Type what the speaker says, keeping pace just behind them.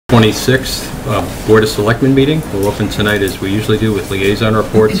26th Board of Selectmen meeting. We'll open tonight as we usually do with liaison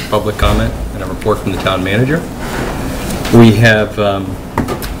reports, public comment, and a report from the town manager. We have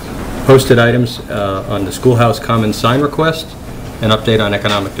posted items on the schoolhouse common sign request, an update on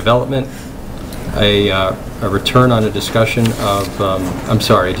economic development, a return on a discussion of,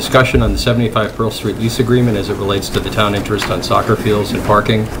 a discussion on the 75 Pearl Street lease agreement as it relates to the town interest on soccer fields and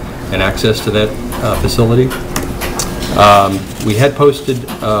parking and access to that facility. We had posted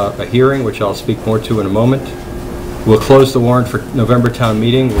a hearing, which I'll speak more to in a moment. We'll close the warrant for November town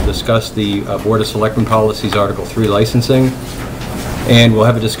meeting. We'll discuss the Board of Selectmen policies, Article 3 licensing, and we'll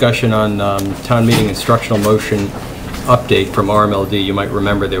have a discussion on town meeting instructional motion update from RMLD. You might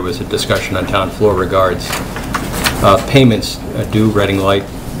remember there was a discussion on town floor regards payments due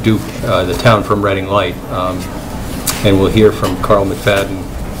the town from Reading Light, and we'll hear from Carl McFadden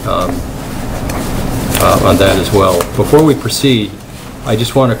on that as well. Before we proceed, I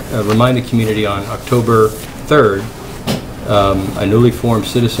just want to remind the community on October 3rd, a newly formed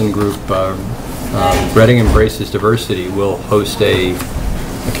citizen group, Reading Embraces Diversity, will host a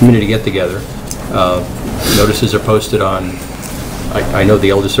community get-together. Notices are posted on, I know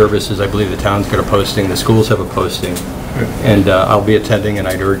the Elder Services, I believe the town's got a posting, the schools have a posting, and I'll be attending, and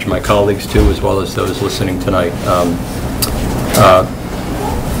I'd urge my colleagues to, as well as those listening tonight.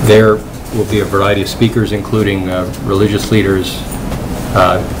 There will be a variety of speakers, including religious leaders,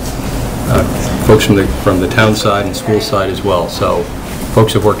 folks from the town side and school side as well. So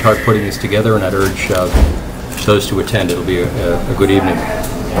folks have worked hard putting this together, and I'd urge those to attend. It'll be a good evening.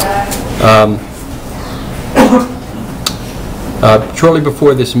 Shortly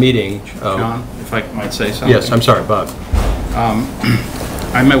before this meeting... John, if I might say something. Yes, I'm sorry, Bob.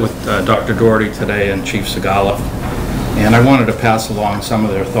 I met with Dr. Doherty today and Chief Segala, and I wanted to pass along some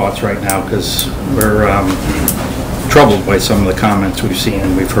of their thoughts right now because we're troubled by some of the comments we've seen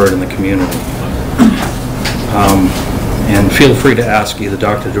and we've heard in the community. And feel free to ask either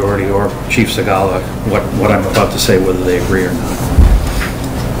Dr. Doherty or Chief Segala what I'm about to say, whether they agree or not.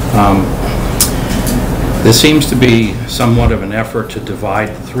 There seems to be somewhat of an effort to divide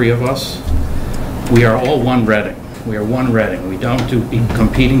the three of us. We are all one Reading. We are one Reading. We don't do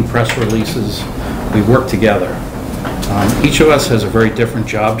competing press releases. We work together. Each of us has a very different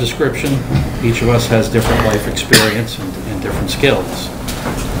job description. Each of us has different life experience and different skills.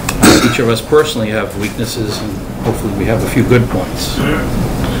 Each of us personally have weaknesses, and hopefully we have a few good points.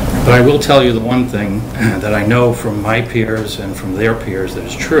 But I will tell you the one thing that I know from my peers and from their peers that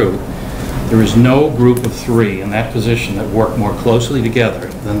is true. There is no group of three in that position that work more closely together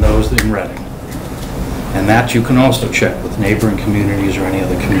than those in Reading. And that you can also check with neighboring communities or any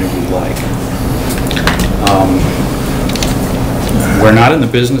other community you like. We're not in the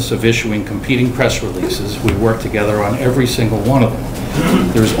business of issuing competing press releases. We work together on every single one of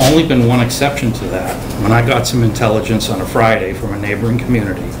them. There's only been one exception to that. When I got some intelligence on a Friday from a neighboring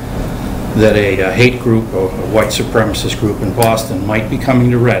community that a hate group or a white supremacist group in Boston might be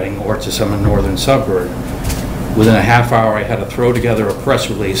coming to Reading or to some northern suburb, within a half hour I had to throw together a press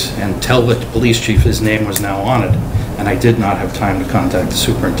release and tell the police chief his name was now on it, and I did not have time to contact the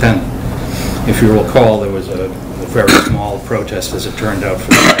superintendent. If you recall, there was a very small protest, as it turned out,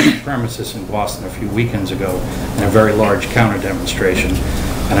 for the white supremacists in Boston a few weekends ago, and a very large counter demonstration,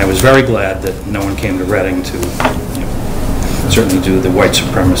 and I was very glad that no one came to Reading to certainly do the White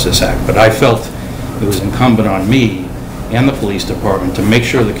Supremacist Act. But I felt it was incumbent on me and the police department to make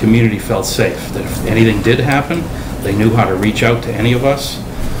sure the community felt safe, that if anything did happen, they knew how to reach out to any of us.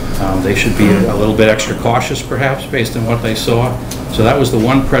 They should be a little bit extra cautious, perhaps, based on what they saw. So that was the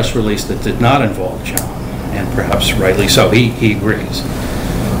one press release that did not involve John, and perhaps rightly so. He agrees.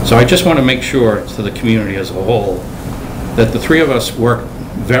 So I just want to make sure to the community as a whole that the three of us work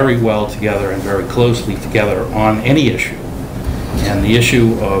very well together and very closely together on any issue. And the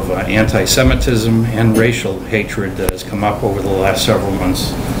issue of anti-Semitism and racial hatred that has come up over the last several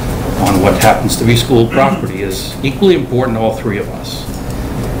months on what happens to be school property is equally important to all three of us.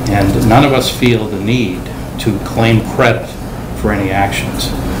 And none of us feel the need to claim credit for any actions.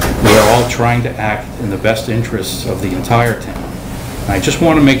 We are all trying to act in the best interests of the entire town. And I just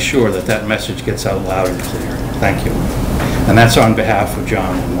want to make sure that that message gets out loud and clear. Thank you. And that's on behalf of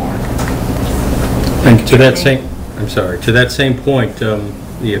John and Mark. Thank you. To that same point,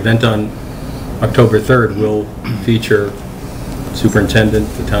 the event on October 3rd will feature superintendent,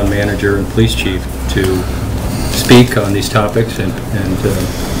 the town manager, and police chief to speak on these topics and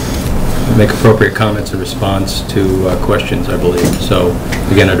make appropriate comments in response to questions, I believe. So,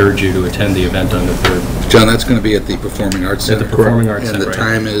 again, I'd urge you to attend the event on the 3rd. John, that's going to be at the Performing Arts Center. At the Performing Arts Center, and the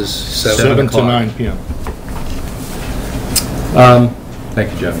time is 7 to 9 p.m.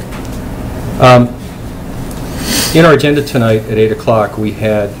 Thank you, John. In our agenda tonight at 8 o'clock, we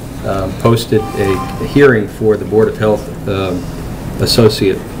had posted a hearing for the Board of Health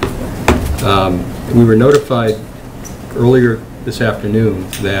associate. We were notified earlier this afternoon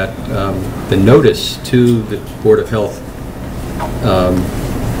that the notice to the Board of Health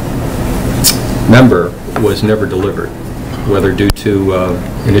member was never delivered, whether due to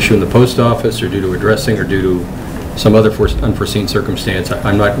an issue in the post office or due to addressing or due to some other unforeseen circumstance.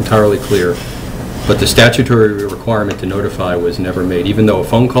 I'm not entirely clear, but the statutory requirement to notify was never made, even though a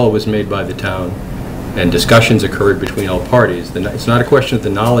phone call was made by the town and discussions occurred between all parties. It's not a question of the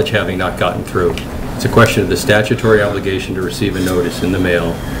knowledge having not gotten through. It's a question of the statutory obligation to receive a notice in the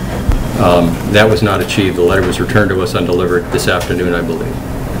mail. That was not achieved. The letter was returned to us undelivered this afternoon, I believe.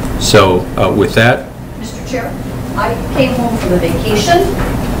 So with that... Mr. Chair, I came home from a vacation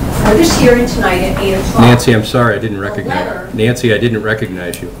for this hearing tonight at 8 o'clock. Nancy, I'm sorry, I didn't recognize you. Nancy, I didn't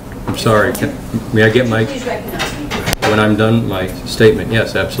recognize you. I'm sorry. May I get my... Please recognize me. When I'm done my statement,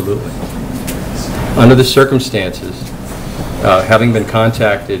 yes, absolutely. Under the circumstances, having been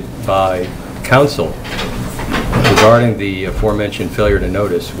contacted by counsel regarding the aforementioned failure to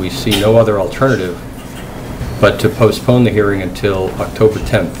notice, we see no other alternative but to postpone the hearing until October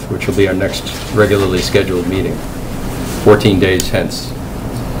 10th, which will be our next regularly scheduled meeting, 14 days hence.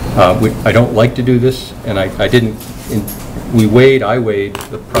 I don't like to do this, and I weighed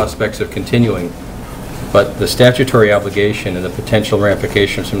the prospects of continuing, but the statutory obligation and the potential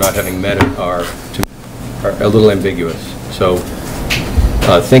ramifications from not having met it are a little ambiguous. So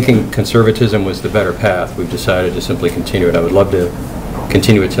thinking conservatism was the better path, we've decided to simply continue it. I would love to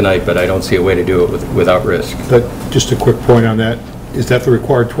continue it tonight, but I don't see a way to do it without risk. But just a quick point on that, is that the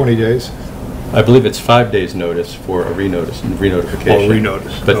required 20 days? I believe it's 5 days notice for a renotification. Oh,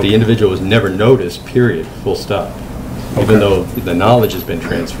 renotice. But okay. the individual was never noticed, period, full stop. Even though the knowledge has been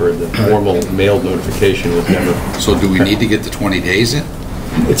transferred, the formal mailed notification was never... So do we need to get the 20 days in?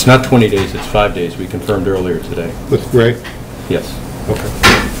 It's not 20 days, it's 5 days. We confirmed earlier today. With Ray? Yes. Okay.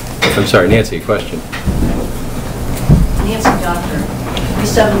 I'm sorry, Nancy, a question. Nancy Doctor,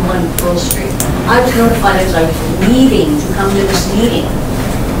 371 Pearl Street. I was notified as I was leaving to come to this meeting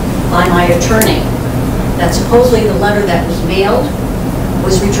by my attorney that supposedly the letter that was mailed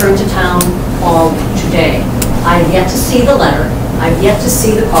was returned to town hall today. I've yet to see the letter. I've yet to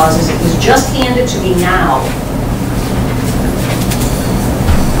see the causes. It was just handed to me now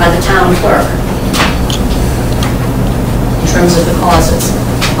by the town clerk in terms of the causes.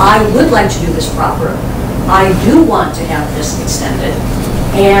 I would like to do this proper. I do want to have this extended.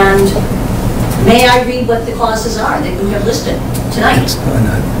 And may I read what the causes are that you have listed tonight? It's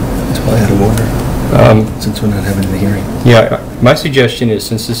probably out of order. Since we're not having the hearing. Yeah, my suggestion is,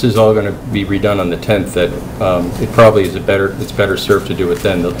 since this is all going to be redone on the 10th, that it probably is it's better served to do it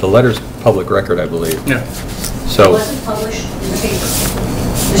then. The letter's public record, I believe. Yeah. So It wasn't published in the paper.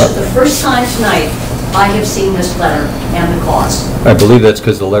 This is the first time tonight I have seen this letter and the cause. I believe that's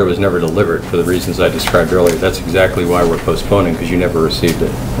because the letter was never delivered for the reasons I described earlier. That's exactly why we're postponing, because you never received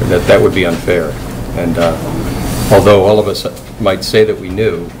it. That would be unfair. And although all of us might say that we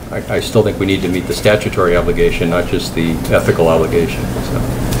knew, I still think we need to meet the statutory obligation, not just the ethical obligation. So.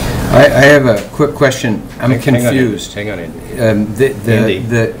 I have a quick question. I'm confused. Hang on, Andy.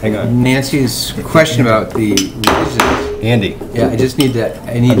 Hang on. Nancy's question about the reasons. Andy. Yeah, I just need that.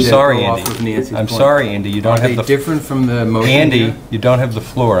 I need I'm to sorry, go Andy. off of Nancy's I'm point. sorry, Andy. You don't Are have they the different from the motion? Andy, here? you don't have the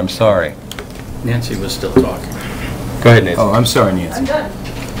floor. I'm sorry. Nancy was still talking. Go ahead, Nancy. Oh, I'm sorry, Nancy. I'm done.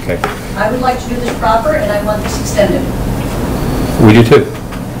 Okay. I would like to do this proper and I want this extended. We do too.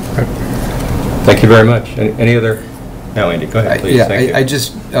 Thank you very much. Any other? No, Andy, go ahead, please. Thank you. I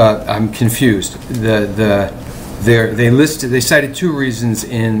just, I'm confused. They cited two reasons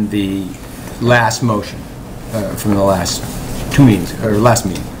in the last motion from the last 2 meetings, or last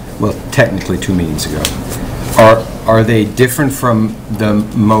meeting. Well, technically 2 meetings ago. Are they different from the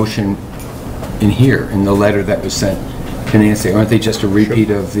motion in here, in the letter that was sent to Nancy? Aren't they just a repeat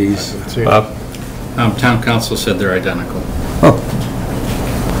of these? Bob? Town council said they're identical, Oh,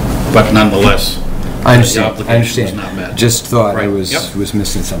 but nonetheless, I the understand. I obligation was not understand. met. Just thought I Right. was Yep. was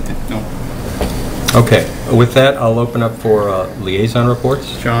missing something. No. Okay. With that, I'll open up for liaison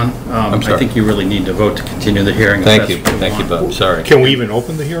reports. John, I sorry. think you really need to vote to continue the hearing. if Thank that's you. what Thank you, want. Bob. Sorry. Can we even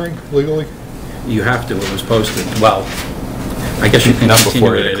open the hearing legally? You have to, it was posted. Well, I guess you can Not continue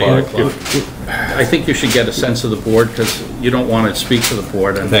before it 8 at 8 o'clock. o'clock. I think you should get a sense of the board, because you don't want to speak for the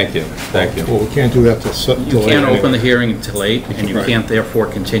board. And Thank you. Thank you. Well, we can't do that till you later can't open the anyway. hearing until 8, and you Right. can't therefore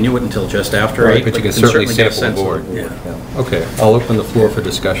continue it until just after 8. Right, but you can certainly get a sample the sense of board. Yeah. Yeah. Okay. I'll open the floor for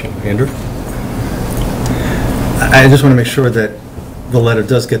discussion. Andrew? I just want to make sure that the letter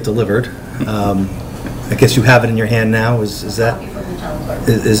does get delivered. I guess you have it in your hand now. Is that Copy from the town clerk.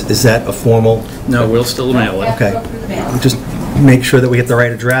 is that a formal? No, we'll still mail it. Okay. Go through the mail. Just make sure that we hit the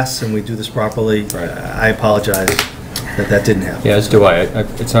right address and we do this properly. Right. I apologize that didn't happen. Yeah, as do I.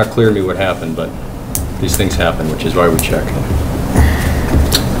 It's not clear to me what happened, but these things happen, which is why we check.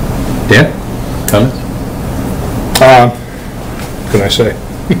 Dan, comments? Can I say?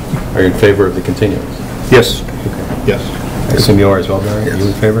 Are you in favor of the continuance? Yes. Yes. I assume you are as well, Barry? Are you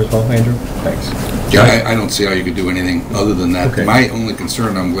in favor as well, Andrew? Thanks. Yeah, I don't see how you could do anything other than that. Okay. My only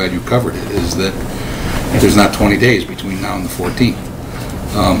concern, I'm glad you covered it, is that there's not 20 days between now and the 14th.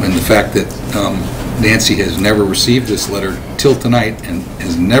 And the fact that Nancy has never received this letter till tonight and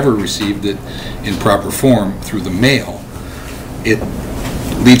has never received it in proper form through the mail, it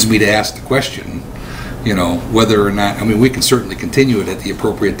leads me to ask the question, you know, whether or not, I mean, we can certainly continue it at the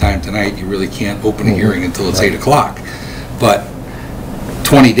appropriate time tonight. You really can't open a hearing until it's 8 o'clock. But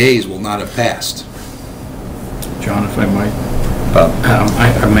 20 days will not have passed. John, if I might. Bob?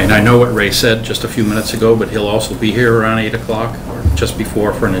 I mean, I know what Ray said just a few minutes ago, but he'll also be here around 8 o'clock or just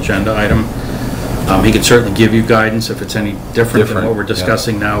before for an agenda item. He could certainly give you guidance if it's any different than what we're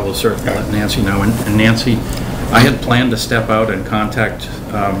discussing now. We'll certainly let Nancy know. And Nancy, I had planned to step out and contact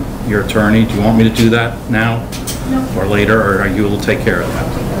your attorney. Do you want me to do that now? No. Or later, or are you will take care of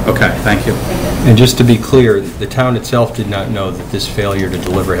that? Okay, thank you. And just to be clear, the town itself did not know that this failure to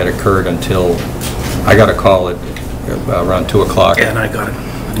deliver had occurred until I got a call at around 2 o'clock. And I got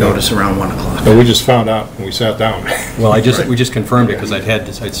a notice around 1 o'clock. So we just found out when we sat down. Well, we just confirmed it because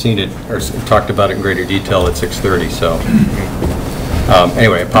I'd seen it, or talked about it in greater detail at 6:30, so.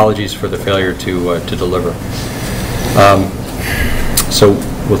 Anyway, apologies for the failure to deliver. So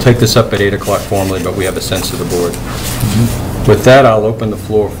we'll take this up at 8 o'clock formally, but we have a sense of the board. With that, I'll open the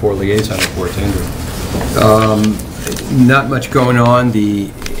floor for liaison reports. Andrew. Not much going on.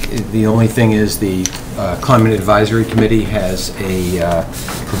 The only thing is the Climate Advisory Committee has a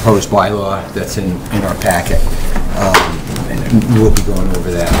proposed bylaw that's in our packet. And we'll be going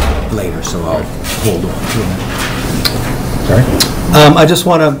over that later, so I'll hold on to it. Sorry? I just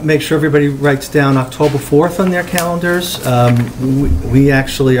want to make sure everybody writes down October 4th on their calendars. We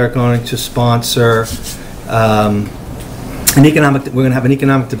actually are going to sponsor we're going to have an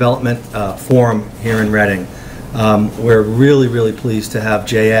economic development forum here in Reading. We're really, really pleased to have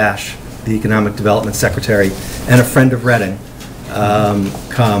Jay Ash, the Economic Development Secretary, and a friend of Reading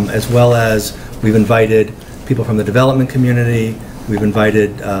come, as well as we've invited people from the development community, we've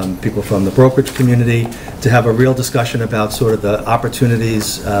invited people from the brokerage community to have a real discussion about sort of the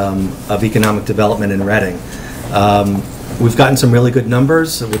opportunities of economic development in Reading. We've gotten some really good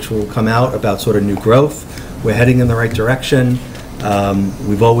numbers, which will come out about sort of new growth. We're heading in the right direction.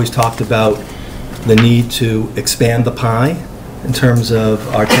 We've always talked about the need to expand the pie in terms of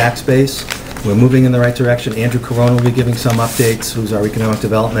our tax base. We're moving in the right direction. Andrew Corona will be giving some updates, who's our economic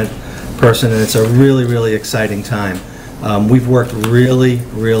development person, and it's a really, really exciting time. We've worked really,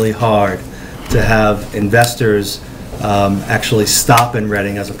 really hard to have investors actually stop in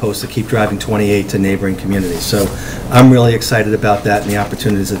Reading as opposed to keep driving 28 to neighboring communities. So I'm really excited about that and the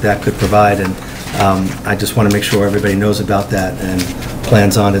opportunities that could provide, and I just want to make sure everybody knows about that and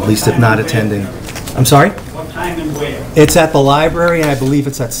plans on, at least if not attending. I'm sorry? What time and where? It's at the library, and I believe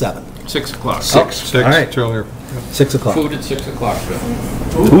it's at 7. 6 o'clock. Six. All right. It's earlier. 6 o'clock. Food at 6 o'clock, Bill.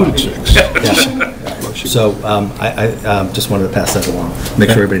 Food at 6. Yes. So I just wanted to pass that along, make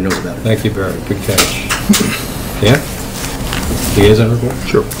sure everybody knows about it. Thank you, Barry. Good catch. Dan? Liaison report?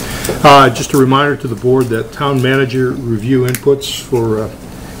 Sure. Just a reminder to the board that town manager review inputs for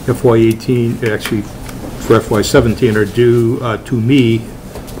FY18, actually for FY17, are due to me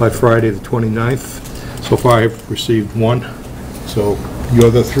by Friday the 29th. So far I've received one. So you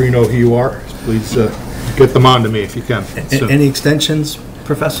other three know who you are. Please get them on to me if you can. So, Any extensions,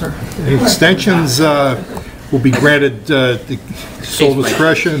 Professor? any extensions will be granted the sole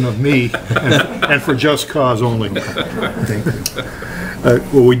discretion of me and for just cause only. Thank you.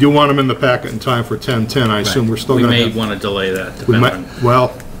 Well, we do want them in the packet in time for 10:10. I assume we're still We going to may have... want to delay that, We depending might, on,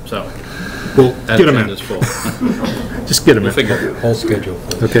 well, so. we'll that get them agenda in. is full. Just get them We'll in. figure it out. Whole schedule.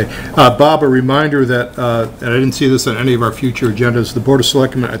 Okay. Bob, a reminder that, and I didn't see this on any of our future agendas, the Board of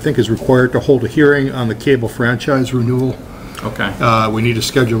Selectmen, I think, is required to hold a hearing on the cable franchise renewal. Okay. We need to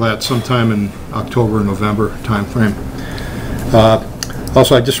schedule that sometime in October, November timeframe.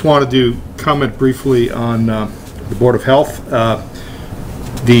 Also, I just wanted to comment briefly on the Board of Health.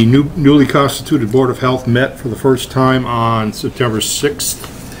 The newly constituted Board of Health met for the first time on September 6th.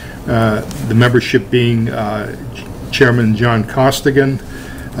 The membership being Chairman John Costigan,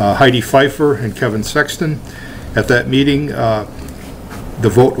 Heidi Pfeiffer, and Kevin Sexton. At that meeting, The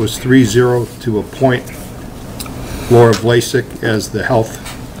vote was 3-0 to appoint Laura Vlasic as the health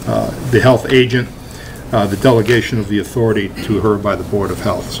agent, the delegation of the authority to her by the Board of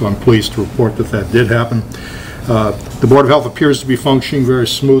Health. So I'm pleased to report that that did happen. The Board of Health appears to be functioning very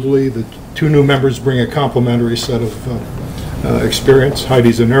smoothly. The two new members bring a complementary set of experience.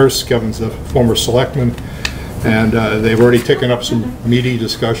 Heidi's a nurse, Kevin's a former selectman, and they've already taken up some meaty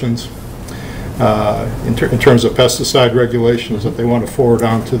discussions in terms of pesticide regulations that they want to forward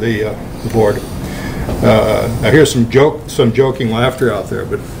on to the board. I hear some joking laughter out there,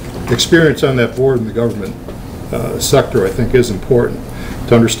 but experience on that board in the government sector, I think, is important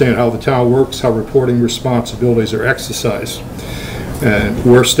to understand how the town works, how reporting responsibilities are exercised, and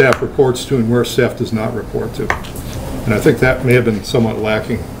where staff reports to and where staff does not report to. And I think that may have been somewhat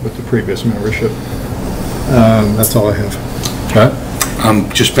lacking with the previous membership. That's all I have. John? I'm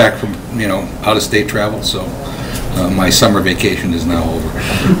just back from, out-of-state travel, so my summer vacation is now over.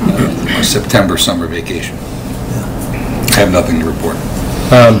 My September summer vacation. I have nothing to report.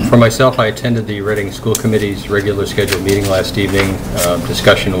 For myself, I attended the Reading School Committee's regular scheduled meeting last evening.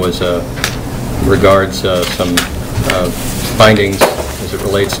 Discussion was regards some findings as it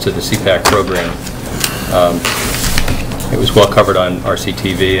relates to the CPAC program. It was well covered on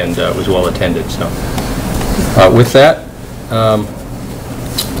RCTV and was well attended. So, with that,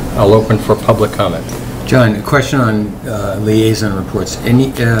 I'll open for public comment. John, a question on liaison reports.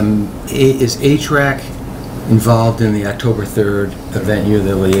 Is HRAC involved in the October 3rd event? You're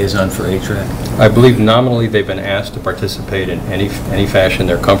the liaison for HRAC? I believe nominally they've been asked to participate in any fashion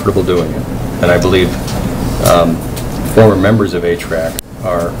they're comfortable doing it. And I believe former members of HRAC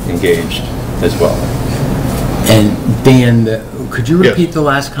are engaged as well. And Dan, could you repeat the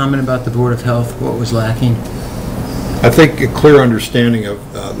last comment about the Board of Health? What was lacking? I think a clear understanding of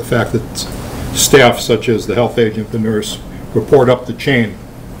the fact that staff such as the health agent, the nurse, report up the chain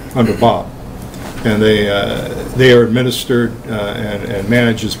under Bob. And they are administered and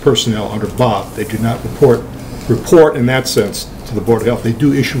managed as personnel under Bob. They do not report in that sense to the Board of Health. They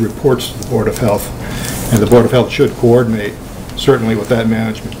do issue reports to the Board of Health, and the Board of Health should coordinate certainly with that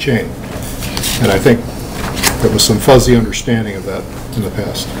management chain. And I think there was some fuzzy understanding of that in the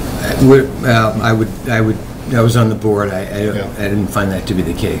past. I was on the board. I didn't find that to be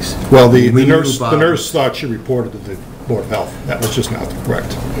the case. Well, the nurse thought she reported to the Board of Health. That was just not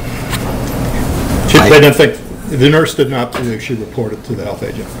correct. They didn't think, the nurse did not think she reported to the health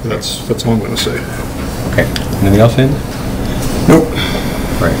agent. That's all I'm going to say. Okay. Anything else, Andy? Nope.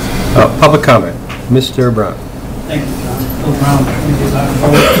 Right. Public comment. Mr. Brown. Thank you, John. Bill Brown,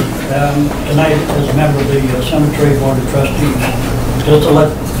 tonight, as a member of the Cemetery Board of Trustees, just to let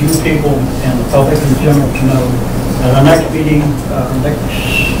you people and the public in general to know that our next meeting, I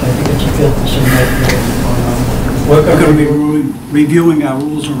think it's the 5th, we're going to be reviewing our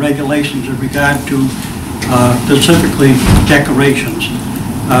rules and regulations in regard to specifically decorations.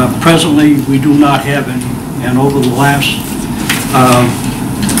 Presently, we do not have any, and over the last,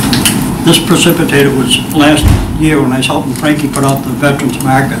 this precipitated was last year when I was helping Frankie put out the veterans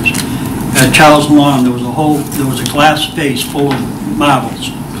markers. At Charles Lawn, there was a glass face full of marbles,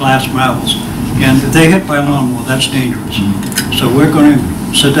 glass marbles, and if they hit by a lawnmower, that's dangerous. So we're going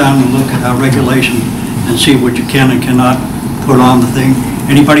to sit down and look at our regulation and see what you can and cannot put on the thing.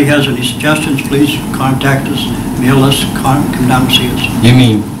 Anybody has any suggestions, please contact us, mail us, come down and see us. You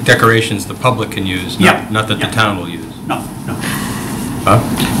mean decorations the public can use, not that the town will use? No. Huh?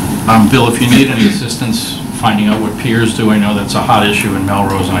 Bill, if you need any assistance finding out what peers do, I know that's a hot issue in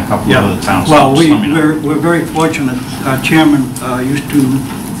Melrose and a couple of other towns. Well, we're very fortunate. Our chairman used to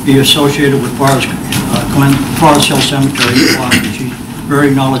be associated with Forest Hill Cemetery. She's a very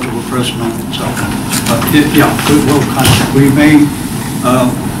knowledgeable person on it. So, we'll contact. We may,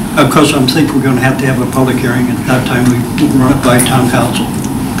 of course, I think we're going to have a public hearing, and at that time we run it by town council.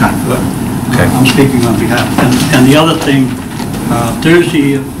 But I'm speaking on behalf. And the other thing,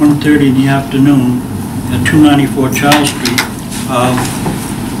 Thursday at 1:30 in the afternoon at 294 Charles Street.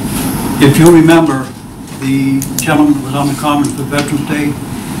 If you remember, the gentleman who was on the common for Veterans Day,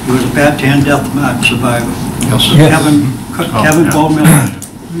 he was a bad tan death match survivor. Kevin Bowmiller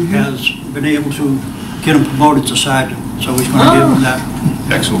has been able to get him promoted to sergeant, so he's going to give him that.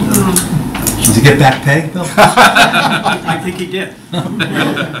 Excellent. Did he get back pay, Bill? I think he did.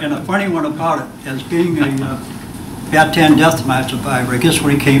 And a funny one about it, as being a bad tan death match survivor, I guess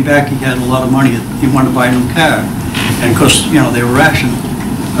when he came back he had a lot of money. He wanted to buy a new car, and of course, they were rationed.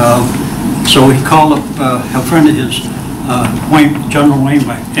 So he called up a friend of his, General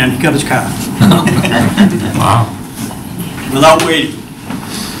Wainwright, and he got his car. Wow. Without waiting.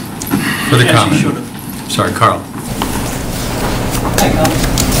 For the As he should comment. have. Sorry, Carl.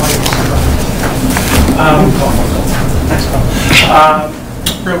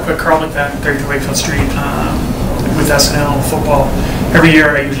 Real quick, Carl McVeigh, 30 Wakefield Street, with SNL football. Every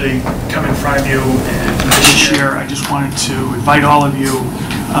year I usually come in front of you, and this year I just wanted to invite all of you.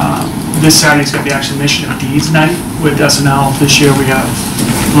 This Saturday is going to be actually Mission of Deeds night with SNL. This year we have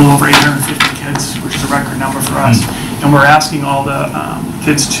a little over 850 kids, which is a record number for us. And we're asking all the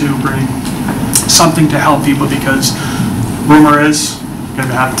kids to bring something to help people, because rumor is going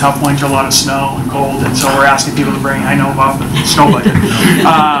to have a tough winter, a lot of snow and cold, and so we're asking people to bring, I know about the snow budget.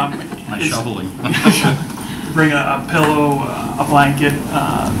 My shoveling. Bring a pillow, a blanket.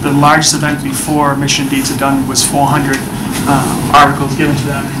 The largest event before Mission Deeds had done was 400 articles given to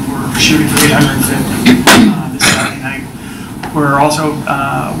them, and we're shooting for 850 this Saturday night. We're also,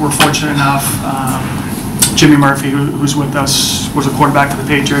 we're fortunate enough, Jimmy Murphy, who's with us, was a quarterback for the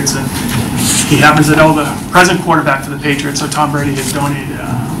Patriots, and he happens to know the present quarterback for the Patriots, so Tom Brady has donated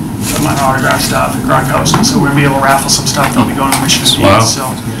some autograph stuff at Gronkowski, so we're going to be able to raffle some stuff that'll be going to Mission Deeds. Wow. So,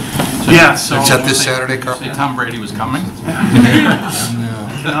 yeah, so... Is that this Saturday, Carl? Say Tom Brady was coming?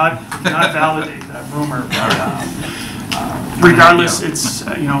 cannot validate that rumor, but regardless, it's,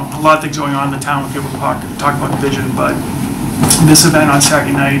 you know, a lot of things going on in the town when people talk about the vision, but this event on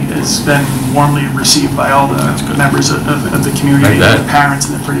Saturday night has been warmly received by all the members of the community, and the parents,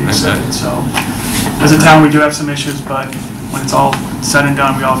 and they're pretty excited. So, as a town, we do have some issues, but when it's all said and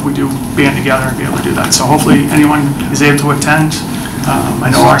done, we do band together and be able to do that. So hopefully anyone is able to attend. I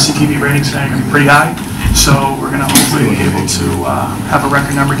know RCTV ratings are going to be pretty high, so we're going to hopefully be able to have a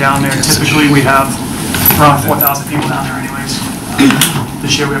record number down there. Typically, we have around 4,000 people down there anyways.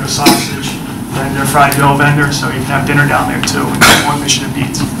 This year we have a sausage vendor, fried dough vendor, so you can have dinner down there too, and more Mission of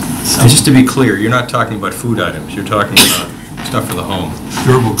Deeds. So. And just to be clear, you're not talking about food items, you're talking about stuff for the home.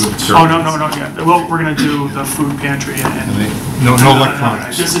 Durable goods. Oh, no, yeah. Well, we're going to do the food pantry and No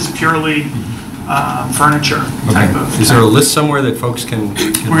electronics. This is purely furniture type of. Is there a list somewhere that folks can...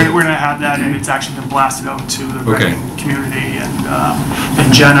 We're going to have that, and it's actually been blasted out to the Reading community,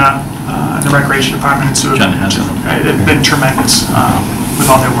 and Jenna, the Recreation Department, and so they've been tremendous with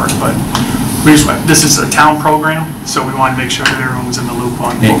all their work, but this is a town program, so we want to make sure that everyone was in the loop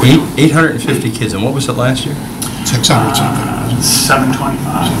on what we're doing. 850 kids, and what was it last year? 600 something.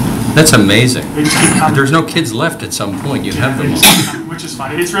 725. That's amazing. They just keep coming. There's no kids left at some point, you have them all. Which is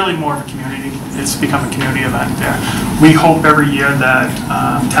fun. It's really more of a community. It's become a community event there. We hope every year that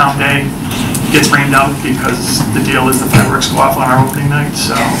Town Day gets rained out, because the deal is the fireworks go off on our opening night,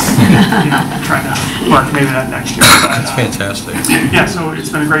 so trying to work maybe that next year. That's fantastic. Yeah, so it's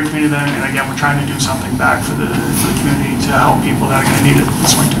been a great community event, and again, we're trying to do something back for the community to help people that are going to need it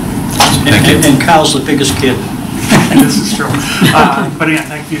this winter. Thank you. And Kyle's the biggest kid. This is true. But again,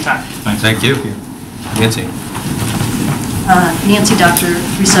 thank you for your time. Thank you. Nancy. Nancy Doctor,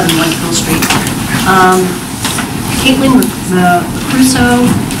 371 Pearl Street. Caitlin Crusoe,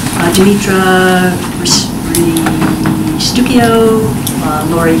 Dimitra Stucchio,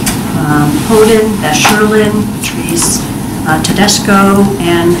 Lori Hoden, Beth Sherlin, Therese Tedesco,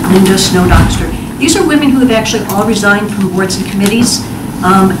 and Linda Snowdoxter. These are women who have actually all resigned from boards and committees,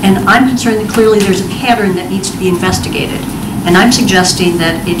 and I'm concerned that clearly there's a pattern that needs to be investigated. And I'm suggesting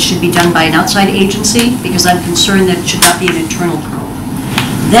that it should be done by an outside agency, because I'm concerned that it should not be an internal probe.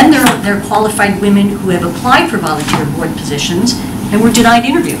 Then there are qualified women who have applied for volunteer board positions and were denied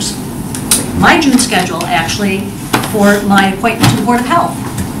interviews. My June schedule, actually, for my appointment to the Board of Health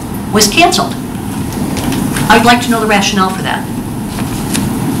was canceled. I'd like to know the rationale for that.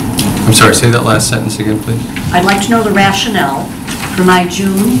 I'm sorry, say that last sentence again, please. I'd like to know the rationale for my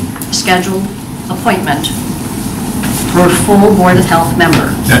June scheduled appointment for a full Board of Health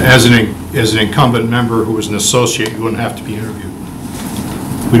member. As an incumbent member who was an associate, you wouldn't have to be interviewed.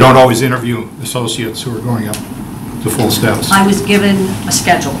 We don't always interview associates who are going up to full steps. I was given a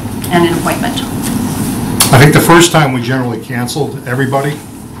schedule and an appointment. I think the first time we generally canceled everybody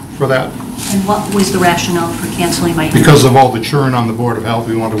for that. And what was the rationale for canceling my interview? Because of all the churn on the Board of Health,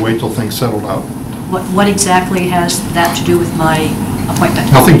 we wanted to wait till things settled out. What exactly has that to do with my appointment?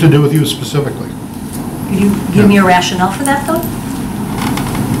 Nothing to do with you specifically. Could you give me a rationale for that, though?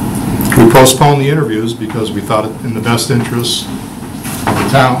 We postponed the interviews because we thought it in the best interest of the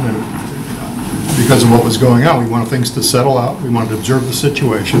town, and because of what was going on, we wanted things to settle out. We wanted to observe the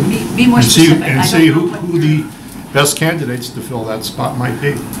situation. Be more specific. And see who the best candidates to fill that spot might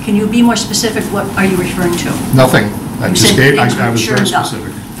be. Can you be more specific? What are you referring to? Nothing. I You just said gave, things were I was very churned up.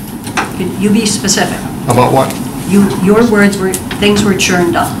 specific. Could you be specific? About what? Your words were, things were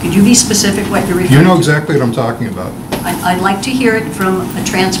churned up. Could you be specific what you're referring to? You know exactly what I'm talking about. I'd like to hear it from a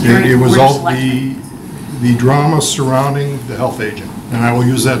transparent It was Board of all Selectmen. the drama surrounding the health agent, and I will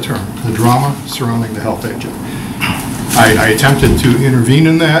use that term, the drama surrounding the health agent. I attempted to intervene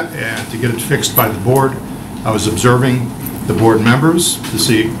in that and to get it fixed by the board. I was observing the board members to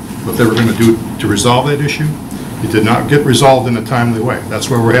see what they were going to do to resolve that issue. It did not get resolved in a timely way. That's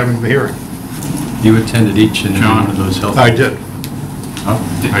why we're having the hearing. You attended each and every one of those health... I did.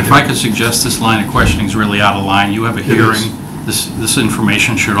 If I could suggest, this line of questioning is really out of line. You have a hearing. This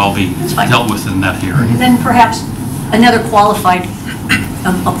information should all be dealt with in that hearing. Then perhaps another qualified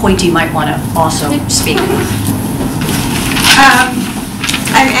appointee might want to also speak.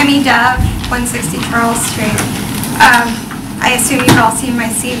 I'm Emmy Dove, 160 Charles Street. I assume you've all seen my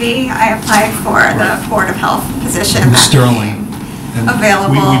CV. I applied for the Board of Health position. Sterling.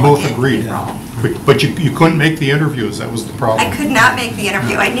 Available. We both in agreed. April. But you couldn't make the interviews. That was the problem. I could not make the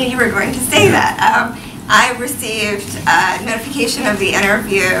interview. I knew you were going to say that. I received notification of the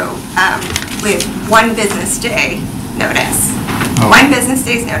interview with 1 business day notice. Oh. 1 business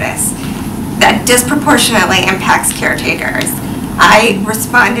day's notice that disproportionately impacts caretakers. I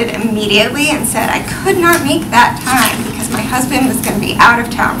responded immediately and said I could not make that time because my husband was going to be out of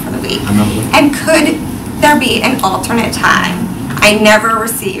town for the week. And could there be an alternate time? I never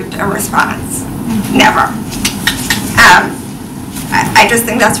received a response. Never. I just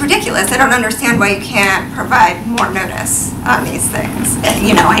think that's ridiculous. I don't understand why you can't provide more notice on these things.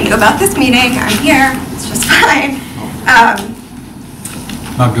 You know, I knew about this meeting. I'm here. It's just fine.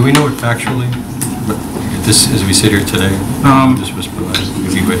 Bob, do we know it factually? But this, as we sit here today, this was provided.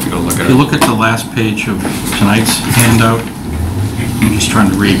 Maybe we have to go look at it. If you look at the last page of tonight's handout, I'm just trying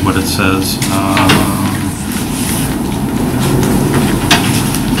to read what it says.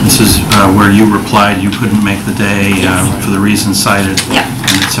 This is where you replied you couldn't make the day for the reasons cited, Yeah.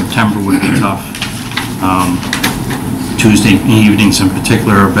 and that September would be tough. Tuesday evenings in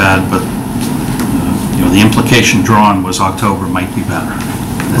particular are bad, but you know, the implication drawn was October might be better,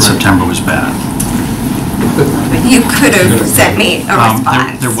 that September was bad. You could have sent me a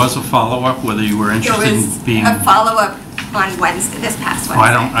response. There was a follow-up, whether you were interested in being... There was a follow-up on Wednesday, this past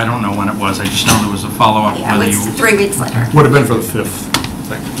Wednesday. Oh, I don't know when it was. I just know there was a follow-up. Yeah, whether it was you 3 weeks later. Would have been for the 5th.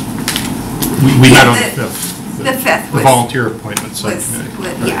 We met on the 5th. The 5th The was... volunteer appointment. So,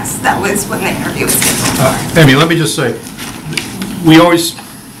 Yes, that was when the interview was scheduled. Amy, let me just say,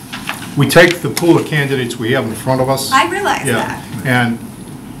 we take the pool of candidates we have in front of us. I realize Yeah, that. and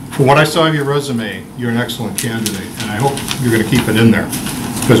from what I saw of your resume, you're an excellent candidate, and I hope you're going to keep it in there,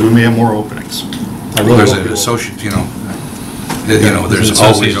 because we may have more openings. I really There's hope an you will. associate, there's There's an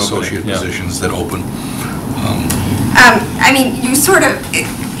always associate associate opening, yeah. positions that open. I mean, you sort of,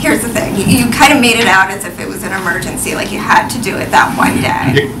 here's the thing, you kind of made it out as if it was an emergency, like you had to do it that one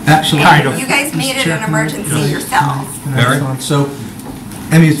day. Actually, Kind of. You guys made it an emergency yourself. So,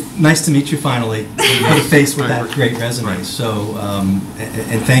 Emmy, it's nice to meet you finally, put a face with that great resume. So,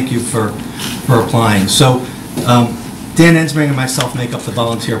 and thank you for applying. So, Dan Ensmering and myself make up the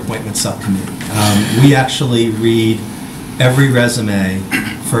volunteer appointment subcommittee. We actually read every resume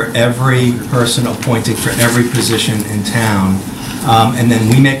for every person appointed for every position in town. And then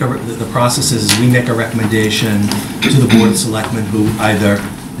we make the process is we make a recommendation to the Board of Selectmen, who either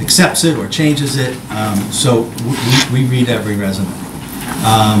accepts it or changes it. So we read every resume.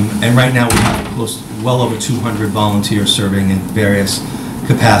 And right now we have well over 200 volunteers serving in various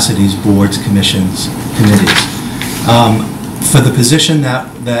capacities, boards, commissions, committees. For the position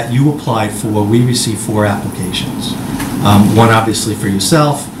that you applied for, we received 4 applications. One obviously for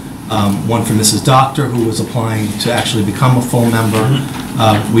yourself, one for Mrs. Doctor, who was applying to actually become a full member.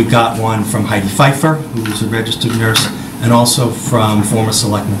 We got one from Heidi Pfeiffer, who was a registered nurse, and also from former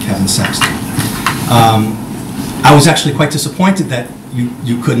Selectman Kevin Sexton. I was actually quite disappointed that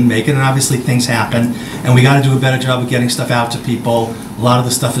you couldn't make it, and obviously things happen, and we got to do a better job of getting stuff out to people. A lot of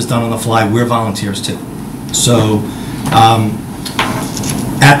the stuff is done on the fly. We're volunteers too. So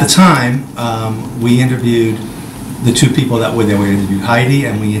at the time, we interviewed the 2 people that were there. We interviewed Heidi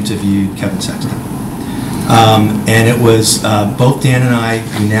and we interviewed Kevin Sexton. And it was both Dan and I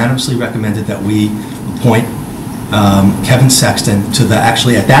unanimously recommended that we appoint Kevin Sexton to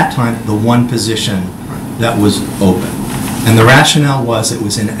actually at that time, the one position that was open. And the rationale was it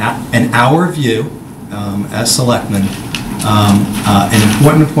was in our view, as selectmen, an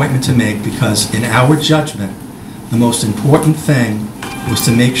important appointment to make, because in our judgment, the most important thing was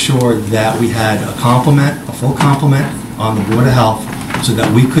to make sure that we had a full complement on the Board of Health, so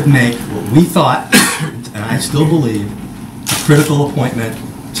that we could make what we thought, and I still believe, a critical appointment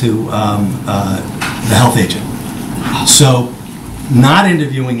to the health agent. So not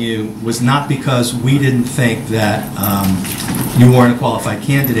interviewing you was not because we didn't think that you weren't a qualified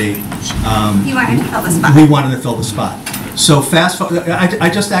candidate. You wanted to fill the spot. We wanted to fill the spot. So fast forward,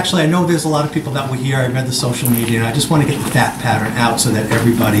 I know there's a lot of people that were here, I read the social media, and I just want to get the fact pattern out so that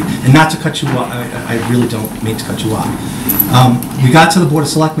everybody, and not to cut you off, I really don't mean to cut you off. We got to the Board of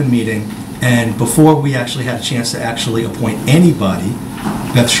Selectmen meeting, and before we actually had a chance to actually appoint anybody,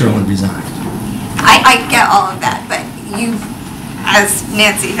 Beth Sherlin resigned. I get all of that, but you, as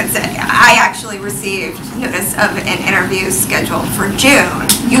Nancy had said, I actually received notice of an interview scheduled for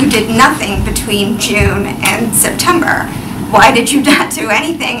June. You did nothing between June and September. Why did you not do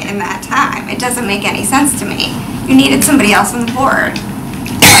anything in that time? It doesn't make any sense to me. You needed somebody else on the board.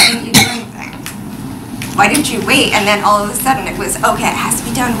 Why didn't you do anything? Why did you wait? And then all of a sudden it was, okay, it has to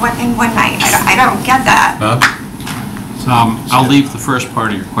be done in one night. I don't get that. I'll leave the first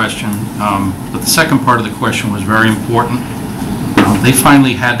part of your question, but the second part of the question was very important. They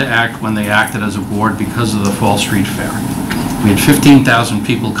finally had to act when they acted as a board because of the Fall Street Fair. We had 15,000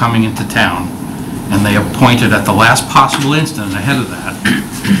 people coming into town, and they appointed at the last possible instant ahead of that,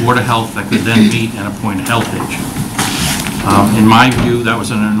 the Board of Health that could then meet and appoint a health agent. In my view, that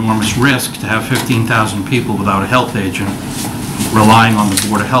was an enormous risk to have 15,000 people without a health agent relying on the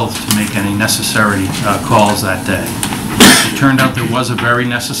Board of Health to make any necessary calls that day. It turned out there was a very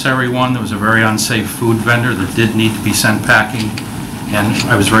necessary one. There was a very unsafe food vendor that did need to be sent packing, and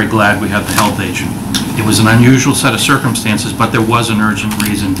I was very glad we had the health agent. It was an unusual set of circumstances, but there was an urgent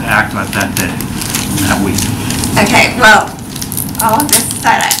reason to act on that day, that week. Okay, well, all of this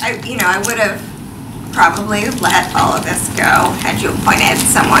said, I would have probably let all of this go had you appointed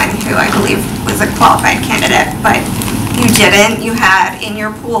someone who I believe was a qualified candidate, but you didn't. You had in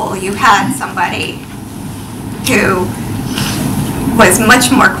your pool, you had somebody who was much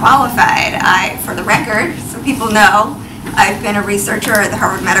more qualified. For the record, so people know, I've been a researcher at the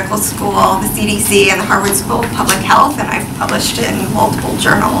Harvard Medical School, the CDC, and the Harvard School of Public Health, and I've published in multiple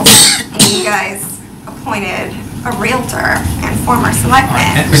journals. And you guys appointed a realtor and former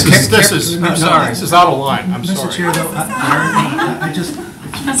selectman. I'm sorry, this is out of line, I'm Mr. sorry. Chair, though, I just,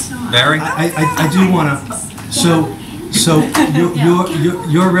 Barry? I do want to, so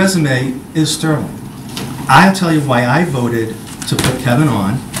your resume is sterling. I'll tell you why I voted to put Kevin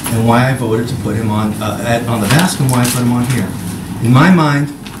on, and why I voted to put him on the Basque, and why I put him on here. In my mind,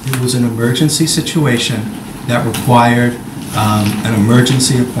 it was an emergency situation that required an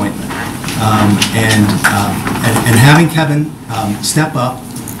emergency appointment. And having Kevin step up,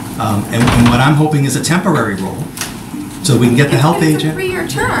 and what I'm hoping is a temporary role, so we can get the health agent. It's a 3-year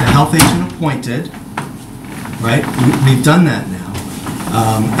term. The health agent appointed, right? We've done that now,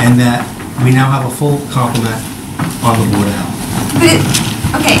 and that we now have a full complement on the Board of Health. But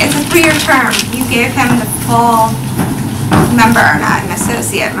okay, it's a 3-year term. You gave him the full member, not an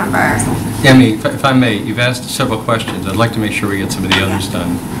associate member. Emmy, if I may, you've asked several questions. I'd like to make sure we get some of the others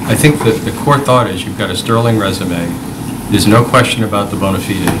done. I think that the core thought is you've got a sterling resume. There's no question about the bona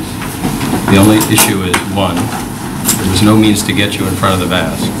fides. The only issue is, one, there was no means to get you in front of the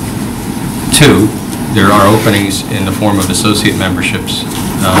VASC. Two, there are openings in the form of associate memberships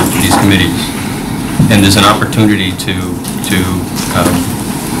for these committees. And there's an opportunity to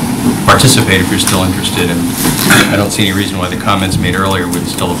participate if you're still interested. And I don't see any reason why the comments made earlier would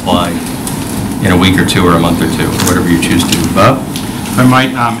still apply in a week or two or a month or two, whatever you choose to. Bob? I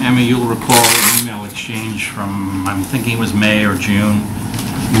might, Emmy, you'll recall an email exchange from, I'm thinking it was May or June,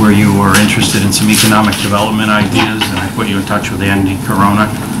 where you were interested in some economic development ideas, and I put you in touch with Andy Corona.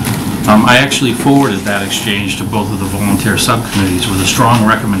 I actually forwarded that exchange to both of the volunteer subcommittees with a strong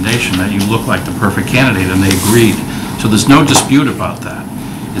recommendation that you look like the perfect candidate, and they agreed. So there's no dispute about that.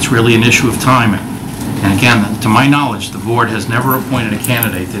 It's really an issue of timing. And again, to my knowledge, the board has never appointed a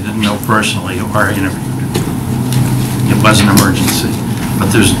candidate they didn't know personally or interviewed. It was an emergency. But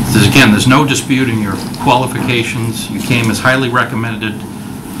there's no disputing your qualifications. You came as highly recommended,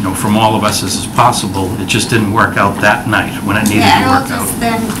 from all of us as possible. It just didn't work out that night when it needed to work out. Yeah, and I'll just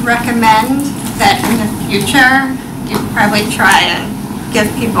then recommend that in the future, you probably try and give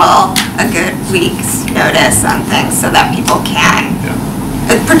people a good week's notice on things so that people can,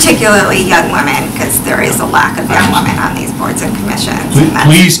 particularly young women, because there is a lack of young women on these boards and commissions.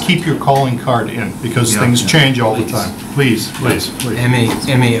 Please keep your calling card in, because things change all the time. Please. Emmy,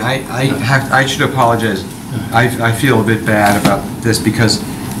 I should apologize. I feel a bit bad about this because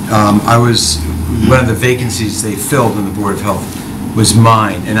one of the vacancies they filled in the Board of Health was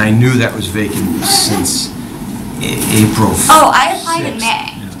mine, and I knew that was vacant since April 6th. Oh, I applied in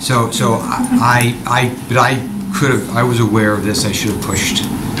May. So I was aware of this. I should have pushed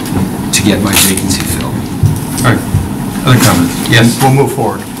to get my vacancy filled. All right. Other comments? Yes. We'll move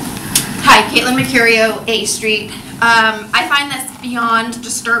forward. Hi, Caitlin Mercurio, A Street. I find this beyond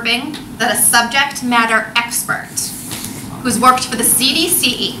disturbing that a subject matter expert who's worked for the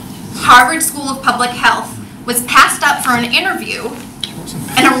CDC, Harvard School of Public Health, was passed up for an interview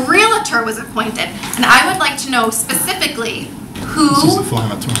and a realtor was appointed. And I would like to know specifically who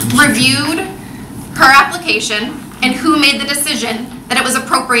reviewed her application and who made the decision that it was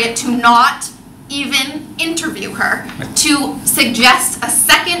appropriate to not even interview her, to suggest a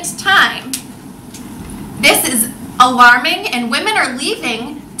second time. This is alarming, and women are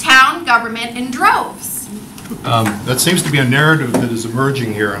leaving town government in droves. That seems to be a narrative that is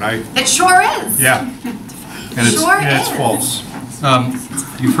emerging here, and I... It sure is. Yeah. And it's, Sure and it's is. false.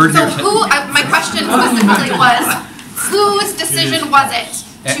 You've heard So here... who, my question specifically was, whose decision was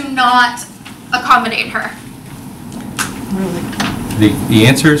it to not accommodate her? The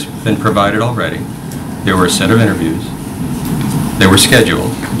answer's been provided already. There were a set of interviews. They were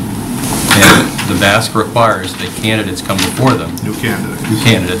scheduled. And the VASC requires that candidates come before them. New candidates. New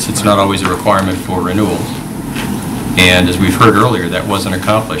candidates. It's not always a requirement for renewals. And as we've heard earlier, that wasn't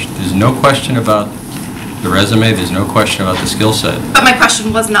accomplished. There's no question about the resume. There's no question about the skill set. But my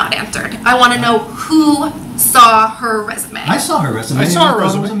question was not answered. I want to know who saw her resume. I saw her resume. I saw her and I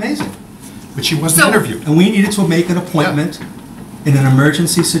thought it was resume. amazing. But she wasn't So- interviewed. And we needed to make an appointment in an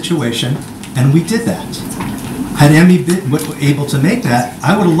emergency situation, and we did that. Had Emmy been able to make that,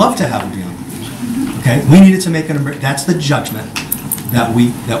 I would have loved to have her be on. Okay, we needed to make that's the judgment that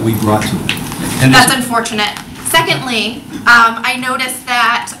we brought to it. And That's unfortunate. Secondly, I noticed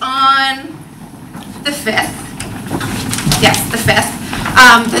that on the 5th, yes, the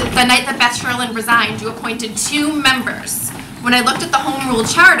 5th, the night that Beth Sherlin resigned, you appointed 2 members. When I looked at the home rule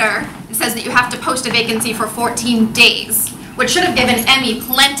charter, it says that you have to post a vacancy for 14 days, which should have given Emmy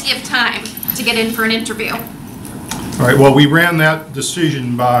plenty of time to get in for an interview. All right, well, we ran that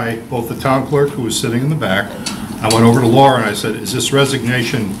decision by both the town clerk, who was sitting in the back. I went over to Laura and I said, is this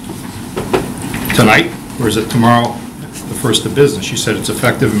resignation tonight, or is it tomorrow, the first of business? She said it's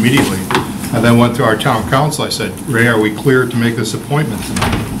effective immediately. I then went to our town council. I said, Ray, are we clear to make this appointment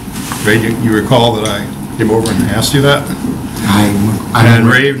tonight? Ray, you recall that I came over and asked you that? And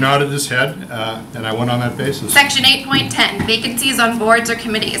Ray nodded his head, and I went on that basis. Section 8.10, vacancies on boards or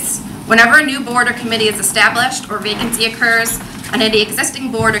committees. Whenever a new board or committee is established or vacancy occurs on any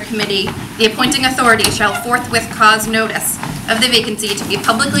existing board or committee, the appointing authority shall forthwith cause notice of the vacancy to be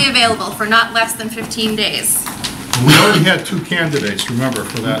publicly available for not less than 15 days. We already had 2 candidates, remember,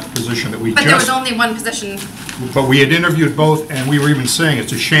 for that position that we But there was just... only one position. But we had interviewed both, and we were even saying,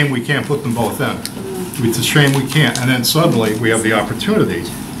 it's a shame we can't put them both in. It's a shame we can't. And then suddenly, we have the opportunity.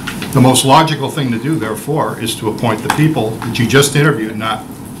 The most logical thing to do, therefore, is to appoint the people that you just interviewed, not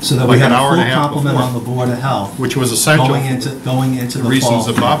So that we like had an a hour full and a half complement before. on the Board of Health. Which was essential. Going into The the fall. reasons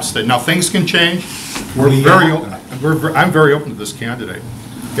that Bob stated. Now, things can change. We're We- very, I'm very open to this candidate.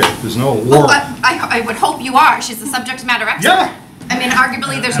 Okay, there's no war. But I would hope you are. She's a subject matter expert. Yeah. I mean,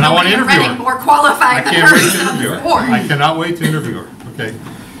 arguably, there's And I want nobody to in interview Reading her. more I qualified than can't her wait to to sit on interview this her. board. I cannot wait to interview her, okay?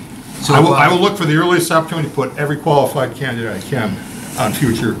 So, I will look for the earliest opportunity to put every qualified candidate I can on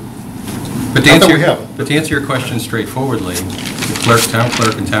future. But Not that we have. to answer your question straightforwardly, the clerk, town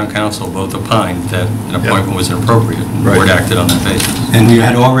clerk, and town council both opined that an appointment was inappropriate. And the board acted on that basis. And we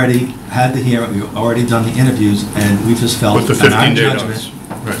had already had the hearing, we've already done the interviews, and we just felt With the in our 15-day judgment notice.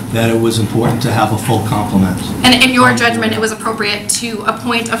 Right. that it was important to have a full complement. And in your judgment, it was appropriate to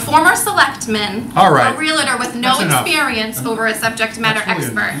appoint a former selectman, All right. a realtor with no That's enough. experience over a subject matter That's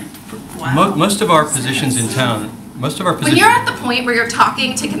really expert. Most of our positions in town, most of our When positions... you're at the point where you're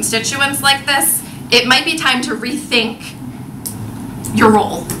talking to constituents like this, it might be time to rethink your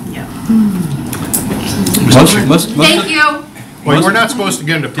role. Thank you. Well, we're not supposed to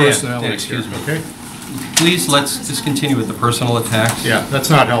get into Dan, personalities here, excuse me. okay? Please, let's discontinue with the personal attacks. Yeah, that's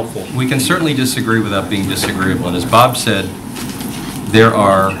not helpful. We can certainly disagree without being disagreeable, and as Bob said, there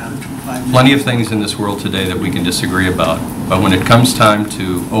are plenty of things in this world today that we can disagree about, but when it comes time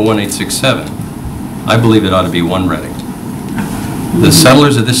to 01867, I believe it ought to be one Reading. The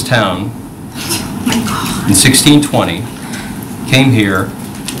settlers of this town in 1620 came here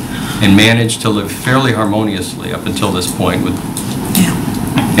and managed to live fairly harmoniously up until this point.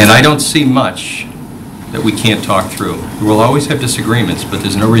 And I don't see much that we can't talk through. We'll always have disagreements, but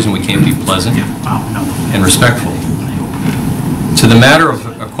there's no reason we can't be pleasant and respectful. To the matter of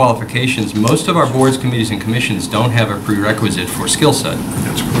qualifications, most of our boards, committees, and commissions don't have a prerequisite for skill set.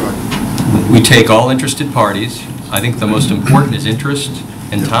 That's correct. We take all interested parties. I think the most important is interest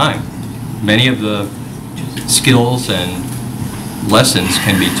and time. Many of the skills and lessons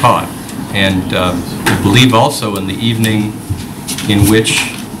can be taught. And I believe also in the evening in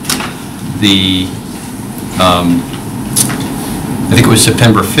which the, I think it was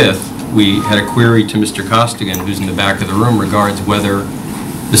September 5th, we had a query to Mr. Costigan, who's in the back of the room, regards whether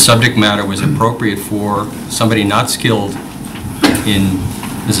the subject matter was appropriate for somebody not skilled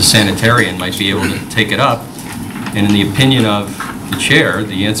as a sanitarian might be able to take it up. And in the opinion of the chair,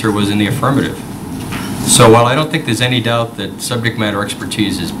 the answer was in the affirmative. So while I don't think there's any doubt that subject matter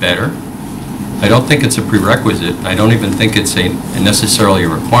expertise is better, I don't think it's a prerequisite. I don't even think it's necessarily a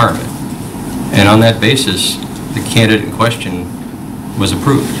requirement. And on that basis, the candidate in question was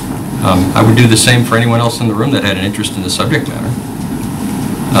approved. I would do the same for anyone else in the room that had an interest in the subject matter.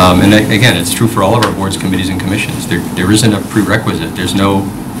 And again, it's true for all of our boards, committees, and commissions. There isn't a prerequisite. There's no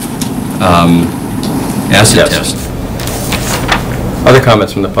acid test. Other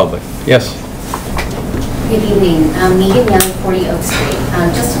comments from the public? Yes. Good evening. Megan Young, 40 Oak Street.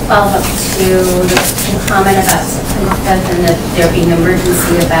 Just to follow up to the comment about September 5th and that there being an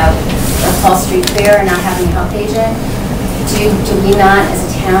emergency about the Fall Street Fair and not having a health agent. Do we not, as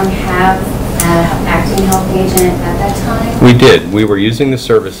a town, have an acting health agent at that time? We did. We were using the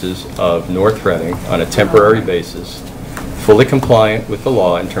services of North Reading on a temporary basis, fully compliant with the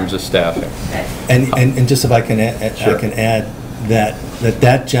law in terms of staffing. And just if I can add, Sure. I can add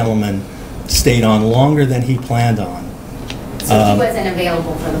that gentleman stayed on longer than he planned on. So he wasn't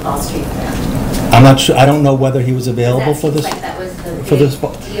available for the Fall Street Fair? I'm not sure, I don't know whether he was available for this. Like that was the for this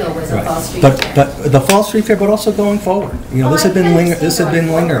big deal, was a Fall Street But Fair. but the Fall Street Fair, but also going forward. You know, Oh, this I had been can understand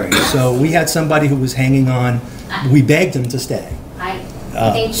going lingering. So we had somebody who was hanging on. We begged him to stay.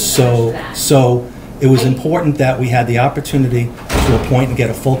 Thank you so much for that. So it was important that we had the opportunity to appoint and get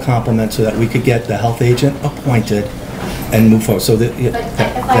a full complement so that we could get the health agent appointed and move forward. So that,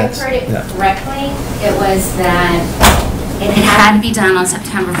 But if I heard it correctly, it was that it had to be done on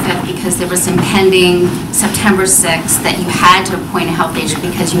September 5th because there was impending September 6th that you had to appoint a health agent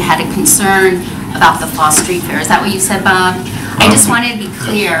because you had a concern about the Fall Street Fair. Is that what you said, Bob? I just wanted to be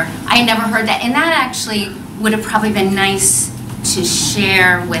clear. I had never heard that. And that actually would have probably been nice to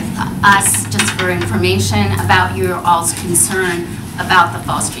share with us just for information about your all's concern about the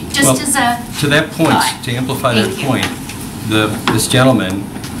Fall Street. Just as a to that point, thought. to amplify that Thank you. point, this gentleman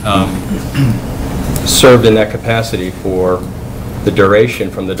served in that capacity for the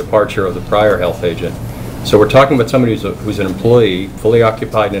duration from the departure of the prior health agent. So we're talking about somebody who's an employee, fully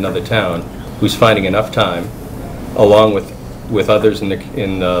occupied in another town, who's finding enough time, along with others to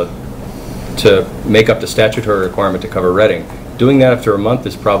make up the statutory requirement to cover Reading. Doing that after a month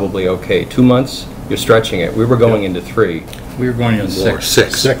is probably okay. 2 months, you're stretching it. We were going into 3. We were going into Six.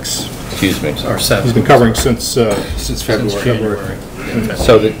 Excuse me. Or 7. He's been covering since February. January.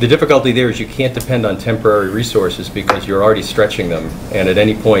 So the difficulty there is you can't depend on temporary resources because you're already stretching them. And at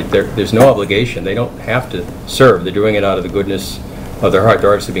any point, there's no obligation. They don't have to serve. They're doing it out of the goodness of their heart.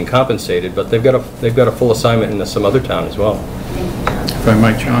 They're obviously being compensated, but they've got a full assignment in some other town as well. If I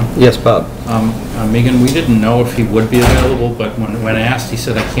might, John? Yes, Bob. Megan, we didn't know if he would be available, but when asked, he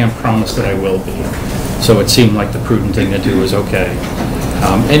said, I can't promise that I will be. So it seemed like the prudent thing to do was okay.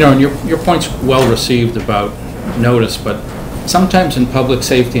 And your point's well received about notice, but sometimes in public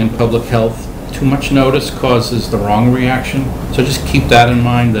safety and public health, too much notice causes the wrong reaction. So just keep that in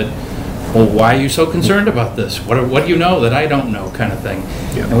mind that, well, why are you so concerned about this? What do you know that I don't know, kind of thing.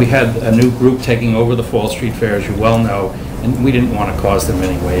 Yeah. And we had a new group taking over the Fall Street Fair, as you well know, and we didn't want to cause them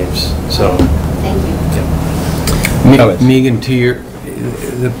any waves. So, Thank you. Yeah. Megan, to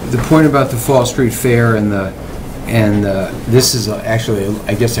the point about the Fall Street Fair and this is actually,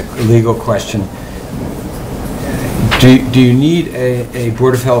 I guess, a legal question. Do you need a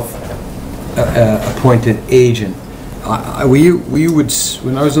Board of Health appointed agent? We would,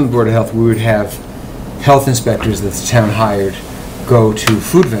 when I was on the Board of Health, we would have health inspectors that the town hired go to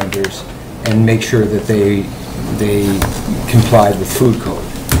food vendors and make sure that they complied with food code.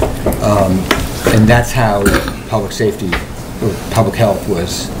 And that's how public safety, or public health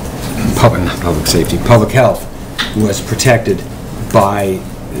was, not public safety, public health was protected by,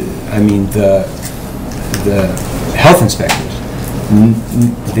 the health inspectors.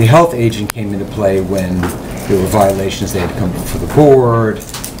 The health agent came into play when there were violations. They had to come before the board,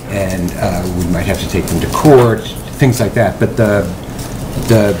 and we might have to take them to court, things like that. But the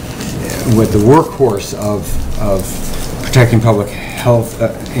workhorse of protecting public health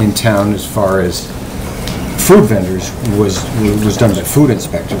in town, as far as food vendors, was done by food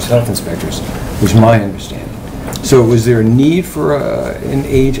inspectors, health inspectors, was my understanding. So was there a need for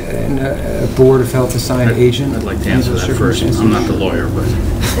a Board of Health assigned agent? I'd like to answer that first. I'm not the lawyer, but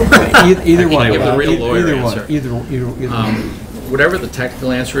Either one. give the real lawyer answer. Either one. whatever the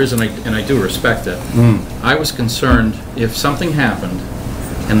technical answer is, and I do respect it, I was concerned if something happened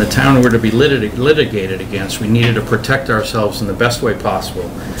and the town were to be litigated against, we needed to protect ourselves in the best way possible,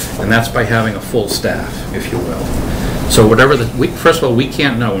 and that's by having a full staff, if you will. So whatever first of all, we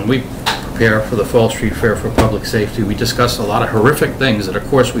can't know. When we prepare for the Fall Street Fair for public safety, we discuss a lot of horrific things that, of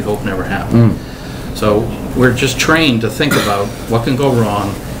course, we hope never happen. So we're just trained to think about what can go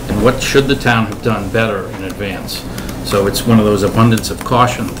wrong and what should the town have done better in advance. So it's one of those abundance of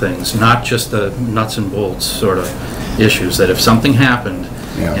caution things, not just the nuts and bolts sort of issues, that if something happened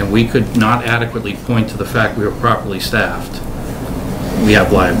and we could not adequately point to the fact we were properly staffed, we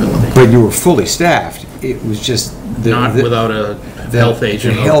have liability. But you were fully staffed. It was just... Not without a health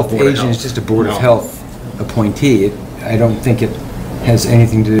agent. The health agent is just a Board of Health appointee. I don't think it has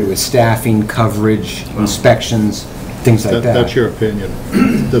anything to do with staffing, coverage, inspections, things like that. That's your opinion.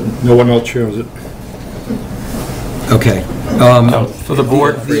 No one else shares it. Okay. For the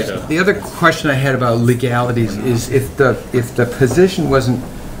board, The other question I had about legalities is if the position wasn't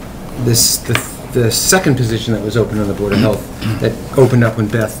the second position that was open on the Board of Health that opened up when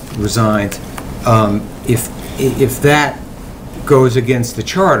Beth resigned, if that goes against the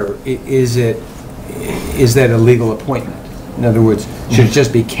charter, is that a legal appointment? In other words, should it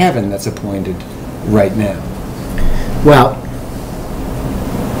just be Kevin that's appointed right now? Well,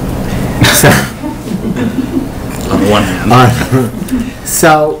 so, on one hand.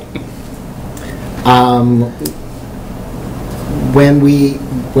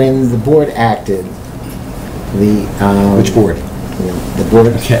 When the board acted, Which board? The board.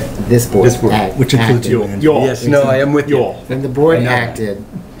 Okay. This board. Which includes you. Yes. No, I am with you. When the board acted.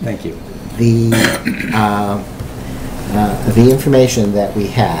 Thank you. The information that we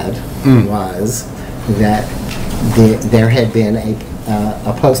had was that there had been a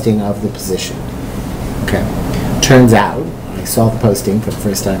posting of the position. Okay. Turns out, I saw the posting for the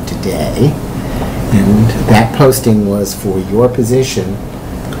first time today, and that posting was for your position.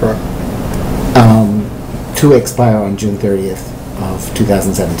 Correct. To expire on June 30th of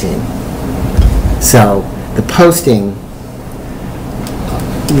 2017. So the posting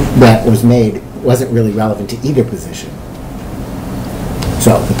that was made wasn't really relevant to either position.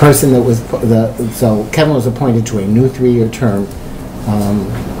 So the person that was so Kevin was appointed to a new 3-year term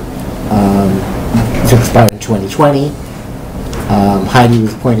to expire in 2020. Heidi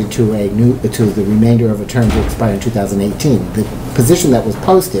was appointed to the remainder of a term to expire in 2018. The position that was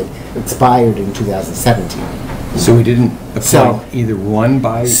posted expired in 2017. So we didn't appoint either one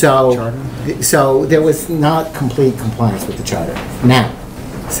by charter? So there was not complete compliance with the charter. Now,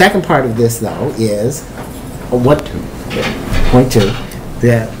 second part of this, though, is point two.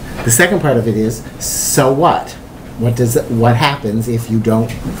 The second part of it is, so what? What happens if you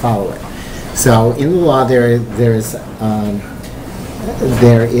don't follow it? So in the law, there is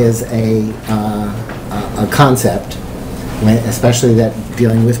a concept, especially that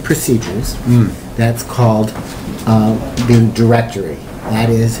dealing with procedures, that's called being directory. That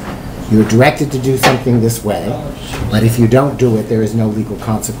is, you're directed to do something this way, but if you don't do it, there is no legal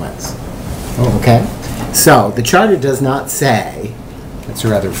consequence. Okay? So the charter does not say... That's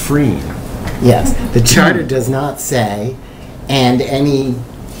rather freeing. Yes. The charter does not say, and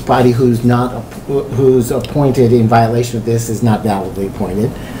anybody who's appointed in violation of this is not validly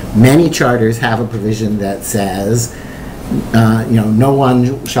appointed. Many charters have a provision that says, no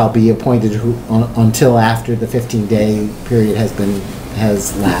one shall be appointed until after the 15-day period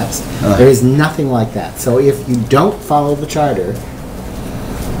has lapsed. There is nothing like that. So if you don't follow the charter,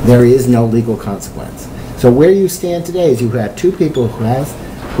 there is no legal consequence. So where you stand today is you have two people who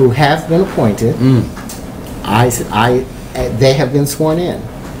have been appointed. They have been sworn in.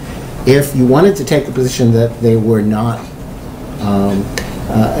 If you wanted to take the position that they were not,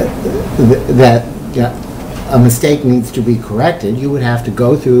 that a mistake needs to be corrected, you would have to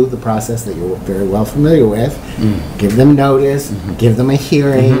go through the process that you're very well familiar with, give them notice, give them a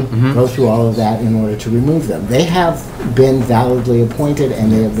hearing, go through all of that in order to remove them. They have been validly appointed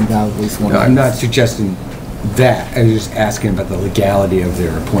and they have been validly sworn in. I'm not suggesting that. I was just asking about the legality of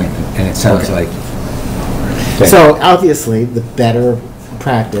their appointment, and it sounds like... So obviously, the better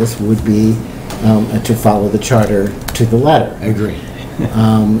practice would be to follow the charter to the letter. I agree.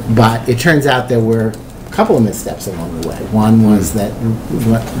 But it turns out there were a couple of missteps along the way. One was that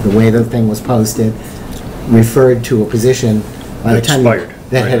the way the thing was posted referred to a position by the time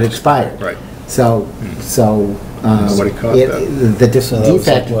that had expired. Right. So Nobody caught that. The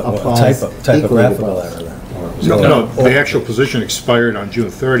defect applies equally to both. No, the actual position expired on June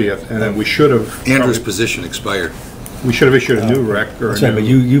 30th, and then we should have... Andrew's position expired. We should have issued a new rec or a That's right, but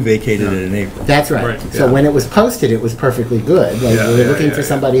new... you vacated it in April. That's right. Right, So yeah. when it was posted, it was perfectly good. Like, Yeah, we were yeah, looking yeah, for yeah.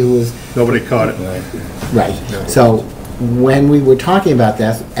 somebody who was, Nobody caught it. right. So when we were talking about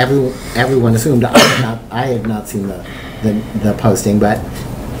this, everyone assumed, I had not seen the posting, but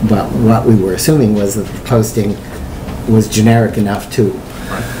what we were assuming was that the posting was generic enough to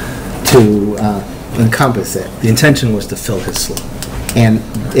encompass it. The intention was to fill his slot. And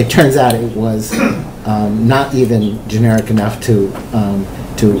it turns out it was not even generic enough to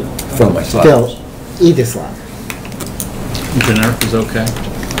fill either slot. Generic is okay.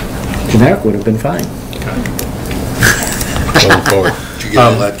 Generic would have been fine. Going forward. Did you get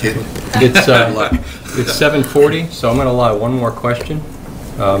all that, Caitlin? It's 7:40, so I'm going to allow one more question.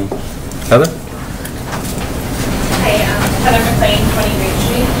 Heather? Hi, Heather McLean, 20 Green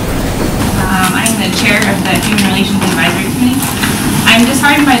Street. I'm the chair of the Human Relations Advisory Committee. I'm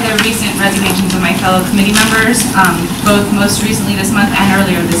disheartened by the recent resignations of my fellow committee members, both most recently this month and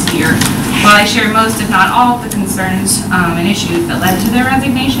earlier this year. While I share most, if not all, of the concerns and issues that led to their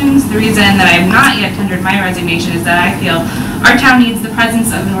resignations, the reason that I have not yet tendered my resignation is that I feel our town needs the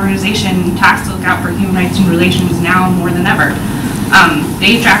presence of an organization tasked to look out for human rights and relations now more than ever.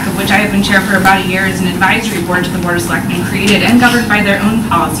 The HRAC, of which I have been chair for about a year, is an advisory board to the Board of Selectmen, created and governed by their own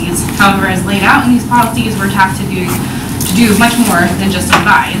policies. However, as laid out in these policies, we're tasked to do much more than just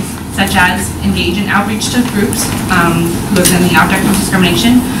advise, such as engage in outreach to groups who have been the object of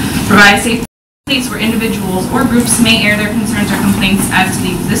discrimination, provide a safe place where individuals or groups may air their concerns or complaints as to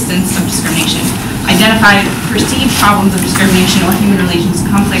the existence of discrimination, identify perceived problems of discrimination or human relations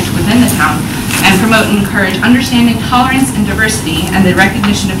conflict within the town, and promote and encourage understanding, tolerance, and diversity, and the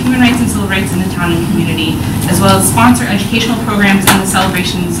recognition of human rights and civil rights in the town and community, as well as sponsor educational programs and the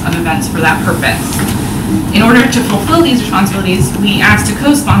celebrations of events for that purpose. In order to fulfill these responsibilities, we asked to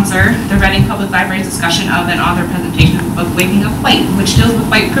co-sponsor the Reading Public Library's discussion of and author presentation of the book Waking Up White, which deals with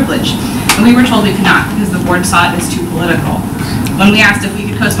white privilege. And we were told we could not because the board saw it as too political. When we asked if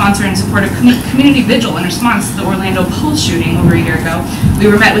we could co-sponsor and support a community vigil in response to the Orlando Pulse shooting over a year ago, we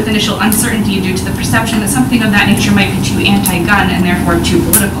were met with initial uncertainty due to the perception that something of that nature might be too anti-gun and therefore too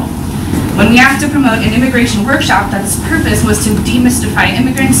political. When we asked to promote an immigration workshop that's purpose was to demystify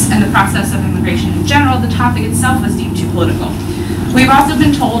immigrants and the process of immigration in general, the topic itself was deemed too political. We've also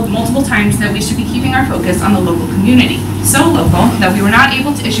been told multiple times that we should be keeping our focus on the local community. So local that we were not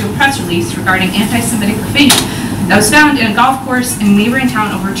able to issue a press release regarding anti-Semitic graffiti that was found in a golf course in a neighboring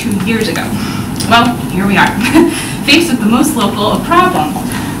town over 2 years ago. Well, here we are, faced with the most local of problems.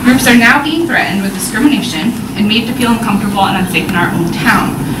 Groups are now being threatened with discrimination and made to feel uncomfortable and unsafe in our own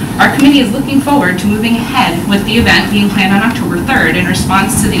town. Our committee is looking forward to moving ahead with the event being planned on October 3rd in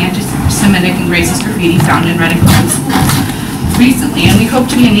response to the anti-Semitic and racist graffiti found in Reading public schools recently, and we hope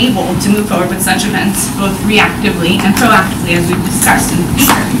to be enabled to move forward with such events both reactively and proactively as we've discussed in the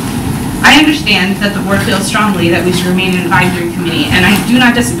future. I understand that the board feels strongly that we should remain an advisory committee, and I do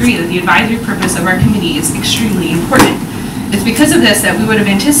not disagree that the advisory purpose of our committee is extremely important. It's because of this that we would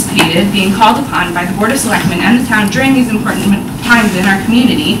have anticipated being called upon by the Board of Selectmen and the town during these important times in our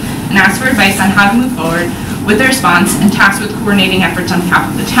community and asked for advice on how to move forward with the response and tasked with coordinating efforts on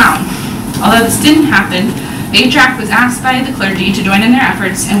behalf of the town. Although this didn't happen, the HRAC was asked by the clergy to join in their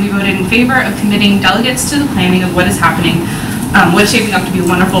efforts, and we voted in favor of committing delegates to the planning of what is happening, what is shaping up to be a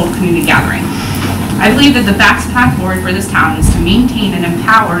wonderful community gathering. I believe that the best path forward for this town is to maintain and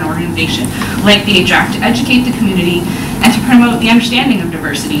empower an organization like the HRAC to educate the community and to promote the understanding of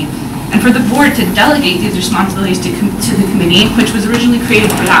diversity, and for the board to delegate these responsibilities to the committee, which was originally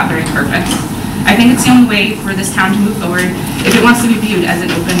created for that very purpose. I think it's the only way for this town to move forward if it wants to be viewed as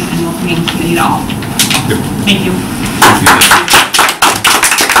an open and welcoming committee to all. Thank you.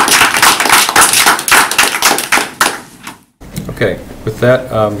 Okay, with that,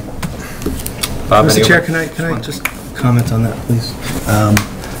 Bob, Mr. Chair, can I just comment on that, please?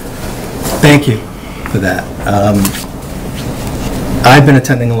 Thank you for that. I've been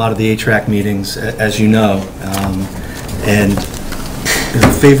attending a lot of the HRAC meetings, as you know, and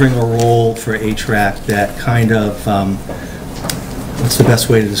favoring a role for HRAC that kind of, what's the best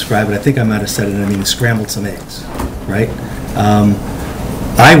way to describe it? I think I might have said it, I mean, scrambled some eggs, right?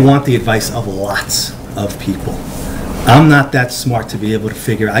 I want the advice of lots of people. I'm not that smart to be able to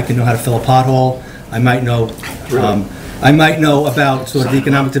figure, I can know how to fill a pothole, I might know about sort of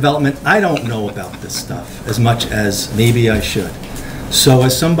economic development. I don't know about this stuff as much as maybe I should. So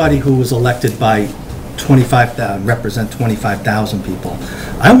as somebody who was elected by 25,000, represent 25,000 people,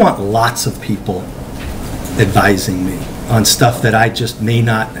 I want lots of people advising me on stuff that I just may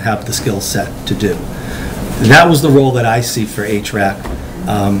not have the skill set to do. That was the role that I see for HRAC.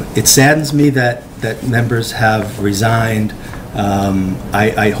 It saddens me that members have resigned.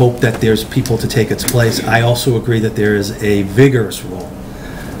 I hope that there's people to take its place. I also agree that there is a vigorous role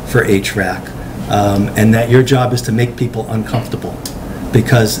for HRAC, and that your job is to make people uncomfortable,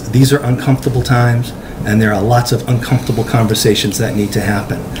 because these are uncomfortable times, and there are lots of uncomfortable conversations that need to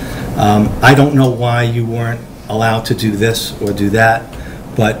happen. I don't know why you weren't allowed to do this or do that,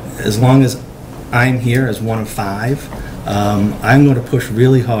 but as long as I'm here as one of 5, I'm going to push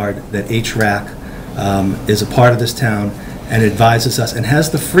really hard that HRAC is a part of this town and advises us and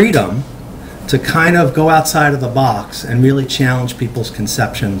has the freedom to kind of go outside of the box and really challenge people's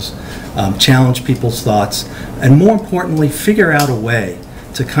conceptions, challenge people's thoughts, and more importantly, figure out a way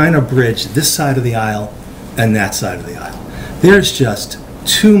to kind of bridge this side of the aisle and that side of the aisle. There's just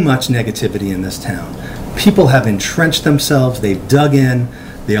too much negativity in this town. People have entrenched themselves, they've dug in,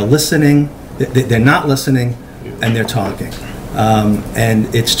 they're listening, they're not listening, and they're talking.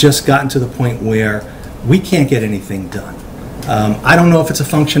 And it's just gotten to the point where we can't get anything done. I don't know if it's a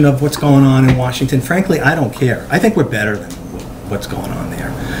function of what's going on in Washington. Frankly, I don't care. I think we're better than what's going on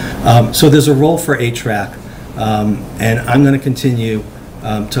there. So there's a role for HRAC, and I'm going to continue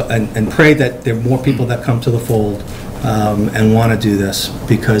and pray that there are more people that come to the fold and want to do this,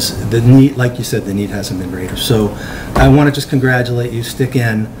 because the need, like you said, the need hasn't been greater. So I want to just congratulate you, stick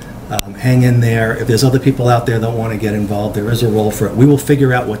in, hang in there. If there's other people out there that want to get involved, there is a role for it. We will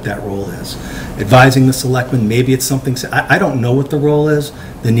figure out what that role is. Advising the selectmen, maybe it's something, I don't know what the role is,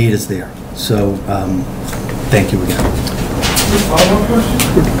 the need is there. So thank you again.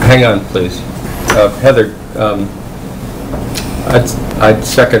 Hang on, please. Heather, I'd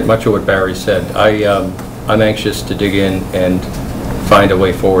second much of what Barry said. I'm anxious to dig in and find a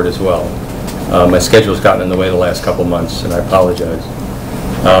way forward as well. My schedule's gotten in the way the last couple months, and I apologize.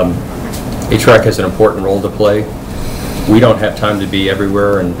 HRAC has an important role to play. We don't have time to be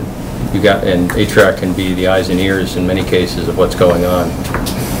everywhere, and HRAC can be the eyes and ears in many cases of what's going on.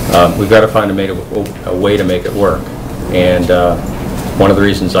 We've got to find a way to make it work, and one of the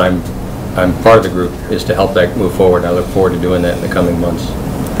reasons I'm part of the group is to help that move forward. I look forward to doing that in the coming months.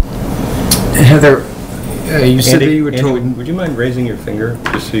 Heather, you said that you were told... Andy, would you mind raising your finger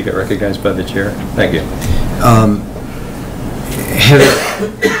just so you get recognized by the chair? Thank you. Heather,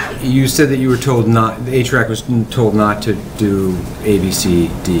 you said that you were told not, the HRAC was told not to do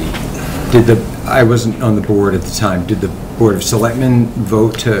ABCD. I wasn't on the board at the time. Did the Board of Selectmen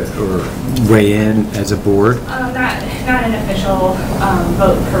vote to, or weigh in as a board? Not an official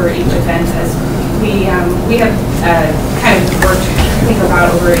vote for each event, as we have kind of worked, I think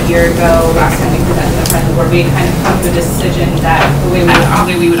about over a year ago, last time we presented in front of the board, we kind of come to a decision that the way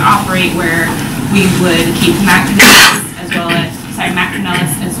we would operate, where we would keep Matt Canellis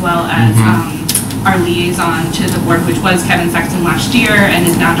as well as our liaison to the board, which was Kevin Sexton last year and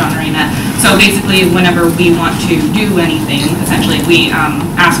is now John Arena. So basically, whenever we want to do anything, essentially, we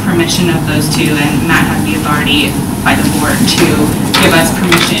ask permission of those two, and Matt has the authority by the board to give us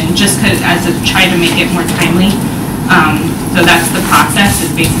permission, just as a try to make it more timely. So that's the process.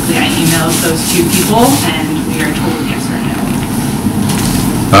 Is basically I emailed those two people, and we are told yes or no.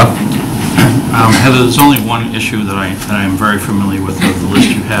 Heather, there's only one issue that I am very familiar with of the list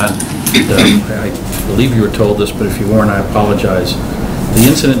you had. I believe you were told this, but if you weren't, I apologize. The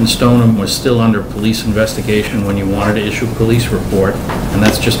incident in Stoneham was still under police investigation when you wanted to issue a police report, and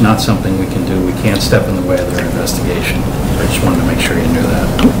that's just not something we can do. We can't step in the way of their investigation. I just wanted to make sure you knew that.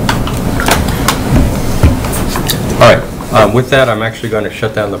 All right. With that, I'm actually going to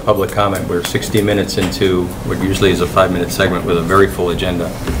shut down the public comment. We're 60 minutes into what usually is a 5-minute segment with a very full agenda.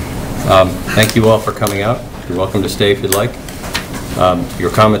 Thank you all for coming out. You're welcome to stay if you'd like.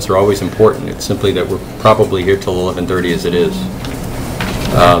 Your comments are always important. It's simply that we're probably here till 11:30 as it is.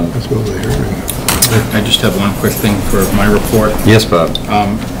 I just have one quick thing for my report. Yes, Bob.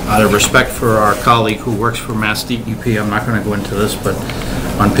 Out of respect for our colleague who works for Mass DEP, I'm not going to go into this, but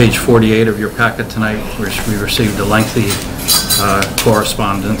on page 48 of your packet tonight, we received a lengthy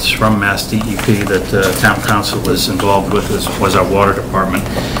correspondence from Mass DEP that Town Council was involved with, as was our Water Department.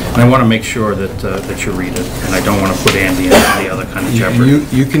 And I want to make sure that you read it, and I don't want to put Andy in any other kind of jeopardy.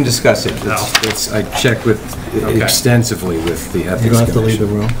 You can discuss it. I checked extensively with the ethics. You don't have to leave the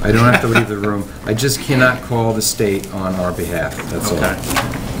room? I don't have to leave the room. I just cannot call the state on our behalf. That's all.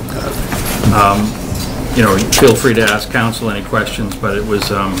 You know, feel free to ask council any questions, but it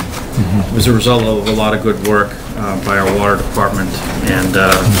was a result of a lot of good work by our water department and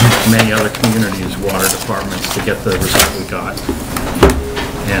many other communities' water departments to get the result we got.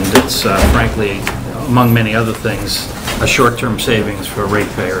 And it's frankly, among many other things, a short-term savings for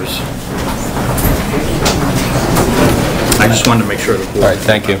ratepayers. I just wanted to make sure the board... All right,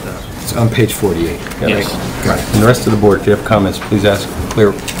 thank you. It's on page 48. Yes. Right. And the rest of the board, if you have comments, please ask,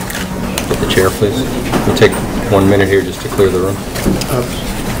 clear, get the chair, please. We'll take 1 minute here just to clear the room.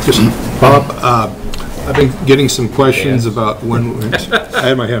 Bob, I've been getting some questions about when, I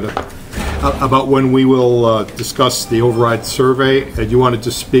had my hand up, about when we will discuss the override survey. You wanted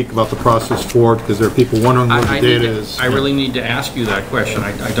to speak about the process forward, because there are people wondering what the data is. I really need to ask you that question.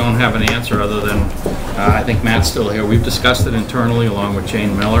 I don't have an answer other than, I think Matt's still here. We've discussed it internally along with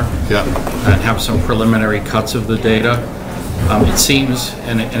Jane Miller. Yeah. And have some preliminary cuts of the data. It seems,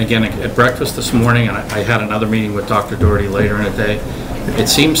 and again, at breakfast this morning, and I had another meeting with Dr. Doherty later in the day, it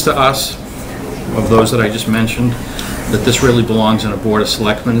seems to us, of those that I just mentioned, that this really belongs in a Board of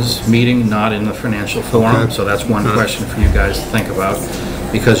Selectmen's meeting, not in the financial forum. Okay. So that's one question for you guys to think about,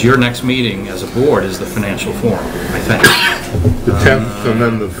 because your next meeting as a board is the financial forum, I think. The 10th, and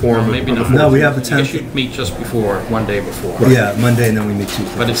then the forum. Maybe not. No, we have the I guess 10th. you'd meet just before, one day before. Yeah, Monday, and then we meet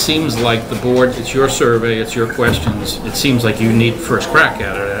Tuesday. But it seems like the board, it's your survey, it's your questions, it seems like you need first crack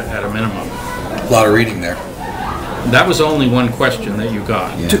at it at a minimum. A lot of reading there. That was only one question that you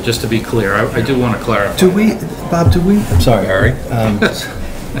got, just to be clear. I do want to clarify. Do we, Bob, I'm sorry, Harry?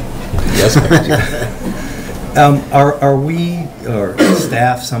 Yes, are we, or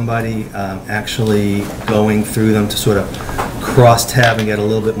staff, somebody, actually going through them to sort of cross-tab and get a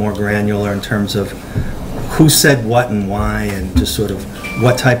little bit more granular in terms of who said what and why, and just sort of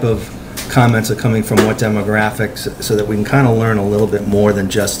what type of comments are coming from what demographics, so that we can kind of learn a little bit more than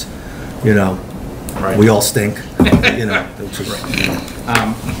just, you know, Right. we all stink, you know. Which is,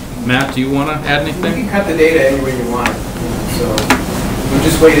 Matt, do you want to add anything? You can cut the data any way you want. So we're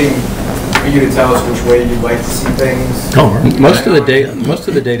just waiting for you to tell us which way you'd like to see things. Most of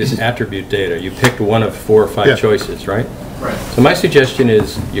the data is attribute data. You picked one of 4 or 5 choices, right? Right. So my suggestion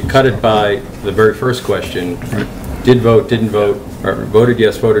is you cut it by the very first question, did vote, didn't vote, or voted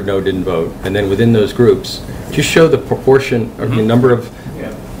yes, voted no, didn't vote, and then within those groups, just show the proportion or the number of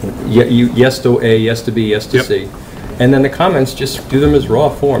yes to A, yes to B, yes to C, and then the comments, just do them as raw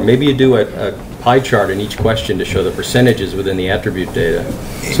form. Maybe you do a pie chart in each question to show the percentages within the attribute data,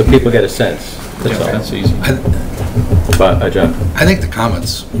 so people get a sense. That's all. That's easy. But, John? I think the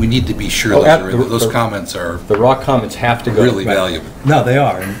comments, we need to be sure those comments are... The raw comments have to go. Really valuable. No, they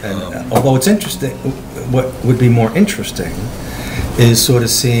are, and although it's interesting, what would be more interesting is sort of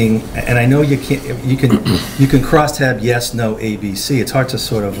seeing, and I know you can cross-tab yes, no, A, B, C. It's hard to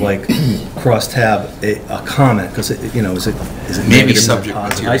sort of like cross-tab a comment, because you know, is it maybe subject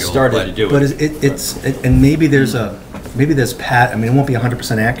material? I started to do it. But and maybe there's I mean, it won't be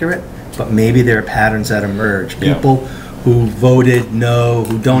 100% accurate, but maybe there are patterns that emerge. People who voted no,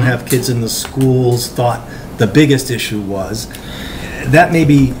 who don't have kids in the schools, thought the biggest issue was that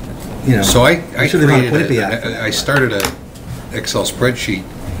maybe, you know. So I started a Excel spreadsheet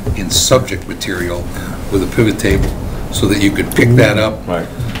in subject material with a pivot table, so that you could pick that up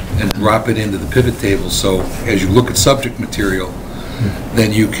and drop it into the pivot table. So as you look at subject material,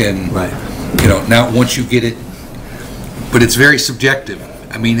 then you can, you know, now once you get it, but it's very subjective.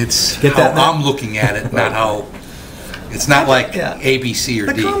 I mean, it's how I'm looking at it, not how. It's not like A, B, C, or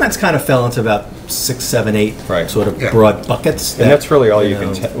D. The comments kind of fell into about 6, 7, 8 sort of broad buckets. And that's really all you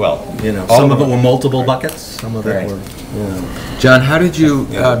can tell. Well, you know, some of it were multiple buckets. Some of it were. You know. John, how did you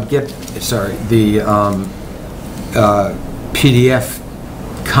get the PDF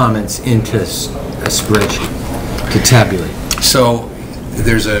comments into a spreadsheet to tabulate? So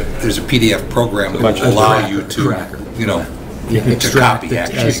there's a PDF program that will allow you to, you know, to copy,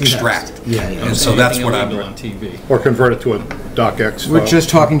 actually extract. And so that's what I'm on TV. Or convert it to a docx file. We're just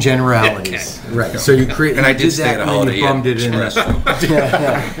talking generalities. Right. So you create. And I did stay at a Holiday Inn. Bummed it in.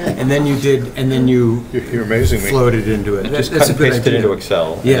 And then you You're amazing me. Floated into it. Just cut and paste it into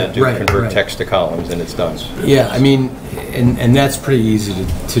Excel. Yeah, and then convert text to columns, and it's done. Yeah, I mean, and that's pretty easy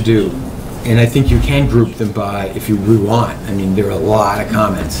to do. And I think you can group them by, if you want. I mean, there are a lot of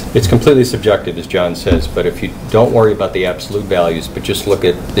comments. It's completely subjective, as John says, but if you don't worry about the absolute values, but just look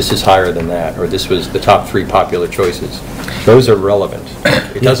at this is higher than that, or this was the top 3 popular choices, those are relevant.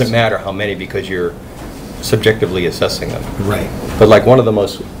 It doesn't matter how many, because you're subjectively assessing them. Right. But like one of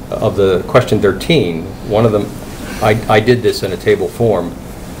the question 13, one of them, I did this in a table form.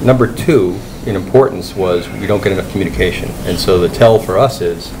 Number 2 in importance was we don't get enough communication. And so the tell for us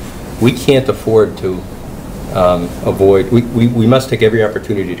is, we can't afford to we must take every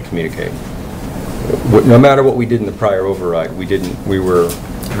opportunity to communicate. No matter what we did in the prior override, we were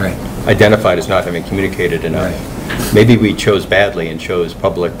identified as not having communicated enough. Right. Maybe we chose badly and chose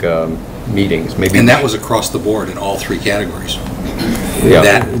public meetings. Maybe, and that was across the board in all 3 categories. Yeah.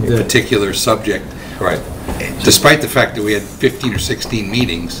 That particular subject. Right. despite the fact that we had 15 or 16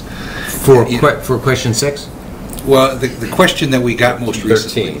 meetings. For question 6? Well, the question that we got most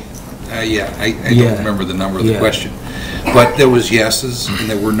recently. 13. Yeah, I don't remember the number of the question. But there was yeses, and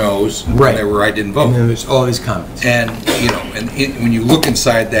there were nos, and there were I didn't vote. And there was all these comments. And, when you look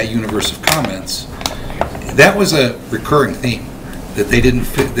inside that universe of comments, that was a recurring theme, that they didn't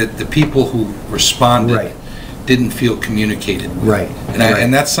fit, that the people who responded didn't feel communicated. Right.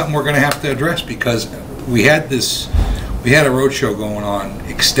 And that's something we're going to have to address, because we had a roadshow going on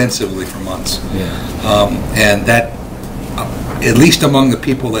extensively for months. And that, at least among the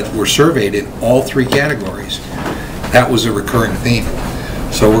people that were surveyed in all 3 categories, that was a recurring theme.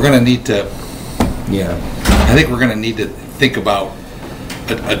 So we're going to need to, I think we're going to need to think about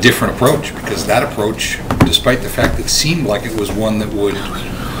a different approach, because that approach, despite the fact that it seemed like it was one that would,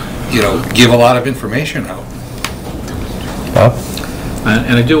 give a lot of information out.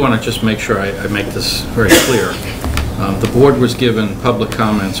 And I do want to just make sure I make this very clear. The board was given public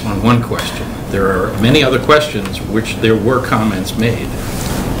comments on one question. There are many other questions which there were comments made.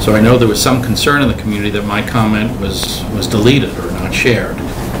 So I know there was some concern in the community that my comment was deleted or not shared.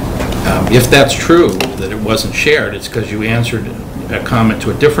 If that's true, that it wasn't shared, it's because you answered a comment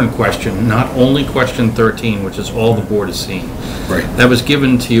to a different question, not only question 13, which is all the board has seen. Right. That was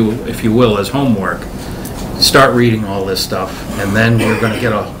given to you, if you will, as homework. Start reading all this stuff, and then you're going to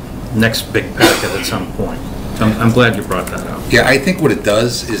get a next big packet at some point. So I'm glad you brought that up. Yeah, I think what it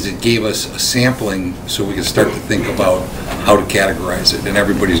does is it gave us a sampling so we can start to think about how to categorize it, and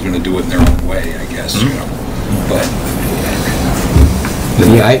everybody's going to do it in their own way, I guess, But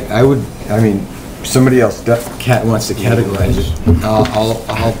I mean, somebody else wants to categorize it.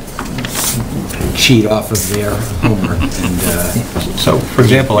 I'll cheat off of their homework. And, so, for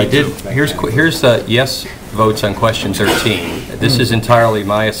example, here's the yes votes on question 13. This is entirely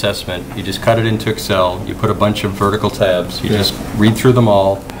my assessment. You just cut it into Excel. You put a bunch of vertical tabs. You just read through them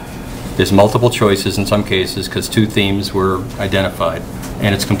all. There's multiple choices in some cases because 2 themes were identified.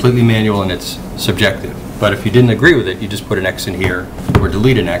 And it's completely manual and it's subjective. But if you didn't agree with it, you just put an X in here or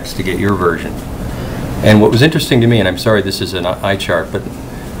delete an X to get your version. And what was interesting to me, and I'm sorry this is an eye chart, but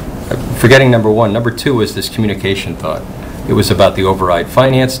forgetting number 1, number 2 was this communication thought. It was about the override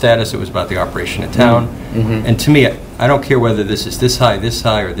finance status. It was about the operation of town. And to me, I don't care whether this is this high,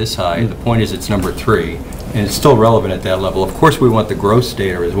 or this high. The point is it's number 3, and it's still relevant at that level. Of course, we want the gross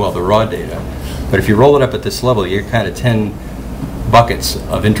data as well, the raw data. But if you roll it up at this level, you're kind of 10 buckets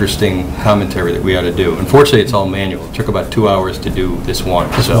of interesting commentary that we ought to do. Unfortunately, it's all manual. It took about 2 hours to do this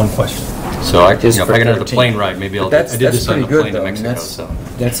one. Just one question. So if I get another plane ride, maybe I did this on the plane to Mexico.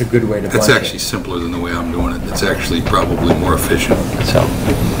 That's a good way to. That's actually simpler than the way I'm doing it. It's actually probably more efficient. So,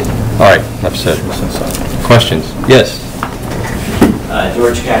 all right, enough said. Questions? Yes.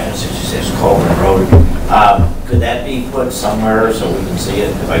 George Catchman, 66 Colburn Road. Could that be put somewhere so we can see it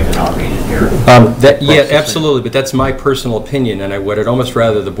if I cannot read it here? Yeah, absolutely, but that's my personal opinion, and what I'd almost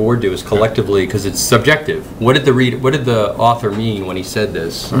rather the board do is collectively, because it's subjective. What did the author mean when he said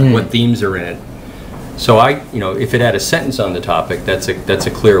this? What themes are in it? So if it had a sentence on the topic, that's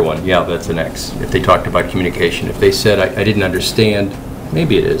a clear one. Yeah, that's an X. If they talked about communication, if they said I didn't understand,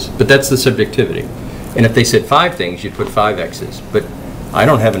 maybe it is, but that's the subjectivity. And if they said 5 things, you'd put 5 X's. But I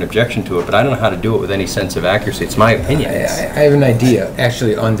don't have an objection to it, but I don't know how to do it with any sense of accuracy. It's my opinion. I have an idea,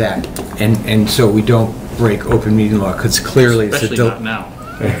 actually, on that. And so we don't break open meeting law, because clearly especially not now.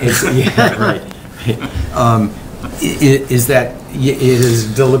 Yeah, right. Is that it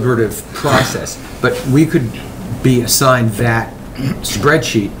is a deliberative process, but we could be assigned that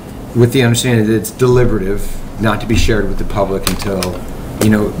spreadsheet with the understanding that it's deliberative, not to be shared with the public until,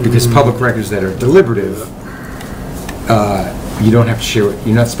 because public records that are deliberative, you don't have to share it.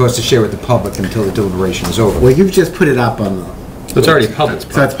 You're not supposed to share with the public until the deliberation is over. Well, you've just put it up on the. It's already public.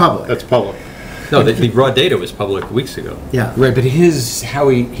 So it's public. That's public. No, the raw data was public weeks ago. Yeah. Right, but he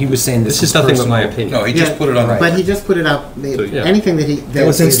was saying this is nothing but my opinion. No, he just put it on. But he just put it up. Anything that he. That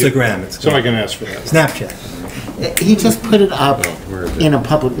was Instagram. Somebody can ask for that. Snapchat. He just put it up in a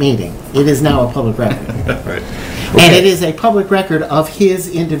public meeting. It is now a public record. Right. And it is a public record of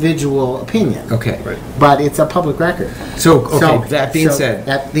his individual opinion. Okay. Right. But it's a public record. So that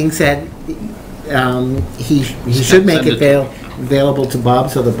being said, he should make it available to Bob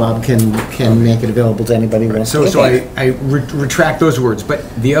so that Bob can make it available to anybody who wants to. So I retract those words. But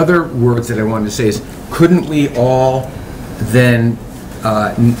the other words that I wanted to say is, couldn't we all then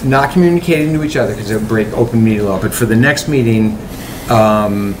not communicating to each other because it would break open meeting law, but for the next meeting,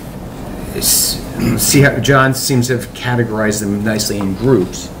 see how John seems to have categorized them nicely in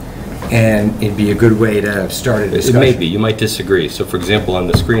groups, and it'd be a good way to start a discussion. It may be, you might disagree. So for example, on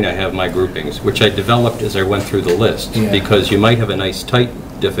the screen I have my groupings, which I developed as I went through the list, because you might have a nice tight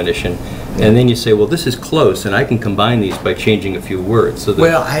definition, and then you say, well, this is close, and I can combine these by changing a few words, so the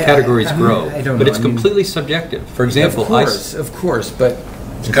categories grow. I don't know. But it's completely subjective. For example, of course, but...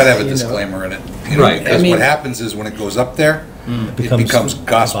 It's got to have a disclaimer in it. You know, Right. Because what happens is when it goes up there, it becomes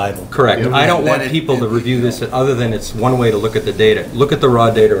gospel. Correct. I don't want people to review this other than it's one way to look at the data. Look at the raw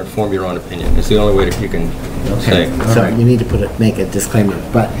data and form your own opinion. It's the only way that you can say. So you need to make a disclaimer.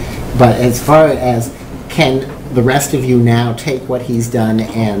 But as far as, can the rest of you now take what he's done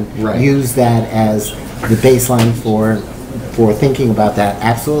and use that as the baseline for thinking about that?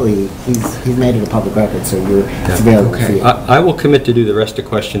 Absolutely. He's made it a public record, so it's available for you. I will commit to do the rest of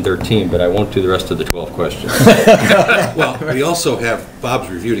question 13, but I won't do the rest of the 12 questions. Well, we also have Bob's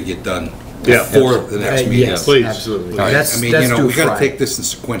review to get done before the next meeting. Yes, please. Absolutely. I mean, you know, we got to take this in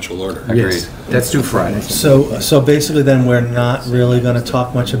sequential order. Agreed. That's due Friday. So basically then we're not really going to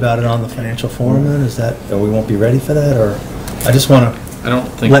talk much about it on the financial forum then? Is that, or we won't be ready for that, or? I just want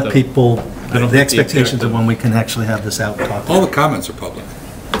to let people, the expectations of when we can actually have this out and talk. All the comments are public.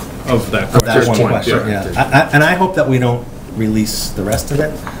 Of that one question, and I hope that we don't release the rest of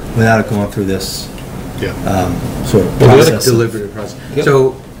it without it going through this sort of process. Deliberative process.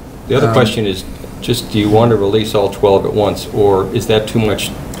 So the other question is, just do you want to release all 12 at once, or is that too much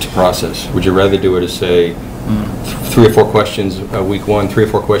to process? Would you rather do it as, say, 3 or 4 questions week 1, 3 or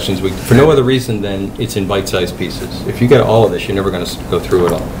 4 questions week, for no other reason than it's in bite-sized pieces? If you get all of this, you're never going to go through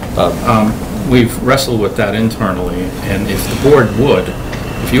it all. We've wrestled with that internally, and if the board would,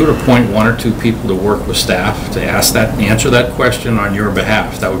 if you would appoint 1 or 2 people to work with staff to answer that question on your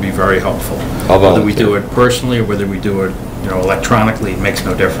behalf, that would be very helpful. Whether we do it personally or whether we do it, electronically, it makes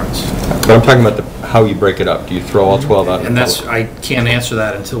no difference. But I'm talking about how you break it up. Do you throw all 12 out? And I can't answer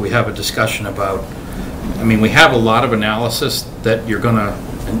that until we have a discussion about, I mean, we have a lot of analysis that you're going to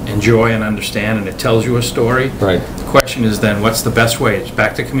enjoy and understand, and it tells you a story. Right. The question is then, what's the best way? It's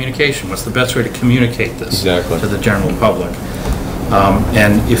back to communication. What's the best way to communicate this to the general public?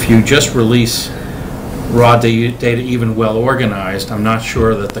 And if you just release raw data even well organized, I'm not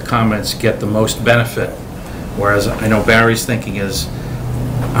sure that the comments get the most benefit. Whereas I know Barry's thinking is,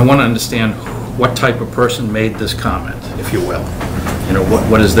 I want to understand what type of person made this comment, if you will.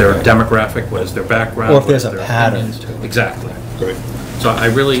 What is their demographic, what is their background? Or if there's a pattern. Exactly. Great. So I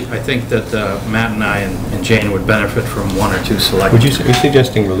think that Matt and I and Jane would benefit from 1 or 2 select. Are you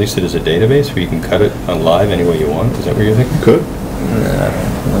suggesting release it as a database where you can cut it on live any way you want? Is that what you're thinking? Could. I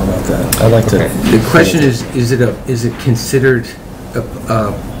don't know about that. I'd like to. The question is it considered,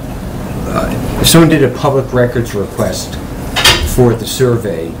 if someone did a public records request for the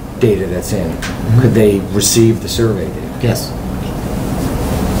survey data that's in, could they receive the survey data? Yes.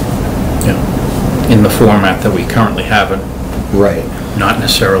 In the format that we currently have it. Right. Not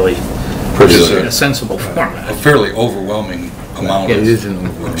necessarily a sensible format. A fairly overwhelming amount of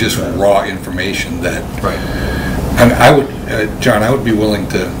just raw information that... Right. And I would, John, I would be willing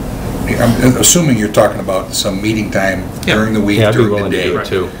to, I'm assuming you're talking about some meeting time during the week, during the day.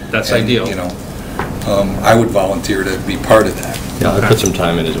 Too. That's ideal. I would volunteer to be part of that. Yeah, I'd put some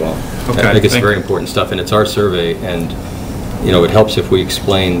time in as well. Okay. I think it's very important stuff, and it's our survey, and it helps if we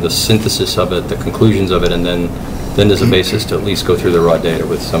explain the synthesis of it, the conclusions of it, and then there's a basis to at least go through the raw data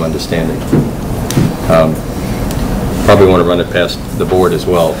with some understanding. Probably want to run it past the board as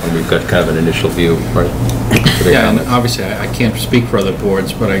well, and we've got kind of an initial view, right? Yeah, and obviously I can't speak for other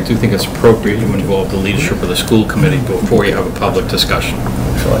boards, but I do think it's appropriate to involve the leadership of the school committee before you have a public discussion,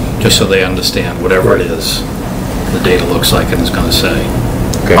 just so they understand whatever it is the data looks like and is going to say.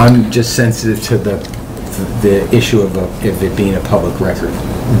 Okay. I'm just sensitive to the issue of it being a public record.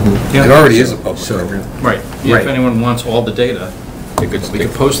 Yeah, it already is a public record. Right. If anyone wants all the data, we could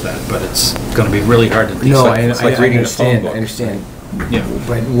post that, but it's going to be really hard to decide. No, I understand. Yeah.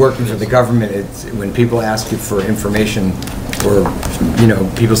 But working for the government, it's when people ask you for information, or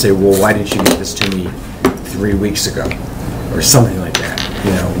people say, "Well, why didn't you give this to me 3 weeks ago?" or something like that.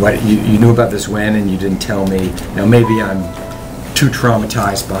 What you knew about this when, and you didn't tell me. Now maybe I'm too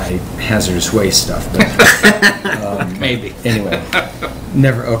traumatized by hazardous waste stuff, but maybe. Anyway,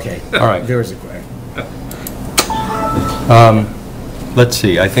 never. Okay. All right. There was a question. Let's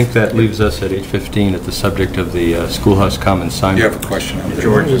see, I think that leaves us at 8:15 at the subject of the Schoolhouse Commons sign. You have a question?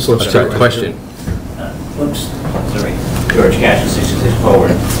 George, question. Oops, sorry. George Cashin, 66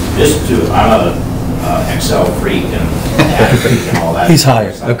 Forward. I'm a Excel freak and data freak and all that. He's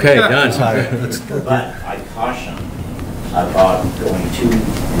hired. Okay, done. He's hired. But I caution about going too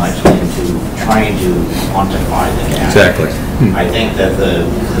much into trying to quantify the gap. Exactly. I think that the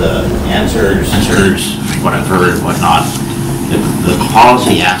answers, what I've heard, whatnot, the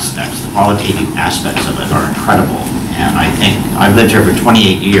quality aspects, the qualitative aspects of it are incredible. And I think, I've lived here for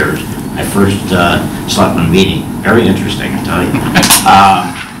 28 years. My first Selectmen meeting, very interesting, I tell you,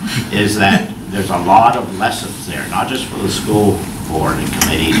 is that there's a lot of lessons there, not just for the school board and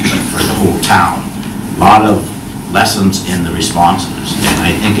committees, but for the whole town. A lot of lessons in the responses, and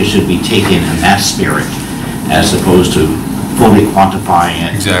I think it should be taken in that spirit, as opposed to fully quantifying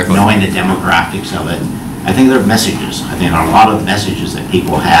it, knowing the demographics of it. I think there are messages. I think there are a lot of messages that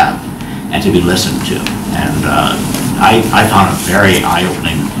people have and to be listened to. And I found it very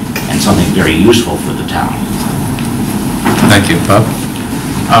eye-opening and something very useful for the town. Thank you. Bob?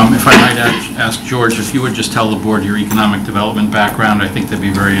 If I might ask George, if you would just tell the board your economic development background, I think they'd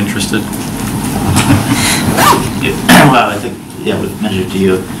be very interested. Well, I think, yeah, it was mentioned to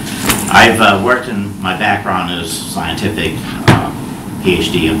you. I've worked in, my background is scientific,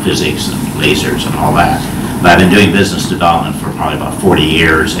 PhD in physics and lasers and all that. But I've been doing business development for probably about 40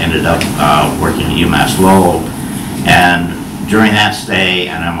 years, ended up working at UMass Lowell. And during that stay,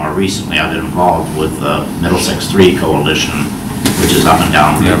 and more recently, I've been involved with the Middlesex 3 Coalition, which is up and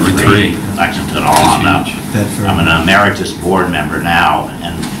down Route 3, Lexington, all on up. I'm an emeritus board member now,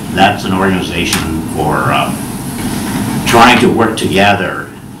 and that's an organization for trying to work together,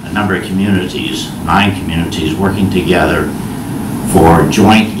 a number of communities, 9 communities working together for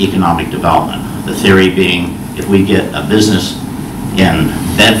joint economic development. The theory being, if we get a business in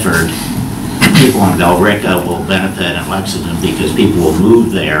Bedford, people in Billerica will benefit in Lexington because people will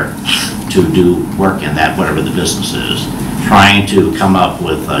move there to do work in that, whatever the business is. Trying to come up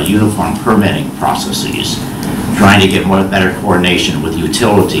with uniform permitting processes, trying to get better coordination with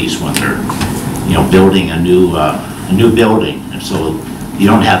utilities when they're, building a new building, and so you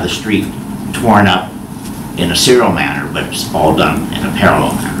don't have the street torn up in a serial manner, but it's all done in a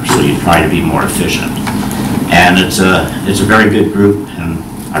parallel manner. So you try to be more efficient, and it's a very good group, and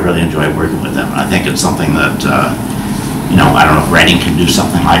I really enjoy working with them. And I think it's something that I don't know if Reading can do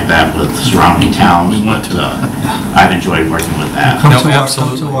something like that with surrounding towns, but I've enjoyed working with that. Come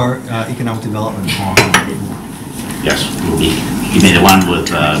to our economic development forum. Yes, we'll be. You mean the one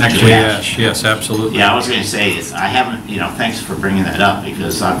with next week? Yes, absolutely. Yeah, I was going to say, I haven't, thanks for bringing that up,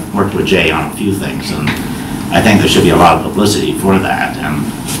 because I've worked with Jay on a few things, and I think there should be a lot of publicity for that, and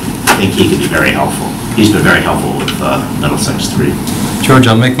I think he could be very helpful. He's been very helpful with Middlesex 3. George,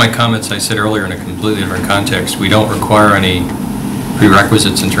 I'll make my comments I said earlier in a completely different context. We don't require any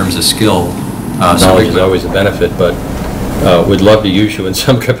prerequisites in terms of skill. Knowledge is always a benefit, but we'd love to use you in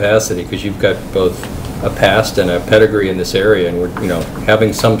some capacity, because you've got both a past and a pedigree in this area, and we're,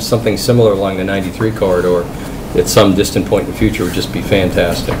 having something similar along the 93 corridor at some distant point in the future would just be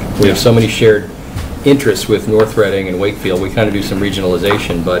fantastic. We have so many shared interests with North Reading and Wakefield. We kind of do some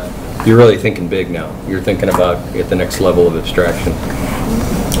regionalization, but you're really thinking big now. You're thinking about at the next level of abstraction.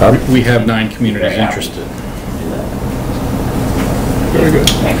 We have 9 communities interested. Very good.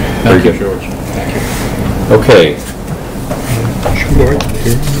 Thank you, George. Thank you. Okay.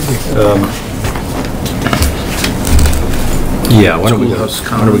 Yeah, why don't we go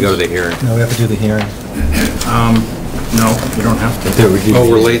to the hearing? No, we have to do the hearing. No, we don't have to. Oh,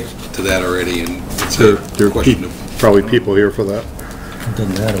 we're late to that already, and it's a question of... Probably people here for that. It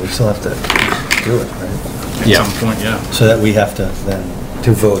doesn't matter, we still have to do it, right? At some point, yeah. So that we have to then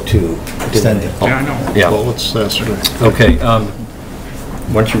to vote to extend it. Yeah, I know. Yeah. Well, let's ask her. Okay.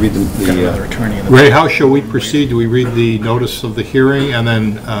 Why don't you read the Ray, how shall we proceed? Do we read the notice of the hearing and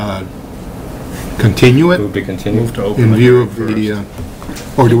then continue it? It would be continued. Move to open In the view hearing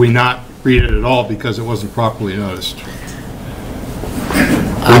of or do we not read it at all because it wasn't properly noticed?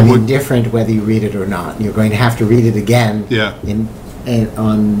 I'm indifferent whether you read it or not. You're going to have to read it again. Yeah.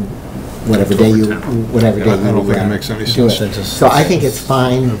 On whatever day you I don't think it makes any do sense. it. So I think it's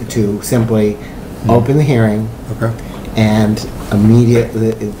fine to simply open the hearing. Okay. And immediately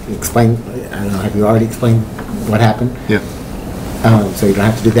explain. I don't know. Have you already explained what happened? Yeah. So you don't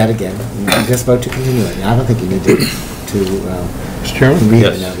have to do that again. You can just vote to continue it. I don't think you need to Mr. Chairman? read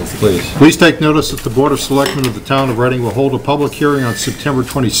Yes, the notice. please. Please take notice that the Board of Selectmen of the Town of Reading will hold a public hearing on September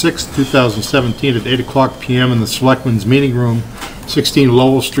 26, 2017 at 8:00 p.m. in the Selectmen's Meeting Room, 16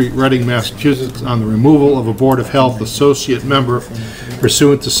 Lowell Street, Reading, Massachusetts, on the removal of a Board of Health associate member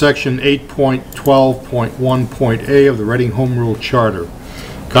pursuant to Section 8.12.1.a of the Reading Home Rule Charter.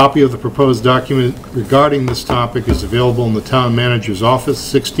 Copy of the proposed document regarding this topic is available in the Town Manager's office,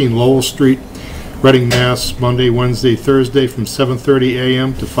 16 Lowell Street, Reading, Mass., Monday, Wednesday, Thursday from 7:30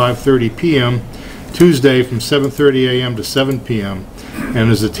 a.m. to 5:30 p.m., Tuesday from 7:30 a.m. to 7 p.m.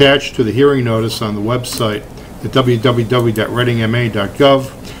 and is attached to the hearing notice on the website at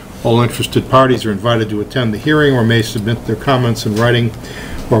www.readingma.gov. All interested parties are invited to attend the hearing or may submit their comments in writing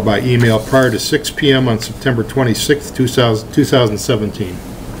or by email prior to 6 p.m. on September 26, 2017.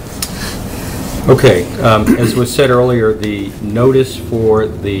 Okay, as was said earlier, the notice for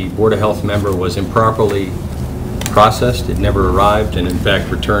the Board of Health member was improperly processed. It never arrived and in fact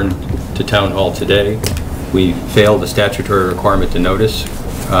returned to Town Hall today. We failed the statutory requirement to notice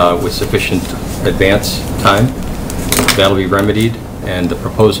with sufficient advance time. That'll be remedied, and the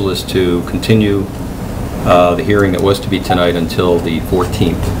proposal is to continue the hearing that was to be tonight until the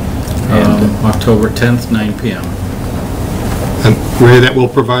 14th. And October 10th, 9 p.m. And Ray, that will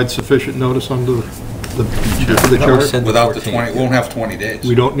provide sufficient notice under the charter? Without the 20, won't have 20 days.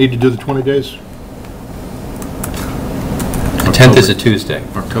 We don't need to do the 20 days? The 10th is a Tuesday.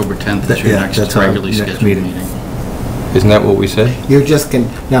 October 10th is your next regularly scheduled meeting. Isn't that what we said? You're just,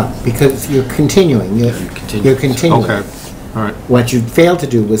 no, because you're continuing. You're continuing. Okay, all right. What you failed to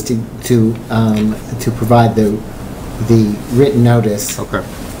do was to provide the written notice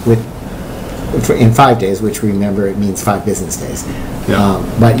in 5 days, which, remember, it means 5 business days. Yeah.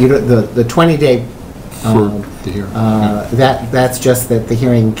 But you don't, the 20-day, that's just that the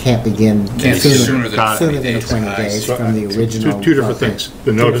hearing can't begin sooner than 20 days from the original. Two different things,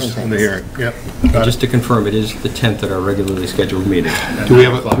 the notice and the hearing. Yep. Just to confirm, it is the 10th at our regularly scheduled meeting. Do we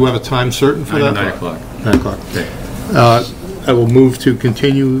have a time certain for that? 9 o'clock. 9 o'clock. Okay. I will move to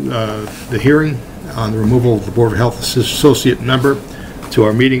continue the hearing on the removal of the Board of Health Associate Member to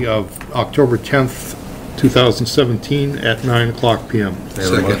our meeting of October 10th, 2017 at 9 o'clock p.m. We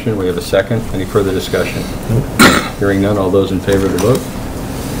have a motion, we have a second. Any further discussion? Hearing none, all those in favor of the vote?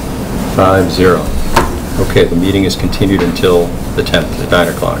 5-0. Okay, the meeting is continued until the 10th at 9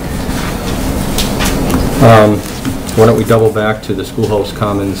 o'clock. Why don't we double back to the Schoolhouse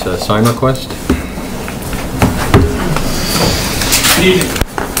Commons sign request? Good evening.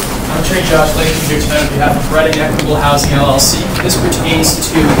 I'm Attorney Josh Lake here tonight on behalf of Reading Equitable Housing LLC. This pertains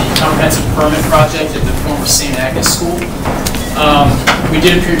to the comprehensive permit project at the former St. Agnes School. We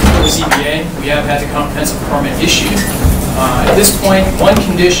did appear before the ZBA. We have had the comprehensive permit issued. At this point, one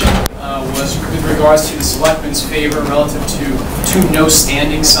condition was with regards to the Selectmen's favor relative to 2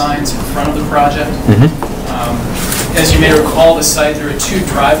 no-standing signs in front of the project. As you may recall, the site, there are 2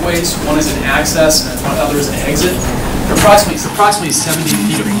 driveways. One is an access and the other is an exit. They're approximately 70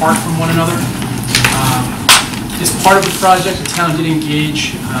 feet apart from one another. As part of the project, the town did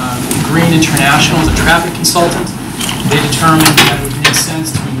engage Green International as a traffic consultant. They determined that it would make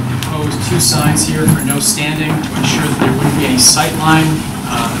sense to impose 2 signs here for no standing to ensure that there wouldn't be any sightline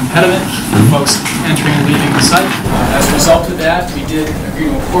impediment for folks entering and leaving the site. As a result of that, we did agree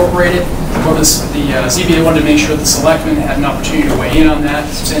to incorporate it. However, the ZBA wanted to make sure that the Selectmen had an opportunity to weigh in on that,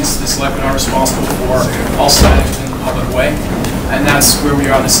 since the Selectmen are responsible for all signage within the public way. And that's where we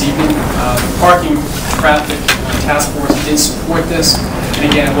are this evening. The Parking Traffic Task Force did support this, and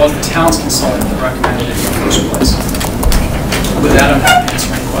again, it was the town's consultant that recommended it in the first place. With that, I'm happy to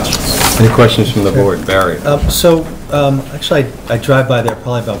answer any questions. Any questions from the board? Barry? Actually, I drive by there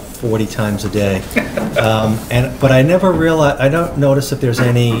probably about 40 times a day, but I never realize, I don't notice if there's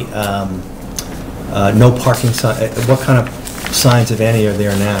any no parking sign. What kind of signs, if any, are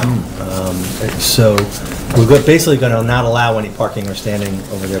there now? So we're basically going to not allow any parking or standing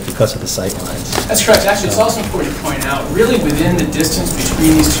over there because of the sight lines. That's correct. Actually, it's also important to point out, really within the distance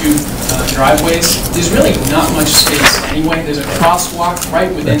between these 2 driveways, there's really not much space anyway. There's a crosswalk right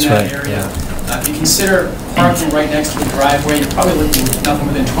within that area. If you consider parking right next to the driveway, you're probably looking at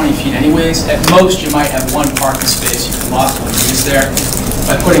nothing within 20 feet anyways. At most, you might have 1 parking space you can lawfully use there.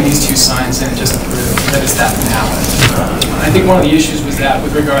 By putting these 2 signs in, it just prohibits that from happening. I think one of the issues was that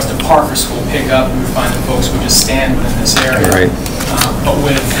with regards to Parker School pickup, we would find that folks would just stand within this area. Right. But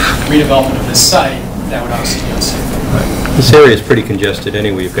with redevelopment of this site, that would obviously be unsafe. Right. This area is pretty congested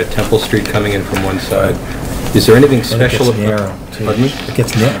anyway. You've got Temple Street coming in from one side. Is there anything special about... Pardon me? It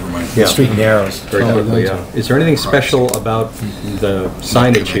gets narrow. The street narrows. Very quickly, yeah. Is there anything special about the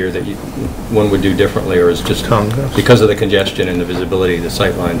signage here that one would do differently, or is it just because of the congestion and the visibility, the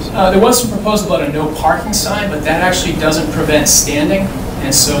sight lines? There was some proposal about a no parking sign, but that actually doesn't prevent standing,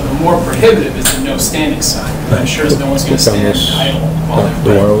 and so the more prohibitive is the no standing sign. It ensures no one's going to stand idle while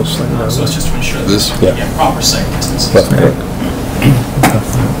they're waiting. So it's just to ensure that we get proper sight distances.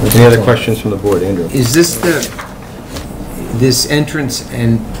 Any other questions from the board? Andrew? Is this this entrance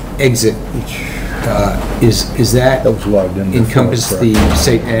and exit, is that encompass the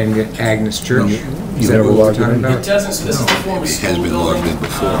St. Agnes Church? You never logged it in? It doesn't, so this is the former It school has been logged building. in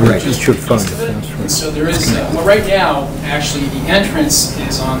before. Right, it should find it. And so there is, well, right now, actually, the entrance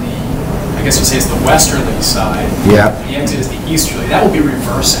is on the, I guess you say it's the westerly side. Yeah. The exit is the easterly. That will be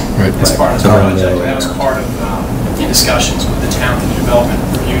reversing Right. as part of the Around project. there. That was part of the discussions with the town and the development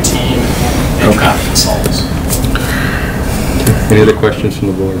review team and traffic consultants. Any other questions from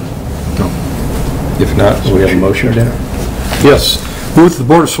the board? No. If not, we have a motion there. Yes. Move that the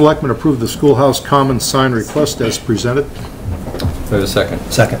Board of Selectmen approve the schoolhouse common sign request as presented. Do I have a second?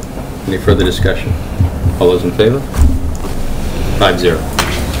 Second. Any further discussion? All those in favor? 5-0.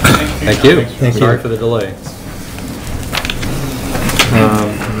 Thank you. Sorry for the delay.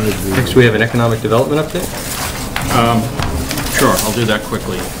 Next, we have an economic development update. Sure, I'll do that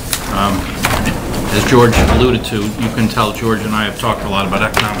quickly. As George alluded to, you can tell George and I have talked a lot about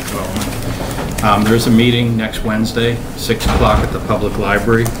economic development. There's a meeting next Wednesday, 6 o'clock at the Public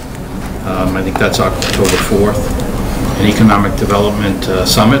Library. I think that's October 4th. An Economic Development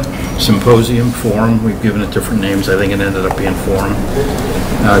Summit, Symposium, Forum. We've given it different names. I think it ended up being Forum.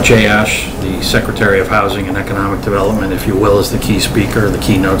 Jay Ash, the Secretary of Housing and Economic Development, if you will, is the key speaker, the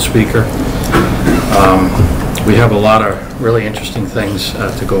keynote speaker. We have a lot of really interesting things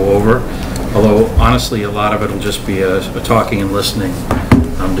to go over, although honestly a lot of it will just be a talking and listening.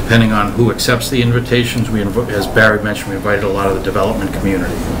 Depending on who accepts the invitations, as Barry mentioned, we invited a lot of the development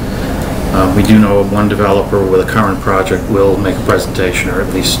community. We do know one developer with a current project will make a presentation or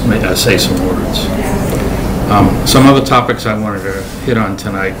at least say some words. Some other topics I wanted to hit on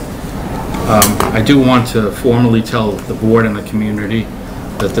tonight. I do want to formally tell the board and the community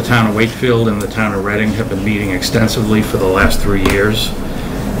that the town of Wakefield and the town of Reading have been meeting extensively for the last 3 years,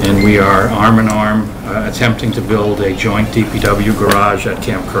 and we are arm in arm attempting to build a joint DPW garage at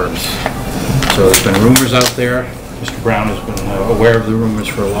Camp Curtis. So there's been rumors out there. Mr. Brown has been aware of the rumors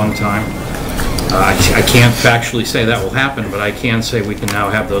for a long time. I can't factually say that will happen, but I can say we can now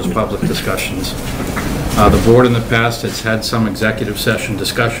have those public discussions. The board in the past has had some executive session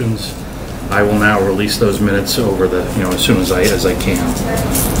discussions. I will now release those minutes over the, as soon as I can.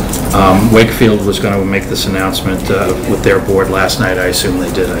 Wakefield was going to make this announcement with their board last night. I assume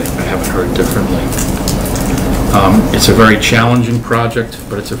they did. I haven't heard differently. It's a very challenging project,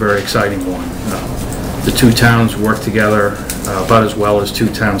 but it's a very exciting one. The two towns work together about as well as two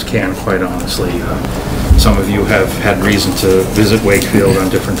towns can, quite honestly. Some of you have had reason to visit Wakefield on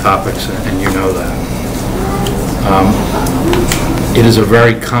different topics, and you know that. It is a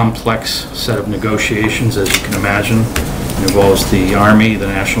very complex set of negotiations, as you can imagine. It involves the Army, the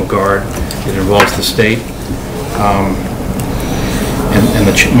National Guard, it involves the state. And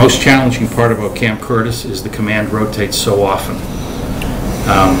the most challenging part about Camp Curtis is the command rotates so often.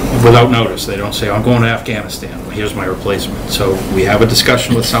 Without notice. They don't say, I'm going to Afghanistan, well, here's my replacement. So we have a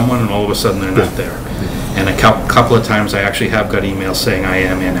discussion with someone and all of a sudden they're not there. And a couple of times I actually have got emails saying I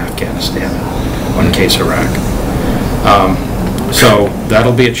am in Afghanistan, one case Iraq. So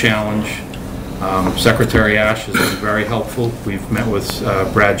that'll be a challenge. Secretary Ash has been very helpful. We've met with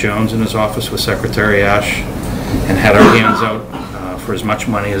Brad Jones in his office with Secretary Ash and had our hands out for as much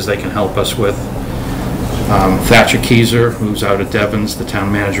money as they can help us with. Thatcher Keyser, who's out at Devens, the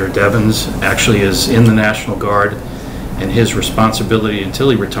town manager at Devens, actually is in the National Guard, and his responsibility until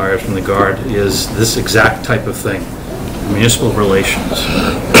he retires from the Guard is this exact type of thing, municipal relations.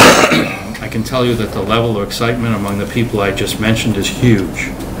 I can tell you that the level of excitement among the people I just mentioned is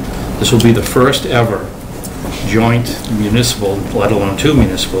huge. This will be the first ever joint municipal, let alone two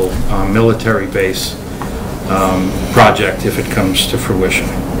municipal, military base project if it comes to fruition.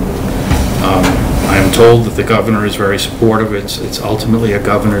 I am told that the governor is very supportive. It's ultimately a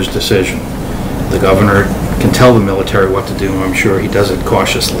governor's decision. The governor can tell the military what to do. I'm sure he does it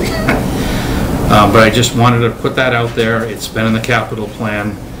cautiously. But I just wanted to put that out there. It's been in the capital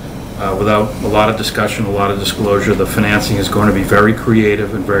plan without a lot of discussion, a lot of disclosure. The financing is going to be very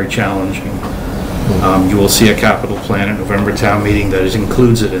creative and very challenging. You will see a capital plan at November town meeting that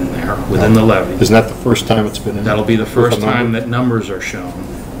includes it in there within the levy. Isn't that the first time it's been in? That'll be the first time that numbers are shown.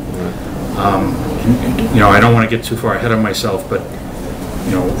 I don't want to get too far ahead of myself, but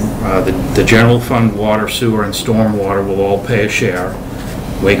the general fund, water, sewer, and stormwater will all pay a share.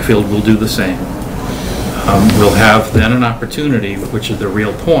 Wakefield will do the same. We'll have then an opportunity, which is the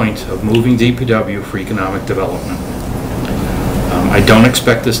real point, of moving DPW for economic development. I don't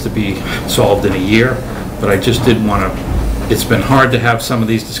expect this to be solved in a year, but I just did want to, it's been hard to have some of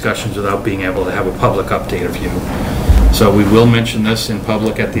these discussions without being able to have a public update of you. So we will mention this in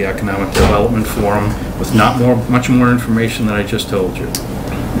public at the Economic Development Forum with much more information than I just told you.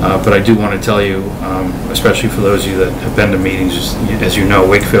 But I do want to tell you, especially for those of you that have been to meetings, as you know,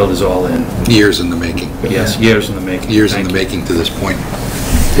 Wakefield is all in. Years in the making. Yes, years in the making. Years in the making to this point.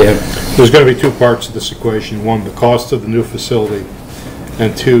 Yeah. There's going to be two parts of this equation. One, the cost of the new facility,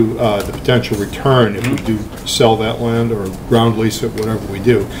 and two, the potential return if we do sell that land or ground lease it, whatever we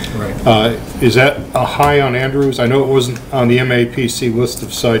do. Right. Is that a high on Andrews? I know it wasn't on the MAPC list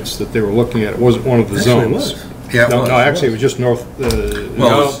of sites that they were looking at. It wasn't one of the Actually, it zones. was. Yeah, it No, was. no, actually, it was just north.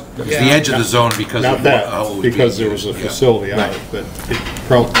 Well, it was the edge of the zone because not of that, how it was because being there was a used, yeah. facility on Right. it, but it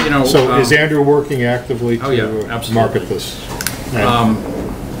probably. You know, so is Andrew working actively Oh, yeah, to absolutely. market this?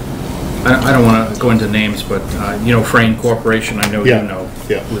 I don't want to go into names, but, you know, Frayne Corporation, I know Yeah, you know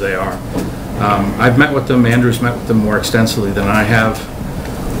yeah. who they are. I've met with them, Andrew's met with them more extensively than I have.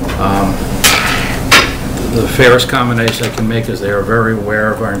 The fairest commentation I can make is they are very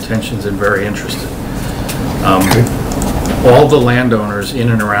aware of our intentions and very interested. All the landowners in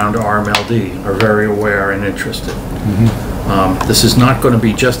and around RMLD are very aware and interested. This is not going to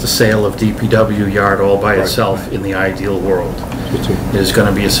be just a sale of DPW yard all by itself in the ideal world. It is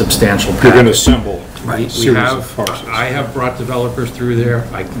going to be a substantial package. You're going to assemble We a series have, of parcels. I have brought developers through there.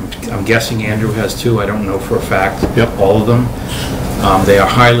 I'm guessing Andrew has too. I don't know for a fact. Yep. All of them. They are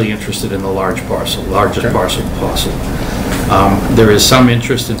highly interested in the largest parcel possible. There is some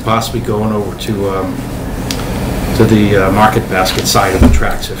interest in possibly going over to the market basket side of the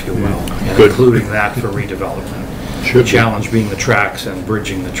tracks, if you will, and Good. including that for redevelopment. Should The be. challenge being the tracks and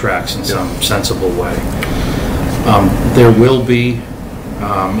bridging the tracks in some sensible way. There will be,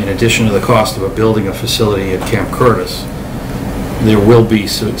 in addition to the cost of building a facility at Camp Curtis, there will be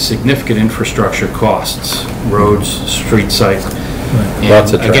significant infrastructure costs, roads, street site. And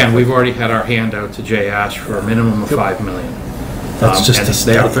Lots of again, traffic. we've already had our hand out to Jay Ash for a minimum of $5 million. That's just and a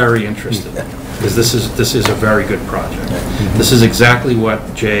they are study. very interested, because this is a very good project. This is exactly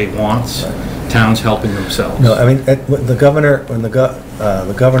what Jay wants. Towns helping themselves. No, I mean, when the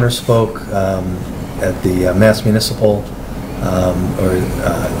governor spoke at the Mass Municipal,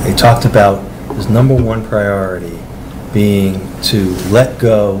 he talked about his #1 priority being to let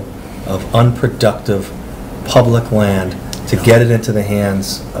go of unproductive public land to get it into the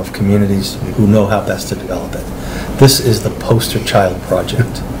hands of communities who know how best to develop it. This is the poster child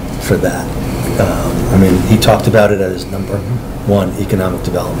project for that. I mean, he talked about it as #1 economic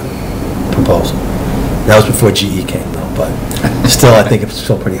development proposal. That was before GE came though, but still, I think it's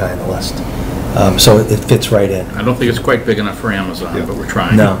still pretty high on the list. So it fits right in. I don't think it's quite big enough for Amazon, but we're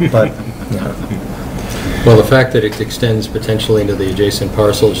trying. No, but, Well, the fact that it extends potentially into the adjacent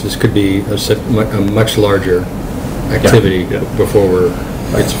parcels, this could be a much larger activity before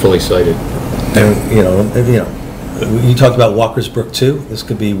it's fully sited. and, you talked about Walker's Brook 2, this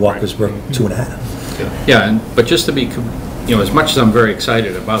could be Walker's Brook 2.5. Yeah, but just to be, as much as I'm very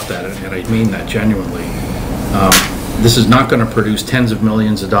excited about that, and I mean that genuinely, this is not going to produce tens of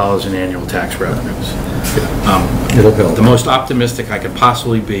millions of dollars in annual tax revenues. It'll build. The most optimistic I could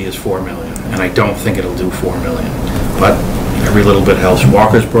possibly be is $4 million, and I don't think it'll do $4 million. But every little bit helps.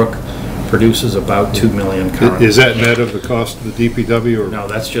 Walker's Brook produces about $2 million currently. Is that net of the cost of the DPW or? No,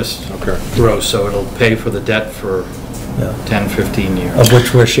 that's just Okay. gross, so it'll pay for the debt for 10, 15 years. Of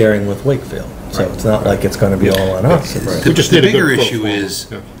which we're sharing with Wakefield, so it's not like it's going to be all on us. It's- We just The need a good bigger pro issue forma. is,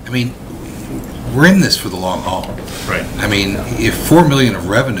 Yeah. I mean, we're in this for the long haul. Right. I mean, if 4 million of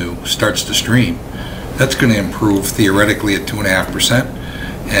revenue starts to stream, that's going to improve theoretically at 2.5%.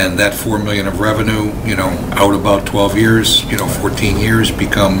 And that 4 million of revenue, out about 12 years, 14 years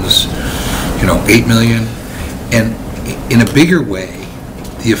becomes, 8 million. And in a bigger way,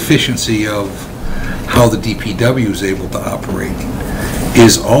 the efficiency of how the DPW is able to operate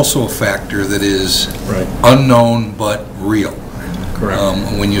is also a factor that is unknown but real. Correct.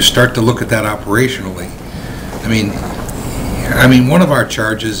 When you start to look at that operationally, I mean, one of our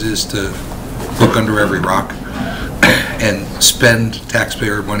charges is to look under every rock and spend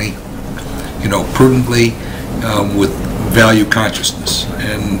taxpayer money, prudently, with value consciousness.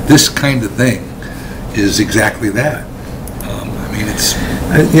 And this kind of thing is exactly that. I mean, it's...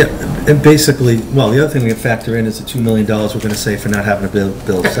 And basically, well, the other thing we can factor in is the $2 million we're going to save for not having to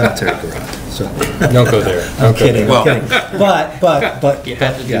build a cemetery garage, so. Don't go there. I'm kidding, Well- I'm kidding. But, You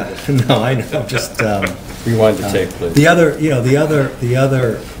had to do yeah, no, I know, just, Rewind the tape, please. the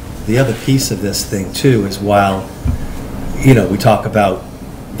other piece of this thing too is while, we talk about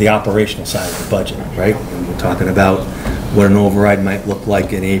the operational side of the budget, right? And we're talking about what an override might look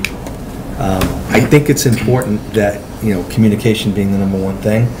like in April. I think it's important that, communication being the #1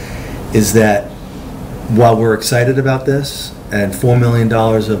 thing, is that while we're excited about this and $4 million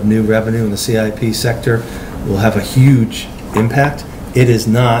of new revenue in the CIP sector will have a huge impact, it is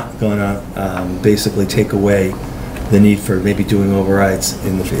not going to basically take away the need for maybe doing overrides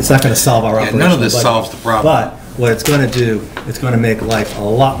in the, it's not going to solve our operational none of this budget. solves the problem. But what it's going to do, it's going to make life a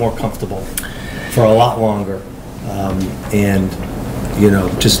lot more comfortable for a lot longer. And, you know,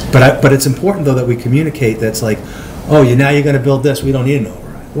 but it's important though that we communicate that's like, oh, now you're going to build this, we don't need an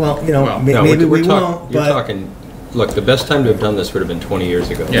override. Well, you know, maybe we won't, You're but... talking, look, the best time to have done this would have been 20 years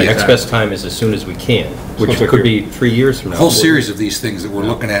ago. Yeah, The next exactly. best time is as soon as we can, which Sounds like could be 3 years from A now. whole series of these things that we're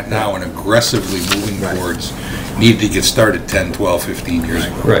looking at now and aggressively moving towards need to get started 10, 12, 15 years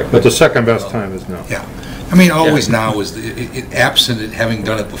ago. Right. But the second best time is now. Yeah. I mean, always now is, absent it having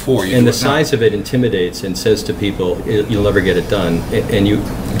done it before. You And do the it now. size of it intimidates and says to people, you'll never get it done. And you,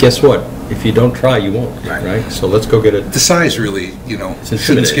 guess what? If you don't try, you won't, right? So let's go get it. The size really, you know, shouldn't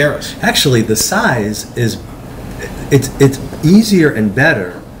intimidating. scare us. Actually, the size is, it's easier and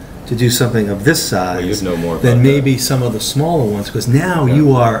better to do something of this size you'd know more than about maybe some of the smaller ones, because now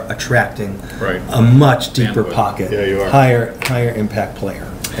you are attracting Right. a much deeper Bandwidth. pocket, Yeah, you are. higher impact player.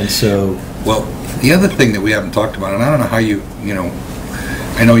 And so, Well, the other thing that we haven't talked about, and I don't know how you know,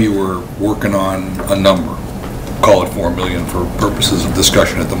 I know you were working on a number, call it 4 million for purposes of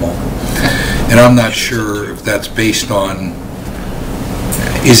discussion at the moment. And I'm not sure if that's based on,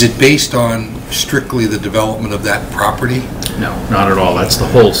 is it based on strictly the development of that property? No, not at all. That's the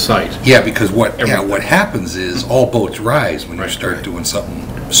whole site. Yeah, because what happens is all boats rise when you start doing something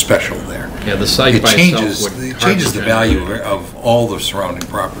special there. Yeah, the site It by changes, itself would it changes the hardly value of all the surrounding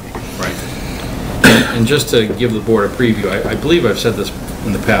property. Right. And just to give the board a preview, I believe I've said this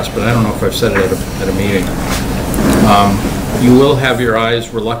in the past, but I don't know if I've said it at a meeting. You will have your eyes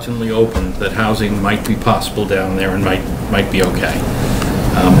reluctantly opened that housing might be possible down there and might be okay.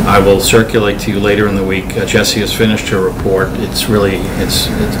 I will circulate to you later in the week. Jessie has finished her report. It's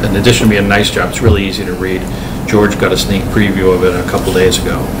in addition to being a nice job, it's really easy to read. George got a sneak preview of it a couple days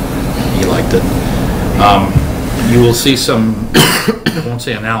ago. He liked it. You will see some, I won't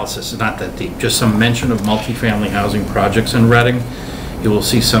say analysis, it's not that deep, just some mention of multifamily housing projects in Reading. You will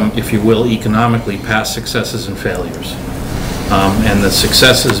see some, if you will, economically past successes and failures. And the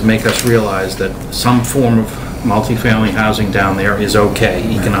successes make us realize that some form of multifamily housing down there is okay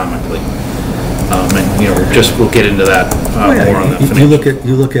economically. And, you know, we'll get into that more on that.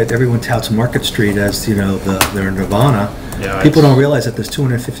 you look at everyone touts Market Street as, you know, their nirvana. Yeah, People don't realize that there's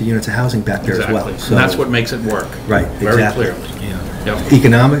 250 units of housing back there as well. Exactly. So, And that's what makes it work. right, Very exactly. clearly. Yeah. Yep.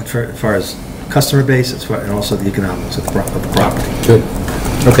 Economic, as far as customer base, and also the economics of the property. Good.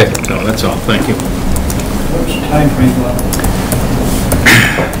 Okay. So that's all. Thank you. What's the timeframe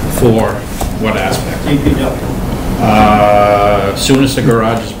For what aspect? DPW? Soon as the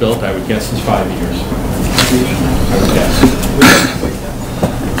garage is built, I would guess it's 5 years. I would guess.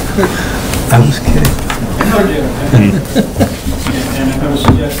 I was kidding. No, dear. And I'm going to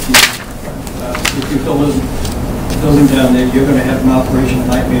suggest to you, if you build a building down there, you're going to have an operational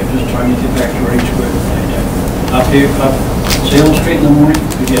nightmare just trying to get back to your 8 square foot. Up here, up Salem Street in the morning,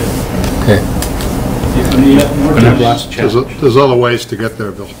 forget it. Okay. You're going to need up more. Gonna have lots of challenges. There's other ways to get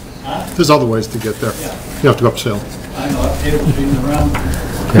there, Bill. There's other ways to get there. You have to go up Salem. I know, up Salem Street and around.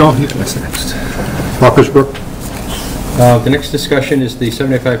 No, What's next? Parkersburg? The next discussion is the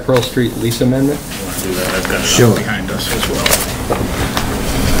 75 Pearl Street lease amendment. Do that. I've got it Sure. up behind us as well.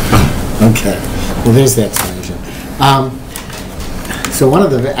 Okay, well, there's the explanation. So one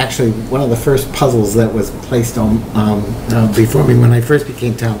of the first puzzles that was placed on before me when I first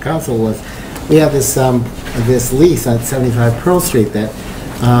became town council was we have this this lease on 75 Pearl Street that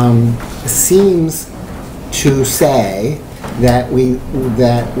seems to say that we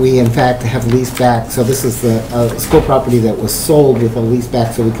in fact have leased back. So this is the school property that was sold with a lease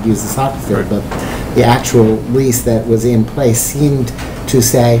back so we could use the soccer field, but the actual lease that was in place seemed to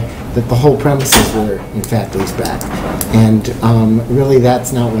say that the whole premises were in fact leased back. And really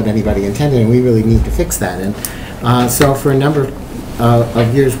that's not what anybody intended, and we really need to fix that. And so for a number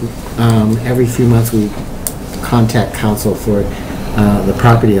of years, every few months we contact council for the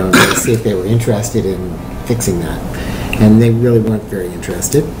property owner to see if they were interested in fixing that. And they really weren't very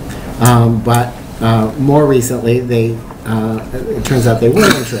interested. But more recently, it turns out they were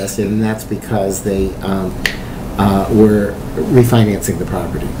interested, and that's because they were refinancing the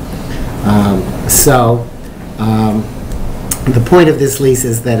property. The point of this lease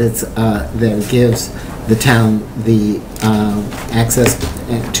is that that it gives the town the access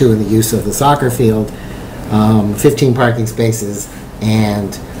to and the use of the soccer field, 15 parking spaces,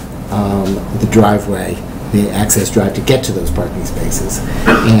 and the driveway, the access drive to get to those parking spaces.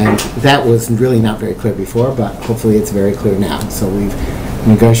 And that was really not very clear before, but hopefully it's very clear now. So we've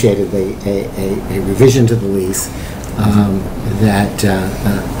negotiated a revision to the lease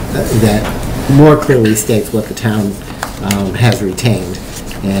that more clearly states what the town has retained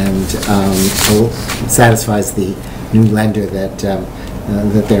and satisfies the new lender that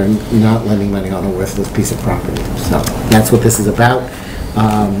that they're not lending money on a worthless piece of property. So that's what this is about.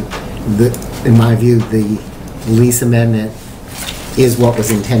 In my view, the lease amendment is what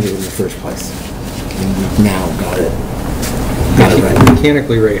was intended in the first place. And we've now got it right.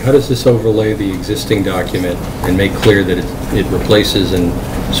 Mechanically, Ray, how does this overlay the existing document and make clear that it replaces and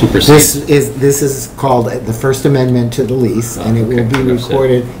supersedes? This is called the First Amendment to the lease, and it will be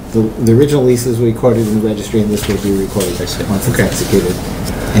recorded. The original lease is recorded in the registry, and this will be recorded once it's executed.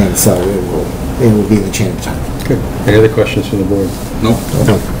 And so it will be the chain of time. Good. Any other questions from the board? No.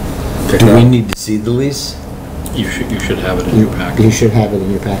 Do we need to see the lease? You should have it in your packet. You should have it in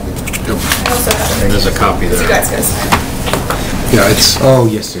your packet. And there's a copy there. You guys can sign. Yeah, it's. Oh,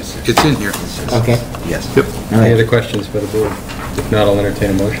 yes. It's in here. Okay. Yes. Yep. Any other questions by the board? If not, I'll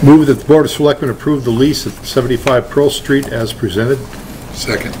entertain a motion. Move that the Board of Selectmen approve the lease at 75 Pearl Street as presented.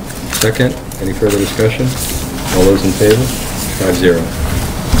 Second. Second. Any further discussion? All those in favor? 5-0.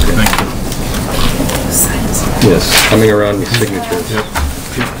 Thank you. Yes, coming around with signatures. Yep.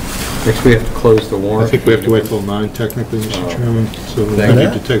 Next, we have to close the warrant. I think we have to wait till 9 technically, Mr. Chairman, so we Thank you.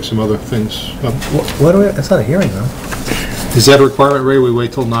 need to take some other things up. What do we, that's not a hearing, though. Is that a requirement, Ray, we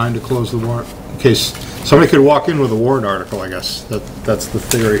wait till 9 to close the warrant? In case somebody could walk in with a warrant article, I guess. That's the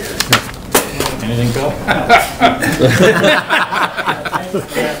theory. Anything, Bill?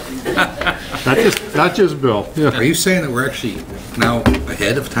 Not just Bill. Yeah. Are you saying that we're actually now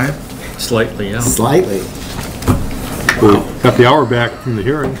ahead of time? Slightly, yeah. Slightly. We got the hour back from the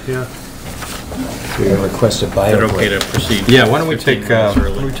hearing, yeah. We're going to request a bio Is it okay break. to proceed? Yeah, why don't we take, Take a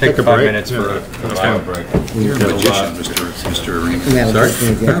 5 break. minutes for a bio break? You're a magician, Mr. Arena. Sorry?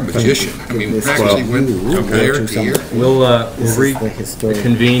 You're a magician. I mean, we actually went from there to here. We'll This is the historic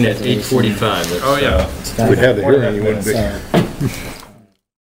reconvene at preservation. 8:45. Oh, yeah. We'd have the hearing, you wouldn't be. So,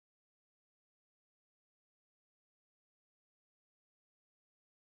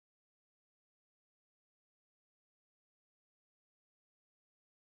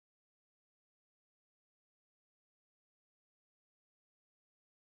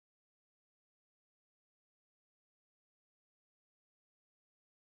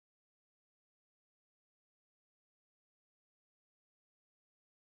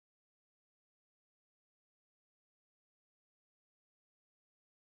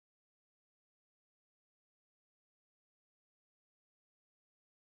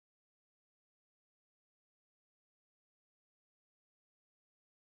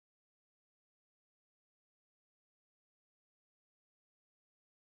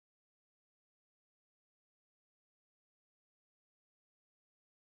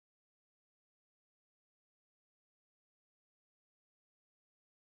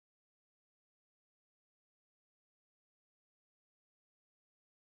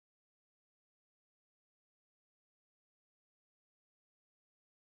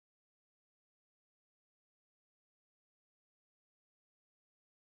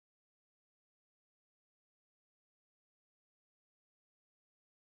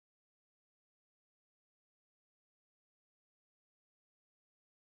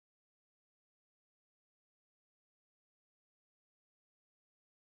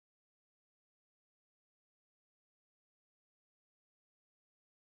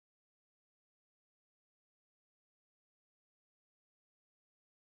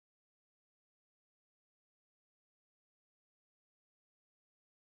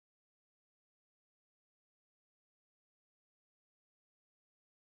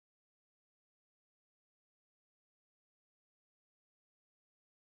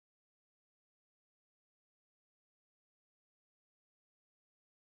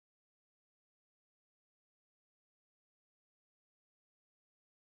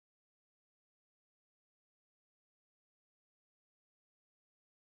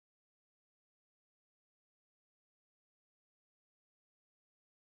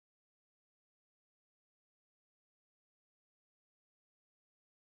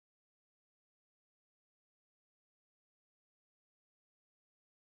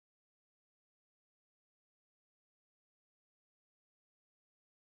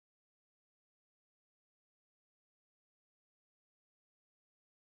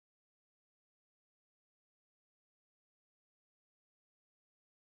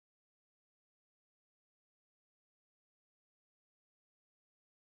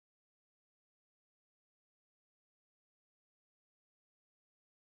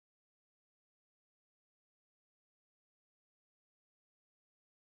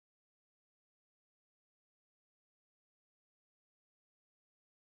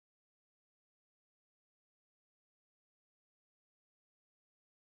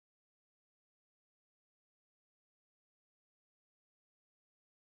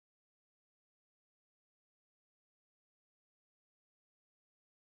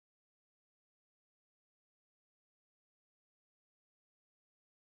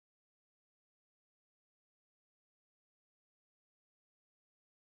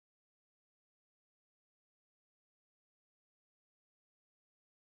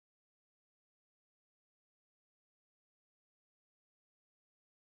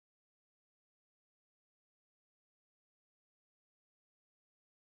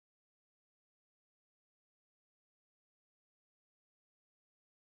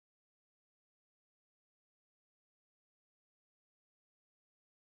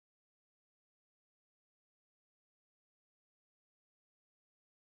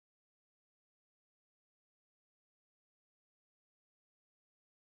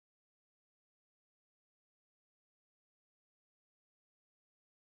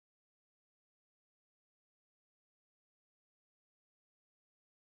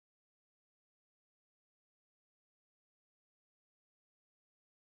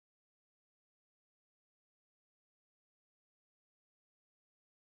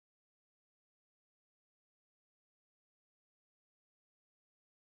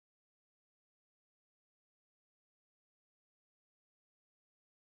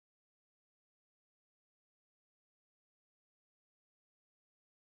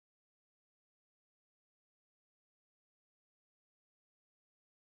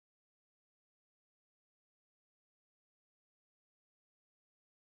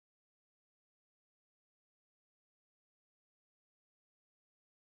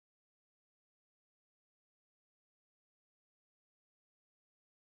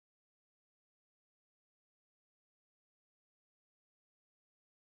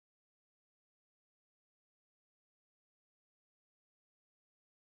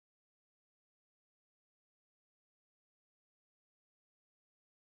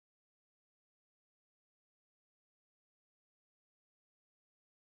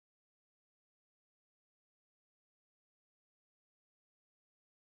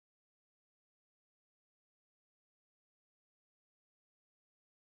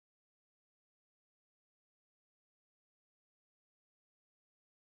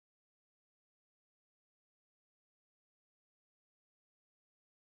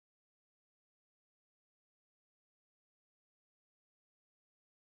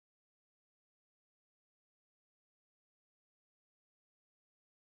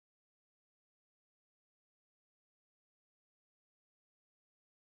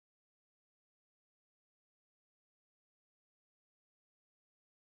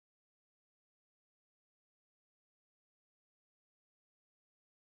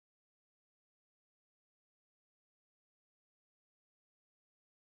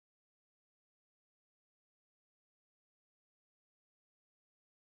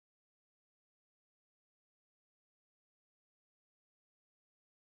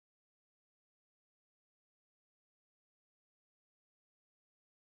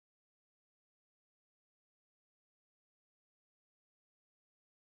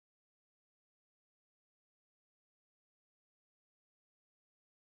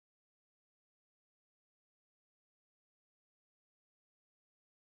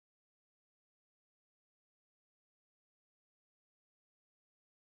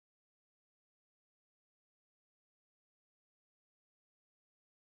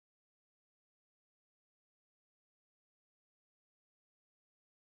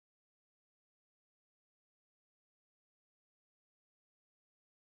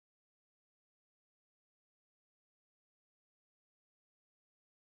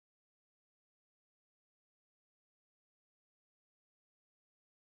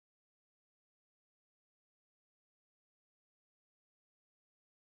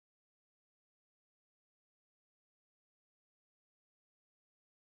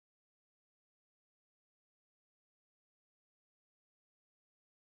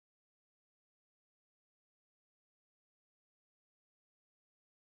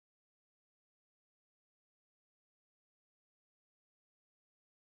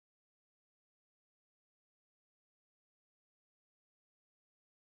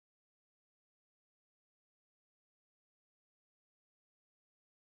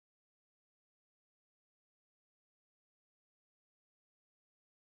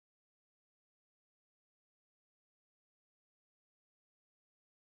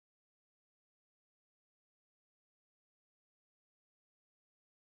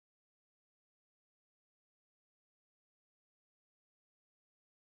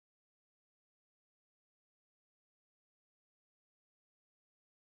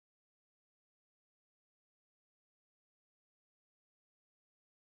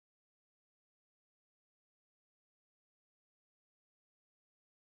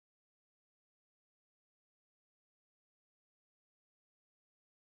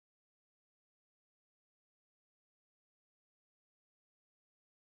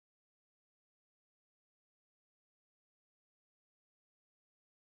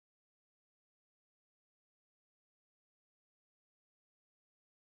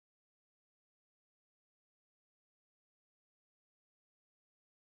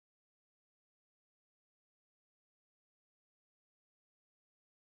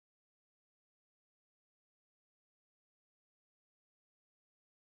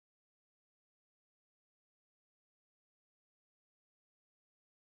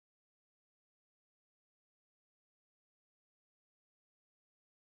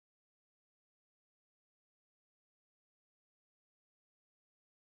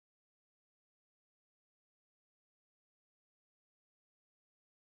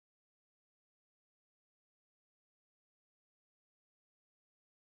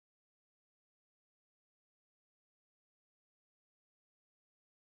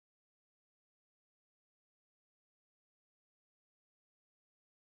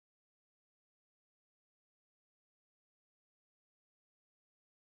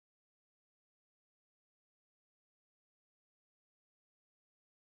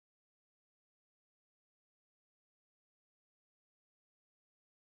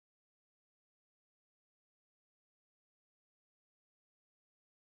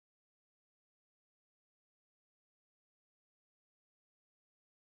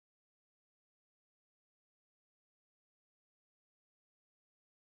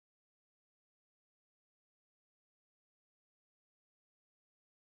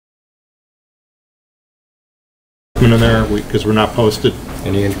 chairman in there, because we're not posted.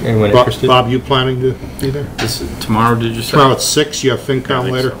 Anyone interested? Bob, you planning to be there? Tomorrow, did you say? Tomorrow at 6, you have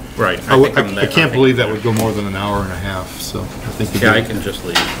FinCom later? So. Right. I can't believe that would go more than an hour and a half, so I think. Yeah, I can just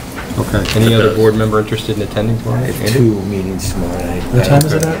leave. Okay. Any other board member interested in attending tomorrow? I have 2 meetings tomorrow night. What time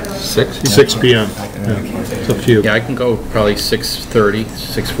is it at? 6? 6 p.m. Yeah. It's up to you. Yeah, I can go probably 6:30,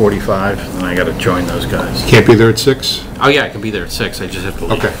 6:45, and I gotta join those guys. Can't be there at 6? Oh, yeah, I can be there at 6, I just have to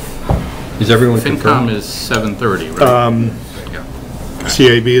leave. Okay. Is everyone FinCom confirmed? is 7:30, right?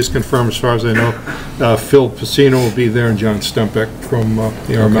 CAB is confirmed as far as I know. Phil Pacino will be there and John Stempeck from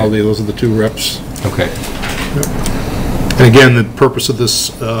the RMLD. Those are the 2 reps. Okay. Yep. And again, the purpose of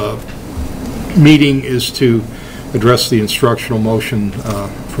this meeting is to address the instructional motion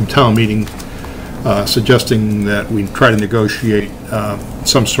from town meeting suggesting that we try to negotiate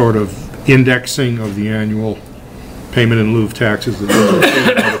some sort of indexing of the annual payment in lieu of taxes that is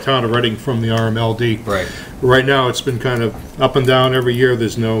received by the town of Reading from the RMLD. Right. Right now, it's been kind of up and down every year.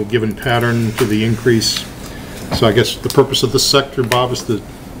 There's no given pattern to the increase. So I guess the purpose of this sector, Bob, is to,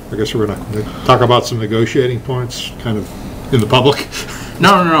 I guess we're going to talk about some negotiating points, kind of in the public. No.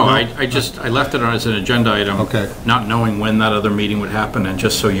 I left it as an agenda item. Okay. Not knowing when that other meeting would happen, and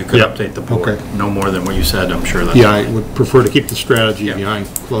just so you could update the board. Okay. No more than what you said, I'm sure that's. Yeah, I would prefer to keep the strategy behind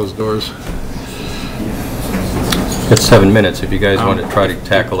closed doors. It's 7 minutes if you guys want to try to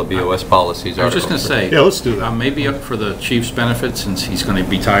tackle the BOS policies. I was just going to say. Yeah, let's do that. Maybe up for the chief's benefit, since he's going to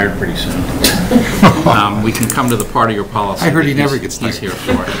be tired pretty soon. We can come to the part of your policy. I heard he that never gets tired. He's here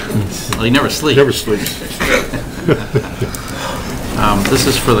for. Well, he never sleeps. Never sleeps. This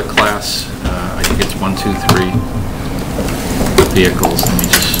is for the class, I think it's 1, 2, 3 vehicles. Let me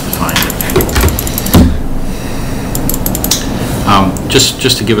just find it.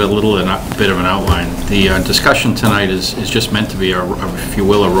 Just to give it a little bit of an outline, the discussion tonight is just meant to be, if you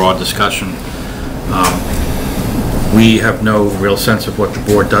will, a raw discussion. We have no real sense of what the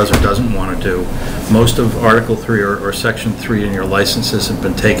board does or doesn't want to do. Most of Article 3 or Section 3 in your licenses have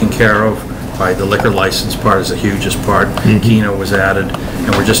been taken care of. By the liquor license part is the hugest part. Keno was added,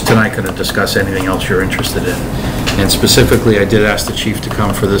 and we're just tonight going to discuss anything else you're interested in. And specifically, I did ask the chief to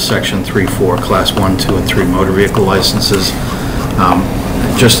come for this Section 3-4, Class 1, 2, and 3 motor vehicle licenses,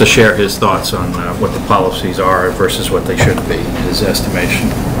 just to share his thoughts on what the policies are versus what they should be, his estimation.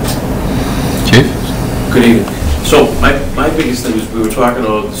 Chief? Good evening. So my biggest thing was, we were talking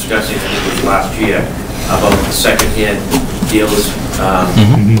or discussing, I think it was last year, about the secondhand dealers,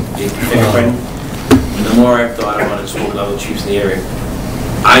 the fingerprint. And the more I've thought about it, spoken to other chiefs in the area,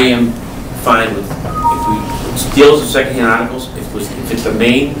 I am fine with, if we, dealers of secondhand articles, if it's the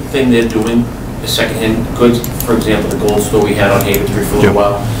main thing they're doing, is secondhand goods. For example, the gold store we had on Haven Street for a little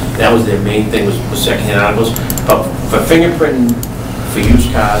while, that was their main thing, was secondhand articles. But for fingerprinting for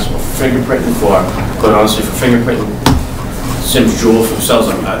used cars, or fingerprinting for, quite honestly, for fingerprinting Sims Jewel who sells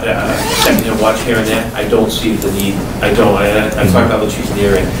a secondhand watch here and there, I don't see the need. I don't. I talked to other chiefs in the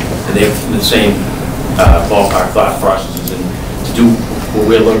area, and they have the same ballpark thought processes. And to do what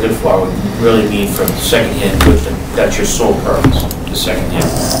we're looking for would really mean for secondhand goods, that's your sole purpose, the secondhand.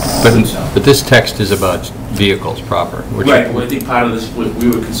 But this text is about vehicles proper. Right. Well, I think part of this, we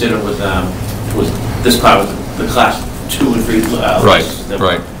would consider was this part was the class 2 and 3 licenses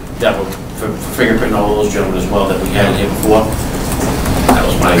that were for fingerprinting all those gentlemen as well that we had here before. That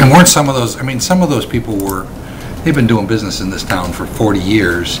was my. And weren't some of those? I mean, some of those people they've been doing business in this town for 40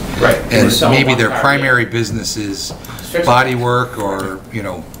 years. Right. And maybe their primary business is body work or,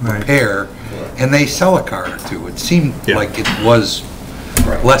 repair, and they sell a car or two. It seemed like it was,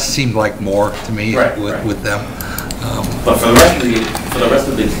 less seemed like more to me with them. But for the rest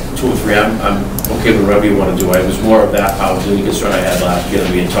of the 2 or 3, I'm okay with whatever you want to do. It was more of that I was the only concern I had last year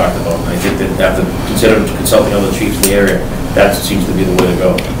that we had talked about. I think that after consulting other chiefs in the area, that seems to be the way to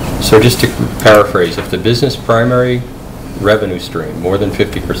go. So just to paraphrase, if the business primary revenue stream, more than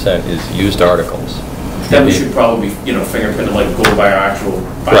 50%, is used articles, then we should probably be, fingerprinting like go by our actual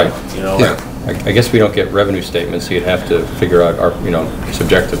right. Yeah. I guess we don't get revenue statements, so you'd have to figure out our,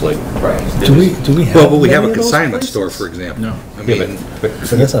 subjectively. Right. Do we have? Well, but we have a consignment store, for example. No. I mean,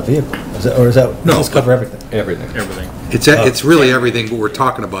 so that's not vehicle, is that? No, does cover everything? Everything. It's really everything, but we're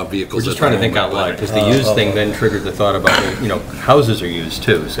talking about vehicles. We're just trying to think out loud, because the used thing then triggered the thought about, houses are used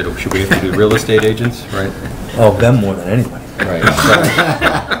too. So should we have to do real estate agents, right? Oh, them more than anybody.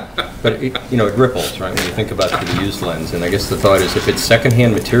 Right. But it ripples, right, when you think about it through the used lens. And I guess the thought is, if it's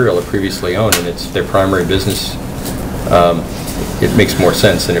secondhand material or previously owned and it's their primary business, it makes more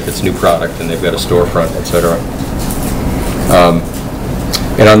sense than if it's new product and they've got a storefront, et cetera.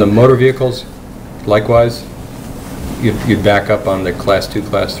 And on the motor vehicles, likewise, you'd back up on the Class 2,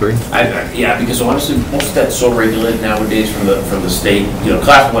 Class 3? Yeah, because honestly, most of that's so regulated nowadays from the state. You know,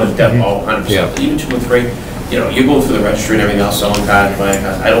 Class 1 is definitely all 100%. Yeah. Even 2 and 3, you know, you go through the registry and everything else, selling cars, buying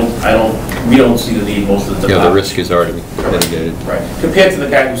cars. We don't see the need most of the time. Yeah, the risk is already mitigated. Right. Compared to the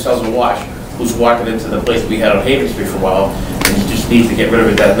guy who sells a watch, who's walking into the place we had on Haven Street for a while, and he just needs to get rid of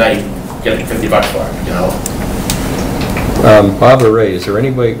it that night, get $50 for it, you know? Bob or Ray, is there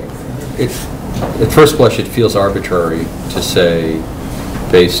any way, at first blush, it feels arbitrary to say,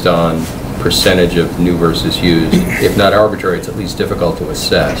 based on percentage of new versus used. If not arbitrary, it's at least difficult to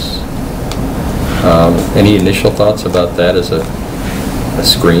assess. Any initial thoughts about that as a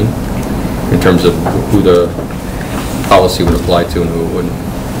screen, in terms of who the policy would apply to and who it wouldn't?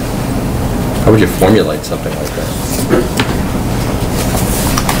 How would you formulate something like that?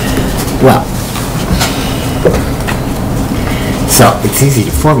 Well, so it's easy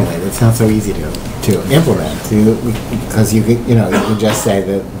to formulate. It's not so easy to implement, because you can just say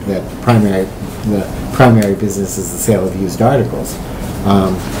that the primary business is the sale of used articles,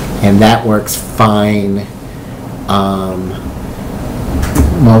 and that works fine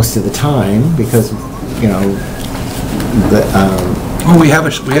most of the time, because Well, we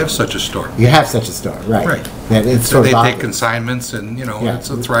have such a store. You have such a store, right? Right. That it's So sort they of take obvious. consignments, and Yeah. it's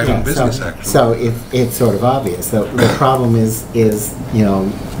a thriving business, actually. So it's sort of obvious. The problem is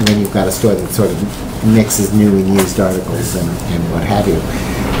when you've got a store that sort of mixes new and used articles and what have you.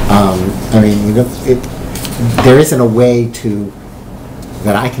 I mean, there isn't a way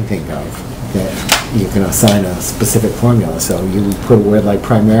that I can think of that you can assign a specific formula. So you put a word like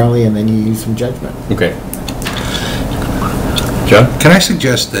primarily, and then you use some judgment. Okay. John? Can I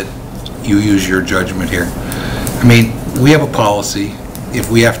suggest that you use your judgment here? I mean, we have a policy. If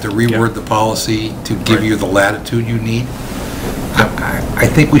we have to reword the policy to give you the latitude you need, I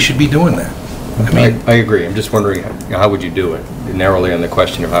think we should be doing that. I agree. I'm just wondering, how would you do it? Narrowly on the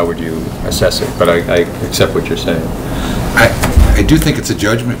question of how would you assess it, but I accept what you're saying. I do think it's a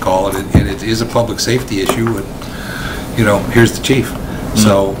judgment call, and it is a public safety issue, and, here's the chief.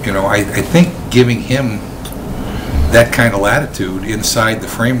 So, I think giving him that kind of latitude inside the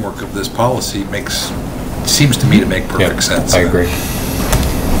framework of this policy seems to me to make perfect sense. I agree.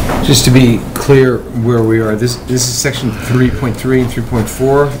 Just to be clear where we are, this is section 3.3 and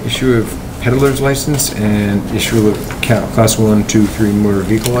 3.4, issue of peddler's license and issue of class 1, 2, 3 motor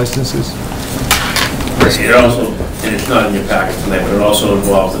vehicle licenses. It also, and it's not in your packet tonight, but it also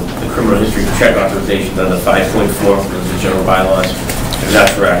involves the criminal history check authorizations under 5.4 for the general bylaws. And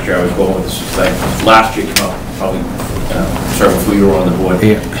that's where actually I was going with this. Like last year came up, probably, sorry, before you were on the board,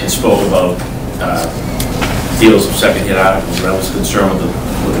 and spoke about deals of second-hand articles, and I was concerned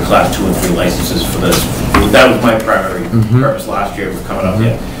with the class 2 and 3 licenses for this. That was my primary purpose last year, was coming up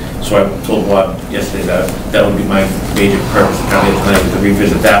here. So I told Bob yesterday that would be my major purpose of coming here tonight, to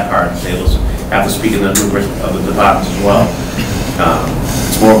revisit that part and say, listen, after speaking to numerous other departments as well,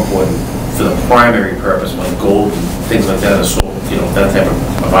 it's more important for the primary purpose, like gold and things like that, is sold, that type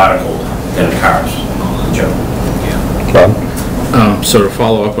of article than cars in general. So to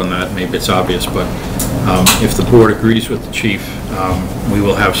follow up on that, maybe it's obvious, but if the board agrees with the chief, we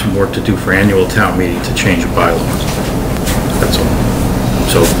will have some work to do for annual town meeting to change the bylaws. That's all.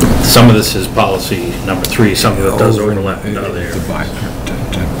 So some of this is policy number 3, some of it does overlap into there.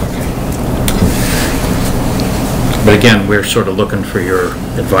 But again, we're sort of looking for your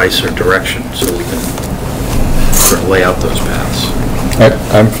advice or direction so we can sort of lay out those paths.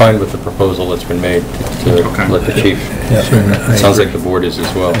 I'm fine with the proposal that's been made to let the chief. It sounds like the board is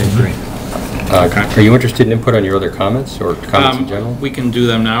as well. I agree. Are you interested in input on your other comments or comments in general? We can do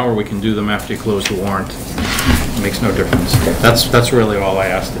them now, or we can do them after you close the warrant. It makes no difference. That's really all I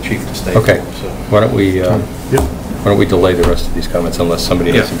asked the chief to stay Okay. for, so. Why don't we delay the rest of these comments unless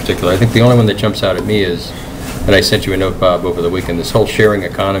somebody has in particular? I think the only one that jumps out at me is, and I sent you a note, Bob, over the weekend, this whole sharing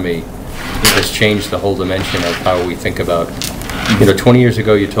economy has changed the whole dimension of how we think about, 20 years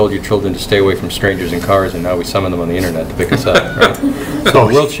ago you told your children to stay away from strangers in cars, and now we summon them on the internet to pick us up, right? So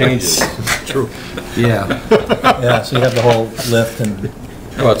the world changes. True. Yeah. Yeah, so you have the whole Lyft and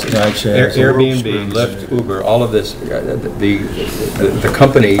ride shares. Airbnb, Lyft, Uber, all of this, the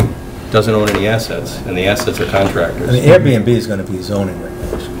company doesn't own any assets, and the assets are contractors. I mean, Airbnb is going to be zoning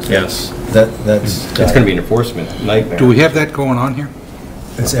regulations. Yes. That's it's going to be an enforcement nightmare. Do we have that going on here?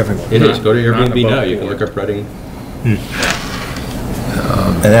 It's everywhere. It is. Go to Airbnb now. You can look up Reading.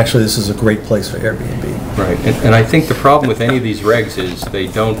 And actually, this is a great place for Airbnb. Right. And I think the problem with any of these regs is they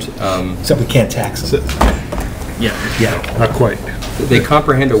don't... Except we can't tax them. Yeah, not quite. They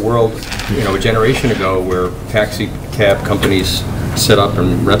comprehend a world, a generation ago where taxi cab companies set up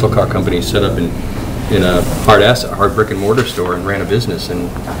and rental car companies set up in in a hard brick and mortar store and ran a business, and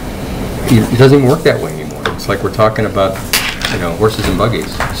it doesn't even work that way anymore. It's like we're talking about, horses and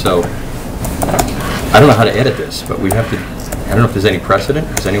buggies. So I don't know how to edit this, but we have to. I don't know if there's any precedent.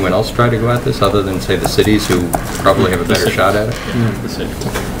 Has anyone else tried to go at this other than, say, the cities who probably have a better shot at it? The city.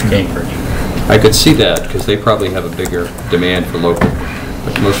 Cambridge. I could see that because they probably have a bigger demand for local.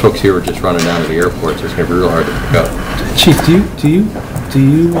 But most folks here are just running down to the airports. So it's going to be real hard to pick up. Chief, do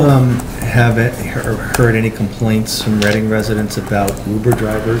you have heard any complaints from Reading residents about Uber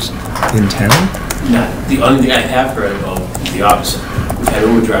drivers in town? No, the only thing I have heard about is the opposite. We've had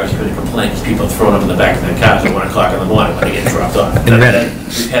Uber drivers who've been complaining because people throwing up in the back of their cars at 1 o'clock in the morning when they get dropped off.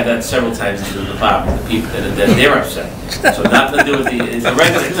 We've had that several times in the department. The people that they're upset. So nothing to do with it's the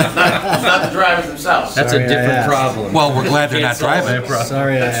residents, it's not the drivers themselves. That's a different problem. Well, we're glad they're not driving.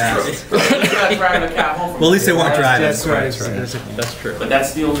 Sorry, I asked. They're not driving a car home. Well, at least they weren't driving. That's right. That's true. But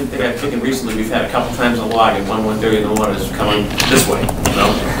that's the only thing I've taken recently. We've had a couple times a log at 1:30 in the morning is coming this way,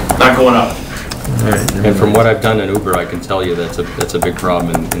 not going up. And from what I've done in Uber, I can tell you that's a big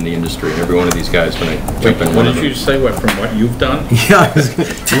problem in the industry. And every one of these guys, when I jump in What did you say, from what you've done? Yeah,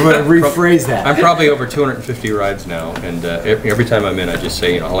 you want to rephrase that. I'm probably over 250 rides now, and every time I'm in, I just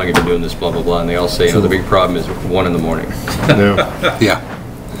say, how long have you been doing this, blah, blah, blah, and they all say, the big problem is 1 in the morning. Yeah.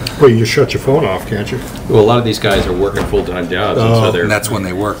 Well, you just shut your phone off, can't you? Well, a lot of these guys are working full-time jobs, and so they're... And that's when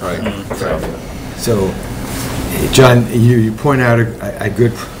they work, right? So, John, you point out a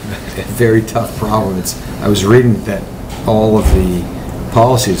good, a very tough problem. I was reading that all of the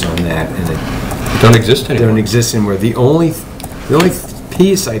policies on that, and it don't exist anymore. Don't exist anymore. The only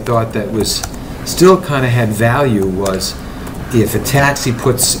piece I thought that was still kind of had value was if a taxi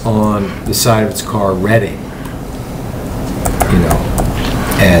puts on the side of its car Reading,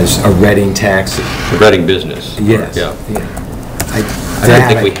 as a Reading taxi. A Reading business. Yes. Yeah. I don't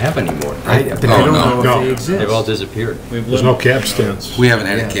think we have anymore. But I don't know if they exist. They've all disappeared. There's no cab stands. We haven't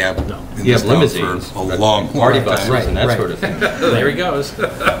had a cab in You this have town limousines, for a long party time. buses and that sort of thing. There he goes.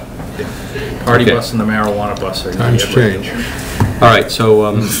 Party bus and the marijuana bus are Times change. All right,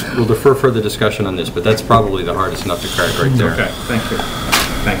 so we'll defer further discussion on this, but that's probably the hardest nut to crack right there. Okay, thank you.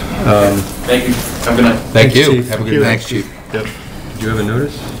 Thanks. Thank you. Have a good night. Thank you. Chief. Have a Thank good you. night, Thanks, Chief. Yep. Do you have a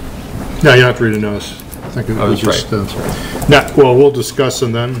notice? No, you don't have to read a notice. I think it was that's just... well, we'll discuss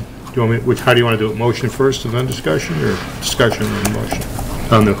and then... Do you want me, how do you want to do it? Motion first and then discussion, or discussion and then motion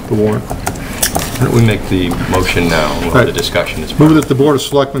on the warrant? Why don't we make the motion now while the discussion is... Move that the Board of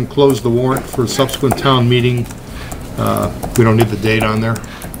Selectmen close the warrant for subsequent town meeting. We don't need the date on there?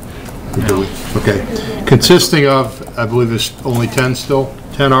 Or do we? Okay. Consisting of, I believe there's only 10 still,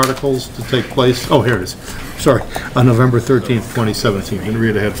 10 articles to take place. Oh, here it is. Sorry. On November 13th, 2017. Didn't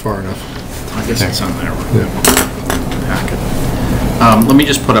read ahead far enough. I guess it's on there. Yeah. Packet. Let me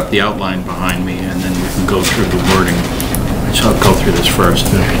just put up the outline behind me, and then we can go through the wording. So I'll go through this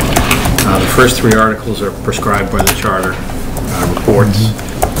first. The first 3 articles are prescribed by the charter reports.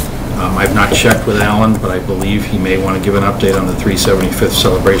 I've not checked with Alan, but I believe he may want to give an update on the 375th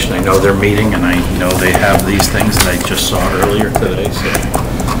celebration. I know they're meeting, and I know they have these things that I just saw earlier today. So,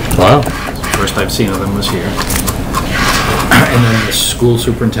 wow. The first I've seen of them was here. And then the school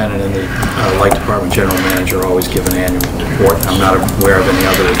superintendent and the light department general manager always give an annual report. I'm not aware of any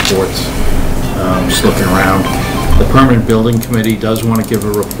other reports. Just looking around. The permanent building committee does want to give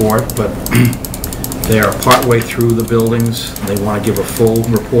a report, but they are partway through the buildings. They want to give a full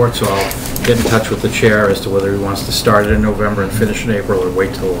report, so I'll get in touch with the chair as to whether he wants to start it in November and finish in April, or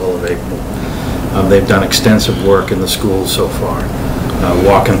wait till all of April. They've done extensive work in the schools so far.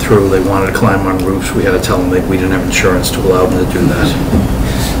 Walking through, they wanted to climb on roofs. We had to tell them that we didn't have insurance to allow them to do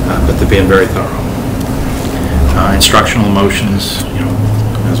that. But they're being very thorough. Instructional motions,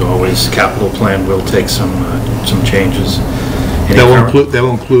 as always, capital plan will take some changes. That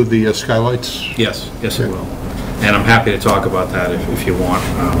will include the skylights? Yes, yes it will. And I'm happy to talk about that if you want.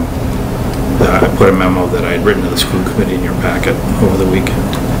 I put a memo that I had written to the school committee in your packet over the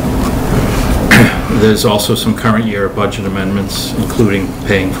weekend. There's also some current year budget amendments, including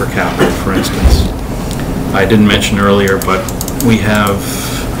paying for capital, for instance. I didn't mention earlier, but we have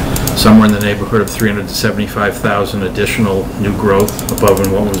somewhere in the neighborhood of $375,000 additional new growth above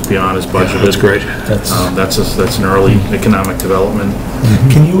and what was beyond his budget. Yeah, that's great. That's an early economic development.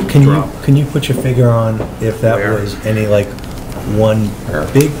 Can you put your figure on if that was any one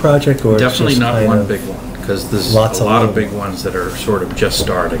big project, or definitely just not one big one? Because there's a lot of big ones that are sort of just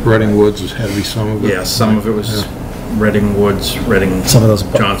starting. Reading Woods had to be some of it. Yeah, some of it was Reading Woods, Reading, some of those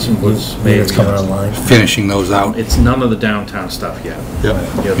Johnson Woods, maybe it's coming online. Finishing those out. It's none of the downtown stuff yet. Yep.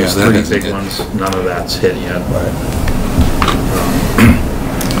 Yeah, there's 3 big ones. None of that's hit yet. Right.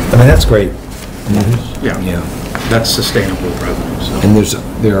 I mean, that's great. Yeah, that's sustainable revenue, so.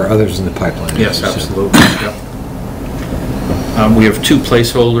 And there are others in the pipeline. Yes, absolutely, yep. We have 2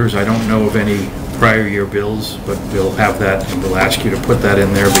 placeholders. I don't know of any prior year bills, but we'll have that, and we'll ask you to put that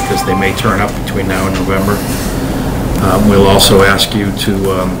in there because they may turn up between now and November. We'll also ask you to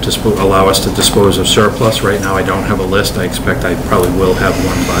allow us to dispose of surplus. Right now, I don't have a list. I expect I probably will have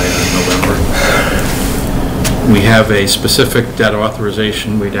one by November. We have a specific debt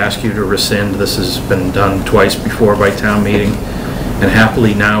authorization we'd ask you to rescind. This has been done twice before by town meeting. And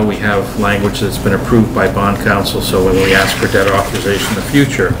happily now we have language that's been approved by bond counsel, so when we ask for debt authorization in the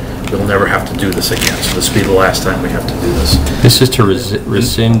future, we'll never have to do this again. So this will be the last time we have to do this. This is to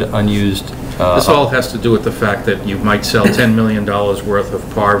rescind unused... This all has to do with the fact that you might sell $10 million worth of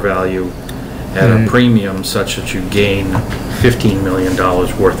par value at a premium such that you gain $15 million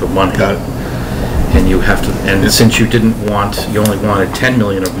worth of money. And you have to, and since you only wanted $10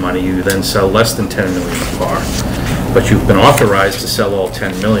 million of money, you then sell less than $10 million of par. But you've been authorized to sell all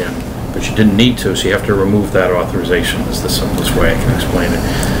 $10 million, but you didn't need to, so you have to remove that authorization, is the simplest way I can explain it.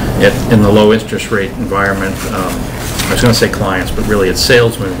 In the low interest rate environment, I was going to say clients, but really it's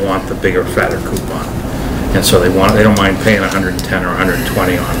salesmen want the bigger, fatter coupon. And so they don't mind paying 110 or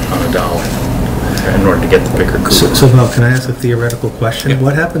 120 on a dollar in order to get the bigger coupon. So Bob, can I ask a theoretical question?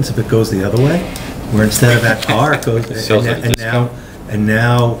 What happens if it goes the other way? Where instead of at par, it goes, and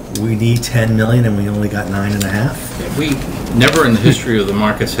now we need 10 million and we only got 9.5? We never in the history of the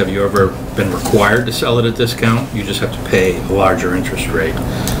markets have you ever been required to sell at a discount. You just have to pay a larger interest rate.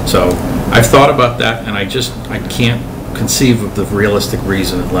 So I've thought about that, and I can't conceive of the realistic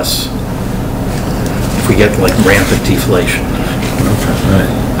reason unless if we get like rampant deflation.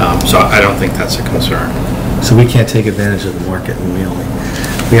 So I don't think that's a concern. So we can't take advantage of the market, and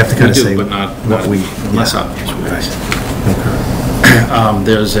we have to kind of say but not what we... Less obvious ways.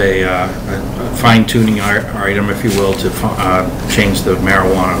 There's a fine-tuning item, if you will, to change the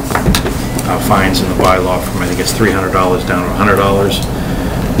marijuana fines in the bylaw from, I think it's $300 down to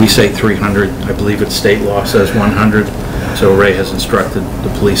 $100. We say 300. I believe it's state law says 100. So Ray has instructed the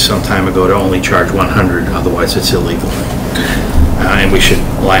police some time ago to only charge 100, otherwise it's illegal. And we should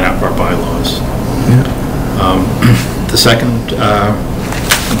line up our bylaws. The second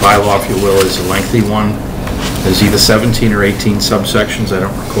bylaw, if you will, is a lengthy one. There's either 17 or 18 subsections, I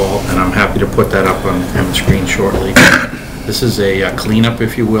don't recall, and I'm happy to put that up on the screen shortly. This is a cleanup,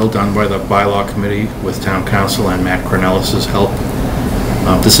 if you will, done by the bylaw committee with town council and Matt Cornelis' help.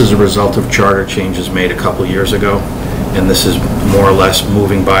 This is a result of charter changes made a couple years ago, and this is more or less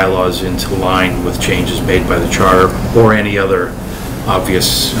moving bylaws into line with changes made by the charter or any other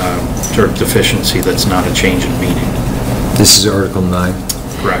obvious sort of deficiency that's not a change in meaning. This is Article 9?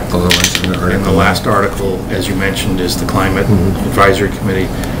 Correct. And the last article, as you mentioned, is the Climate Advisory Committee.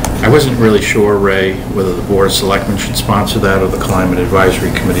 I wasn't really sure, Ray, whether the Board of Selectmen should sponsor that or the Climate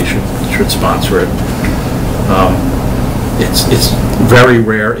Advisory Committee should sponsor it. It's very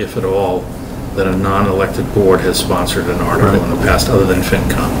rare, if at all, that a non-elected board has sponsored an article in the past other than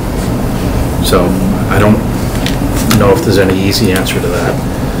FinCom. So I don't know if there's any easy answer to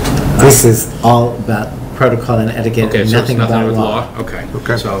that. This is all about protocol and etiquette, okay, and so nothing about with law. Okay.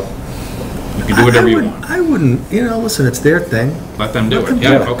 So you can do whatever you want. I wouldn't, listen, it's their thing. Let them do it.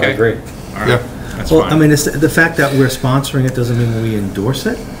 Yeah, okay. I agree. All right. That's well, fine. I mean, it's the fact that we're sponsoring it doesn't mean we endorse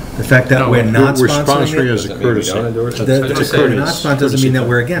it. The fact that we're not sponsoring it, as a courtesy. the fact that we're not sponsoring doesn't mean that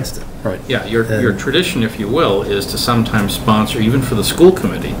we're against it. Right. Yeah, your tradition, if you will, is to sometimes sponsor, even for the school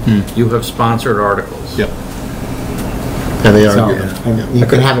committee, you have sponsored articles. Yep. And they are. You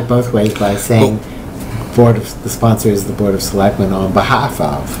can have it both ways by saying the sponsor is the Board of Selectmen on behalf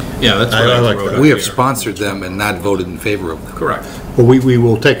of. Yeah, that's what I like that. We have sponsored them and not voted in favor of them. Correct. Well, we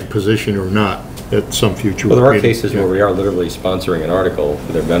will take a position or not at some future. Well, there are cases where we are literally sponsoring an article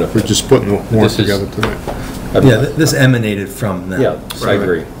for their benefit. We're just putting the warrant together tonight. Yeah, this emanated from them. Yeah, I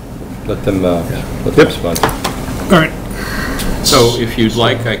agree. Let them sponsor. All right. So if you'd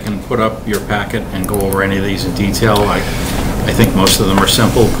like, I can put up your packet and go over any of these in detail. I think most of them are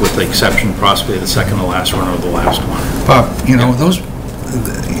simple, with the exception possibly the second to last one or the last one. Bob,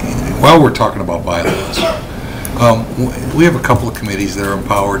 while we're talking about bylaws, we have a couple of committees that are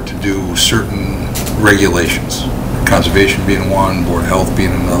empowered to do certain regulations, conservation being one, Board of Health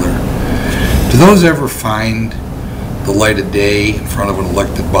being another. Do those ever find the light of day in front of an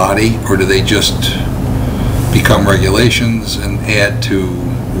elected body, or do they just become regulations and add to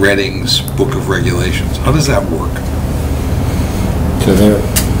Reading's book of regulations? How does that work? So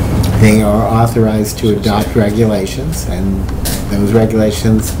they are authorized to adopt regulations, and those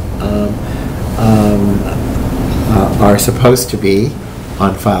regulations are supposed to be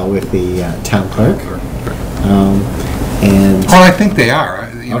on file with the town clerk. And Oh, I think they are.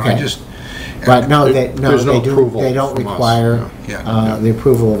 You know, I Okay. just, but no, they There's no approval they don't from us. require Yeah. the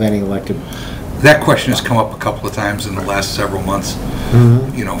approval of any elected. that question has come up a couple of times in the last several months,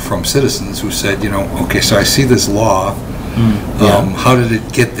 you know, from citizens who said, you know, okay, so I see this law, how did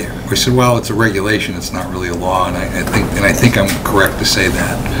it get there? We said, well, it's a regulation, it's not really a law, and I think I'm correct to say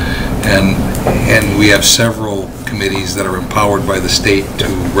that. And we have several committees that are empowered by the state to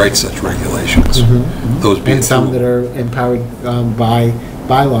write such regulations. Those being And some two. that are empowered by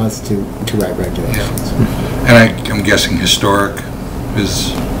bylaws to write regulations. And I'm guessing historic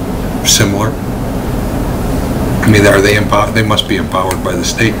is similar. I mean, are they empowered? They must be empowered by the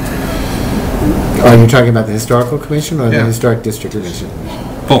state. Are you talking about the historical commission or the Yeah. historic district commission?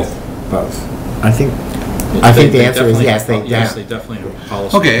 Both. Both. I think the answer is yes. Yes, they definitely have a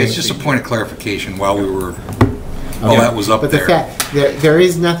policy. Okay, it's just a point of clarification while we were, while Okay. that was up but there. There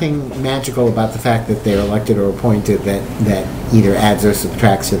is nothing magical about the fact that they're elected or appointed that either adds or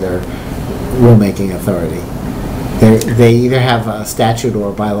subtracts to their rulemaking authority. They either have a statute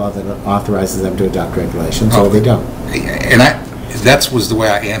or a bylaw that authorizes them to adopt regulations, or they don't. And that was the way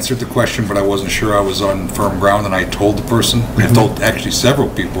I answered the question, but I wasn't sure I was on firm ground, and I told the person, I told actually several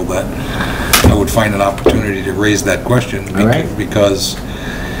people that I would find an opportunity to raise that question. Because,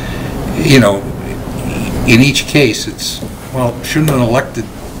 you know, in each case, it's, well, shouldn't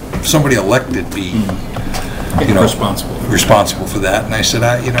somebody elected be, you know, responsible for that? And I said,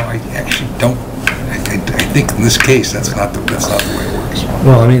 you know, I actually don't, I think in this case, that's not the way it works.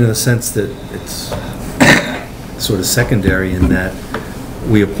 Well, I mean, in the sense that it's sort of secondary in that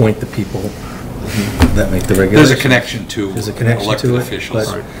we appoint the people that make the regulations. There's a connection to elected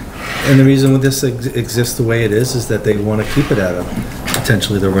officials. And the reason this exists the way it is that they want to keep it out of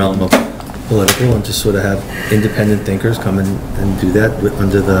potentially the realm of political and just sort of have independent thinkers come in and do that with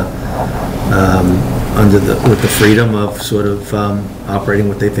the freedom of sort of operating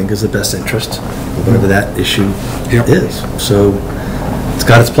what they think is the best interest, whatever that issue is. So it's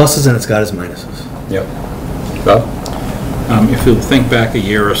got its pluses and it's got its minuses. Yep. Bob? If you think back a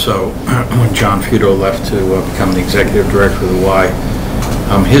year or so, when John Fudo left to become the executive director of the Y,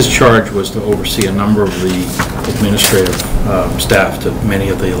 his charge was to oversee a number of the administrative staff to many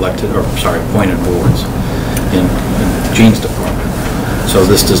of the appointed boards in Gene's department. So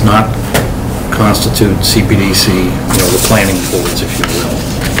this does not constitute CPDC, you know, the planning boards, if you will,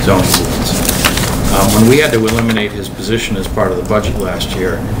 zoning boards. When we had to eliminate his position as part of the budget last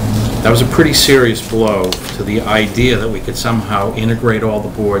year, that was a pretty serious blow to the idea that we could somehow integrate all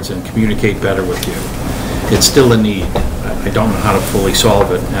the boards and communicate better with you. It's still a need. I don't know how to fully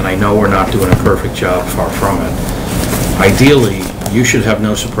solve it, and I know we're not doing a perfect job, far from it. Ideally, you should have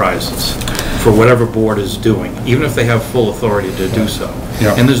no surprises for whatever board is doing, even if they have full authority to do so.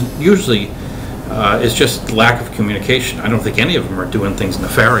 Yeah. And there's usually, it's just lack of communication. I don't think any of them are doing things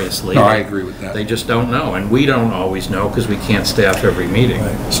nefariously. No, I agree with that. They just don't know, and we don't always know because we can't staff every meeting.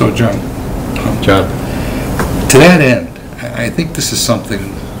 So, John, to that end, I think this is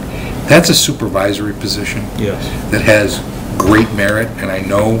something, that's a supervisory position that has great merit, and I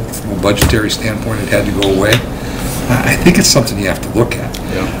know from a budgetary standpoint it had to go away. I think it's something you have to look at.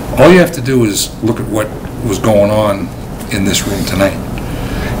 All you have to do is look at what was going on in this room tonight.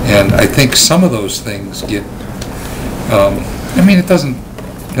 And I think some of those things get, I mean, it doesn't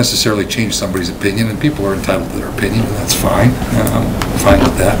necessarily change somebody's opinion, and people are entitled to their opinion, and that's fine. I'm fine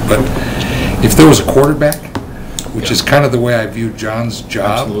with that. But if there was a quarterback, which is kind of the way I view John's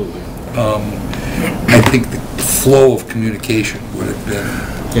job, I think the flow of communication would have been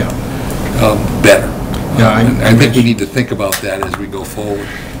better. I think we need to think about that as we go forward.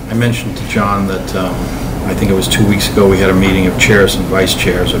 I mentioned to John that I think it was 2 weeks ago we had a meeting of chairs and vice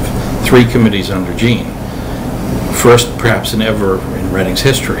chairs of 3 committees under Gene. First, perhaps ever in Reading's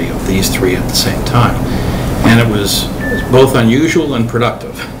history, of these 3 at the same time. And it was both unusual and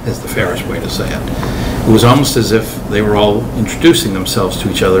productive, is the fairest way to say it. It was almost as if they were all introducing themselves to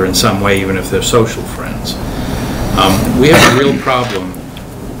each other in some way, even if they're social friends. We have a real problem.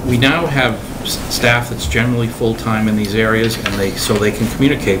 We now have staff that's generally full-time in these areas, and so they can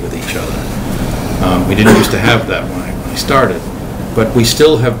communicate with each other. We didn't used to have that when I started. But we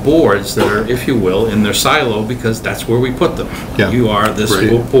still have boards that are, if you will, in their silo because that's where we put them. You are this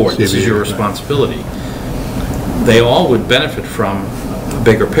board. This is your responsibility. They all would benefit from a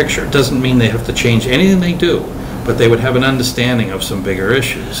bigger picture. It doesn't mean they have to change anything they do, but they would have an understanding of some bigger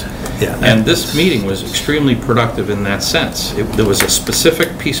issues. And this meeting was extremely productive in that sense. There was a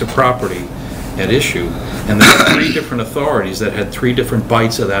specific piece of property at issue, and there were 3 different authorities that had 3 different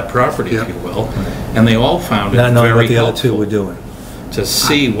bites of that property, if you will, and they all found it very helpful. Not knowing what the other 2 were doing. to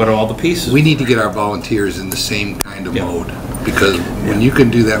see what all the pieces. We need to get our volunteers in the same kind of mode, because when you can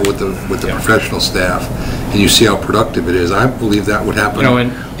do that with the professional staff, and you see how productive it is, I believe that would happen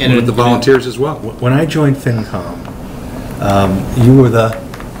with the volunteers as well. When I joined FinCom, you were the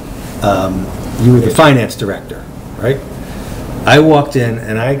finance director, right? I walked in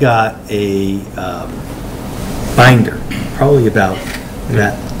and I got a binder, probably about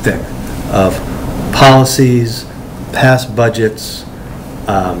that thick, of policies, past budgets,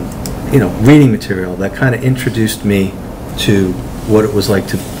 reading material that kind of introduced me to what it was like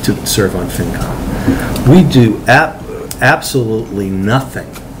to serve on FinCom. We do absolutely nothing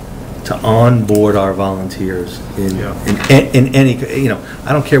to onboard our volunteers in any,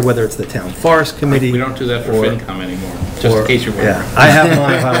 I don't care whether it's the town forest committee. We don't do that for FinCom anymore, just in case you're wondering. Yeah, I have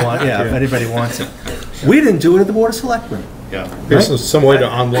mine if I want, if anybody wants it. We didn't do it at the Board of Selectmen. Yeah. There's some way to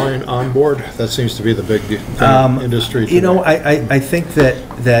online onboard. That seems to be the big industry. I think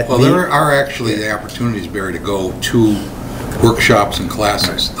that well, there are actually the opportunities, Barry, to go to workshops and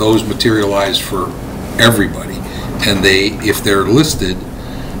classes. Those materialize for everybody, and if they're listed,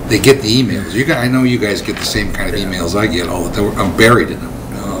 they get the emails. I know you guys get the same kind of emails I get all the time. I'm buried in them,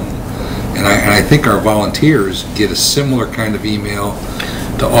 and I think our volunteers get a similar kind of email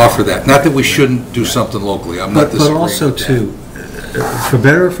to offer that. Not that we shouldn't do something locally. I'm not disagreeing. But also too, for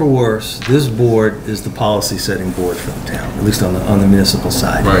better or for worse, this board is the policy-setting board for the town, at least on the municipal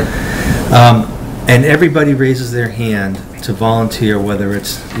side. Right. And everybody raises their hand to volunteer, whether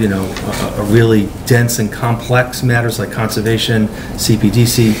it's a really dense and complex matters like conservation,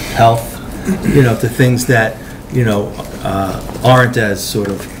 CPDC, health, to things that aren't as sort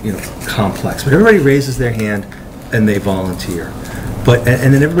of complex. But everybody raises their hand and they volunteer. But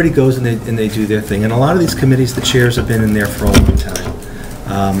and then everybody goes and they do their thing. And a lot of these committees, the chairs have been in there for a long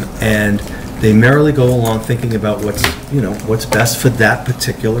time, and they merrily go along thinking about what's best for that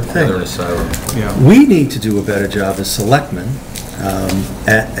particular thing. We need to do a better job as selectmen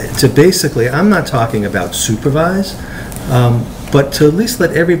to basically, I'm not talking about supervise, but to at least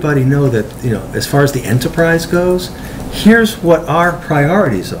let everybody know that as far as the enterprise goes, here's what our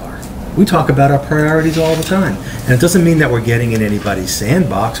priorities are. We talk about our priorities all the time. And it doesn't mean that we're getting in anybody's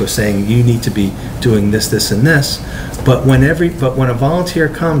sandbox or saying you need to be doing this, this, and this. But when a volunteer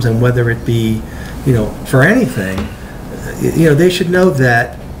comes, and whether it be, for anything, they should know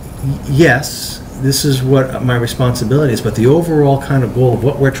that, yes, this is what my responsibility is, but the overall kind of goal of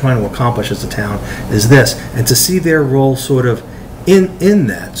what we're trying to accomplish as a town is this. And to see their role sort of in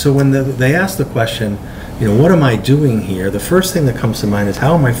that. So when they ask the question, what am I doing here? The first thing that comes to mind is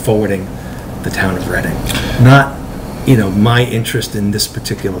how am I forwarding the town of Reading? Not, my interest in this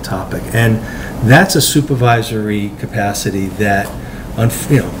particular topic. And that's a supervisory capacity that,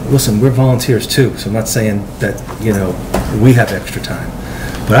 listen, we're volunteers too, so I'm not saying that, we have extra time.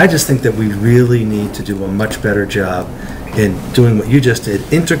 But I just think that we really need to do a much better job in doing what you just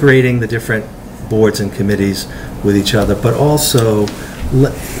did, integrating the different boards and committees with each other, but also,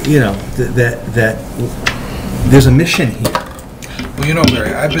 that there's a mission here. Well,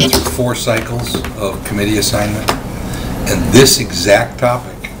 Barry, I've been through 4 cycles of committee assignment, and this exact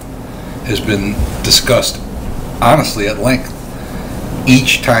topic has been discussed, honestly, at length.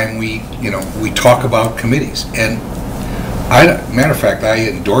 Each time we talk about committees, and matter of fact, I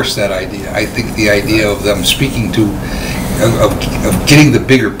endorse that idea. I think the idea of them speaking of getting the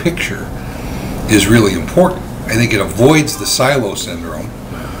bigger picture is really important. I think it avoids the silo syndrome,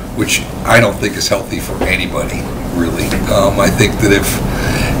 which I don't think is healthy for anybody, really. I think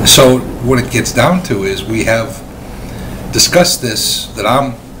that so what it gets down to is we have discussed this, that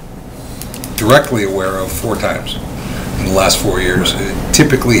I'm directly aware of, 4 times in the last 4 years. It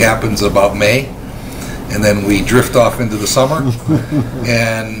typically happens about May, and then we drift off into the summer,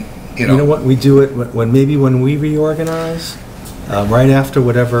 and you know what, we do it when we reorganize, right after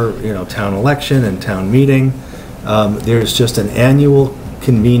whatever, town election and town meeting, there's just an annual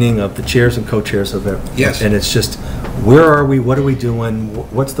convening of the chairs and co-chairs of it. Yes. And it's just, where are we, what are we doing,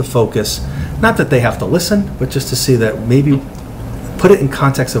 what's the focus? Not that they have to listen, but just to see that maybe put it in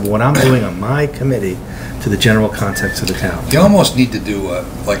context of what I'm doing on my committee to the general context of the town. You almost need to do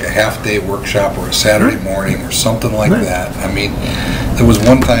like a half-day workshop or a Saturday morning or something like that. I mean, there was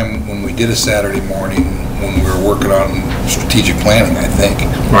one time when we did a Saturday morning when we were working on strategic planning, I think.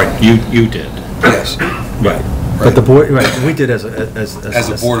 Right, you did. Yes. Right. But the board, right, we did as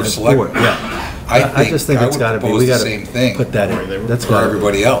a board of selectmen. Yeah. I just think it's got to be, we got to put that in. That's for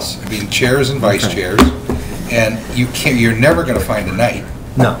everybody else. I mean, chairs and vice chairs, and you're never going to find a night.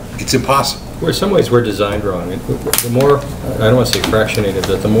 No. It's impossible. Well, in some ways, we're designed wrong. The more, I don't want to say fractionated,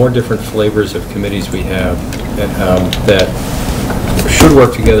 but the more different flavors of committees we have that should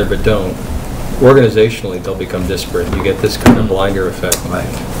work together but don't, organizationally, they'll become disparate. You get this kind of blinder effect.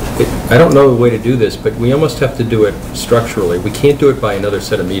 I don't know the way to do this, but we almost have to do it structurally. We can't do it by another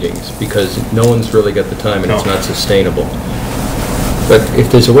set of meetings because no one's really got the time and it's not sustainable. But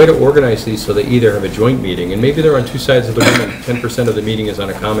if there's a way to organize these so they either have a joint meeting, and maybe they're on two sides of the room and 10% of the meeting is on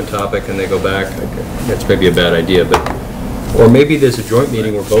a common topic and they go back, that's maybe a bad idea, but or maybe there's a joint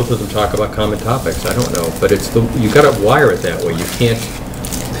meeting where both of them talk about common topics. I don't know, but you got to wire it that way. You can't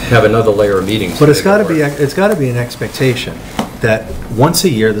have another layer of meetings. But it's got to be an expectation that once a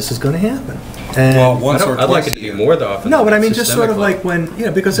year this is going to happen. And I'd like it to be more often. No, but I mean just sort of like when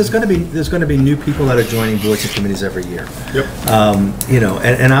because there's going to be new people that are joining boards and committees every year. Yep.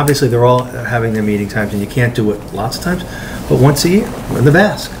 And obviously they're all having their meeting times, and you can't do it lots of times, but once a year in the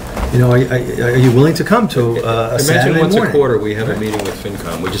VASC. Are you willing to come to a Saturday morning? Imagine once a quarter we have a meeting with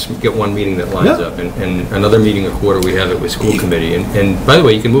FinCom. We just get one meeting that lines up, and another meeting a quarter we have it with school committee. And by the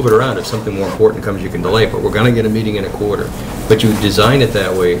way, you can move it around. If something more important comes, you can delay it, but we're going to get a meeting in a quarter. But you design it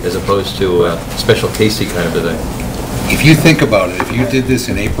that way as opposed to a special Casey kind of a thing. If you think about it, if you did this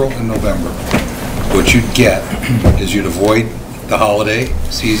in April and November, what you'd get is you'd avoid the holiday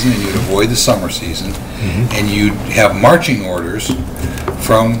season and you'd avoid the summer season, and you'd have marching orders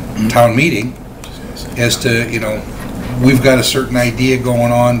from town meeting as to, we've got a certain idea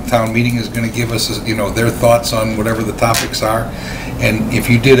going on, town meeting is going to give us, their thoughts on whatever the topics are. And if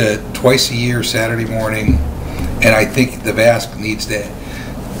you did a twice a year Saturday morning, and I think the VASC needs to,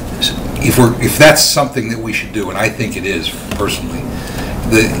 if that's something that we should do, and I think it is personally,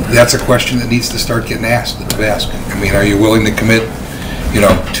 that's a question that needs to start getting asked at the VASC. I mean, are you willing to commit,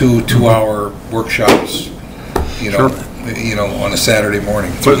 2-hour workshops, on a Saturday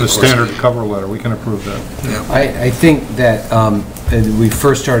morning? Put in the standard cover letter, we can approve that. Yeah. I think that we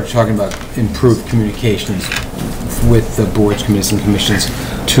first started talking about improved communications with the boards, committees, and commissions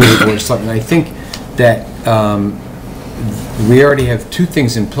to the Board of Selectmen. I think that we already have two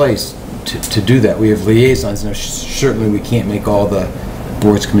things in place to do that. We have liaisons. Now, certainly we can't make all the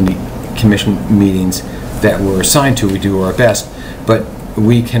boards, commission meetings that we're assigned to. We do our best, but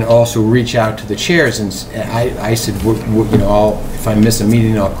we can also reach out to the chairs, and I said, if I miss a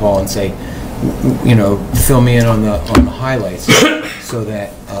meeting, I'll call and say, fill me in on the highlights, so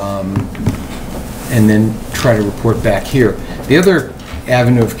that, and then try to report back here. The other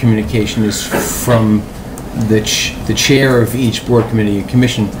avenue of communication is from the chair of each board, committee, and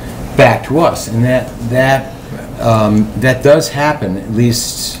commission back to us, and that does happen, at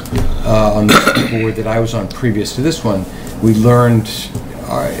least on the board that I was on previous to this one. We learned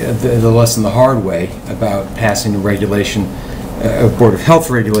the lesson the hard way about passing a regulation, a Board of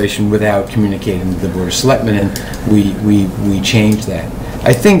Health regulation, without communicating to the Board of Selectmen, and we changed that.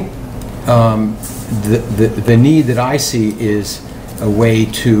 I think the need that I see is a way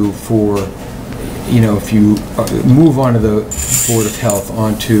if you move onto the Board of Health,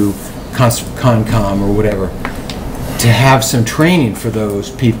 onto Concom or whatever, to have some training for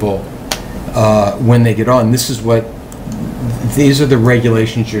those people when they get on. These are the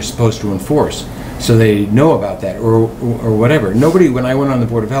regulations you're supposed to enforce, so they know about that, or whatever. When I went on the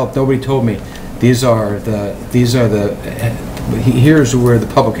Board of Health, nobody told me here's where the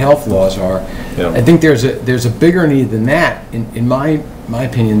public health laws are. Yeah. I think there's a bigger need than that, in my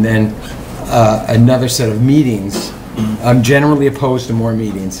opinion, than another set of meetings. I'm generally opposed to more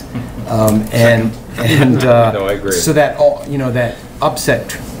meetings, no, I agree. So that that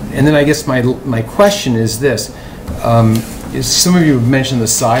upset. And then I guess my question is this. Some of you have mentioned the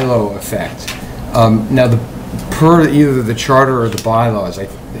silo effect. Now, per either the charter or the bylaws,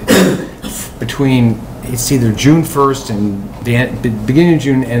 it's either June 1st and beginning of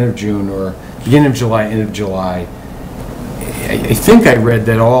June, end of June, or beginning of July, end of July. I think I read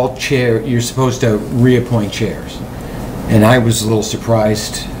that you're supposed to reappoint chairs, and I was a little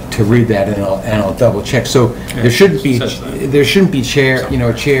surprised to read that, and I'll double check. So there shouldn't be chair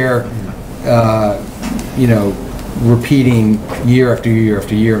repeating year after year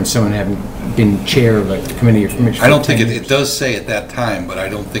after year, and someone having been chair of a committee or commission. I don't think it does say at that time, but I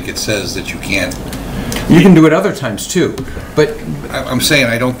don't think it says that you can't. You can do it other times too, but I'm saying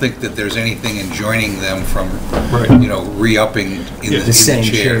I don't think that there's anything enjoining them from, re-upping in the same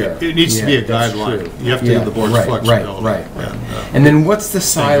chair. It needs to be a guideline. You have to give the board flexibility. Right. And then what's the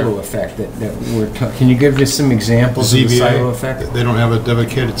silo effect that we're talking? Can you give us some examples of the silo effect? They don't have a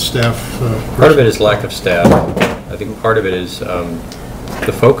dedicated staff. Part of it is lack of staff. I think part of it is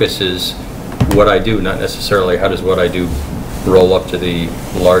the focus is what I do, not necessarily how does what I do roll up to the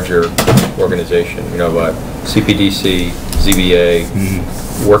larger organization. CPDC, ZBA,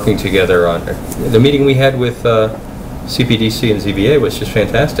 working together on the meeting we had with CPDC and ZBA was just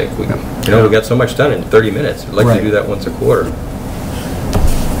fantastic. We got so much done in 30 minutes. I'd like to do that once a quarter.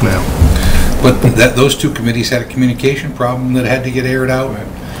 But those two committees had a communication problem that had to get aired out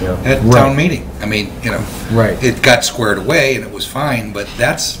at town meeting. I mean, it got squared away and it was fine, but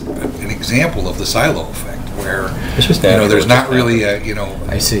that's an example of the silo effect where, there's not really a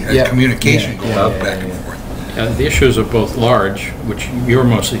communication going out back and forth. The issues are both large, which you're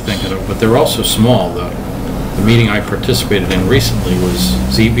mostly thinking of, but they're also small. The meeting I participated in recently was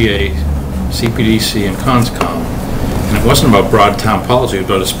ZBA, CPDC, and CONSCOM. And it wasn't about broad town policy, it was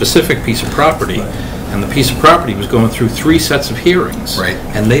about a specific piece of property. And the piece of property was going through 3 sets of hearings. Right.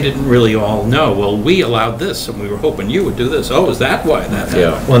 And they didn't really all know, well, we allowed this, and we were hoping you would do this. Oh, is that why that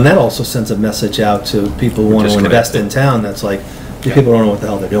happened? Well, and that also sends a message out to people who want to invest in town that's like, people don't know what the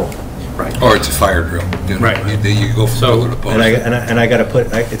hell they're doing. Right. Or it's a fire drill. Right. You go from pillar to post. And I got to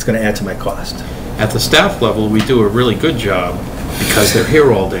put, it's going to add to my cost. At the staff level, we do a really good job, because they're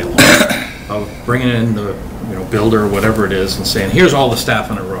here all day long, of bringing in the builder or whatever it is and saying, here's all the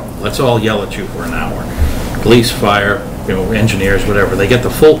staff in a row. Let's all yell at you for an hour. Police, fire, engineers, whatever. They get the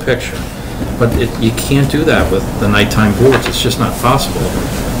full picture. But you can't do that with the nighttime boards. It's just not possible.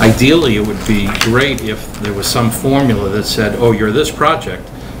 Ideally, it would be great if there was some formula that said, oh, you're this project,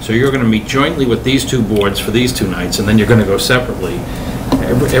 so you're going to meet jointly with these 2 boards for these 2 nights, and then you're going to go separately.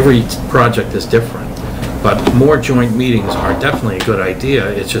 Every project is different. But more joint meetings are definitely a good idea.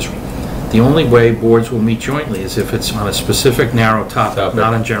 It's just the only way boards will meet jointly is if it's on a specific narrow topic,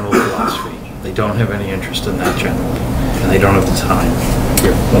 not in general philosophy. They don't have any interest in that generally, and they don't have the time.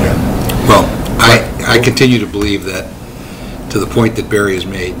 Well, I continue to believe that, to the point that Barry has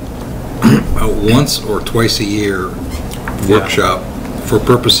made, once or twice a year workshop for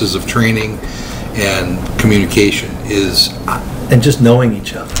purposes of training and communication is... And just knowing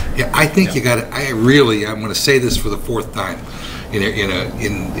each other. Yeah, I think you got to, I'm going to say this for the 4th time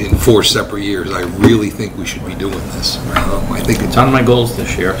in 4 separate years. I really think we should be doing this. I think it's on my goals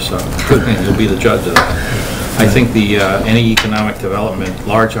this year, so you'll be the judge of that. I think any economic development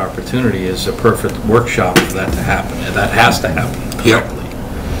large opportunity is a perfect workshop for that to happen. And that has to happen correctly.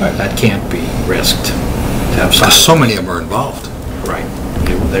 That can't be risked to have so many of them are involved. Right.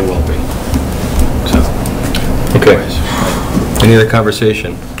 They will be. So. Okay. Any other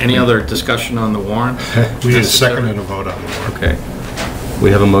conversation? Any other discussion on the warrant? We need a second and a vote on the warrant. Okay.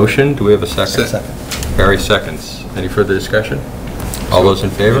 We have a motion. Do we have a second? Second. Barry seconds. Any further discussion? All those in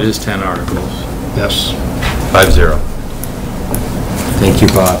favor? It is 10 articles. Yes. 5-0. Thank you,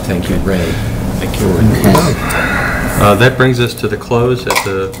 Bob. Thank you, Ray. Thank you. That brings us to the close at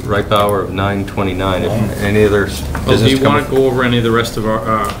the ripe hour of 9:29. Any other business? Do you want to go over any of the rest of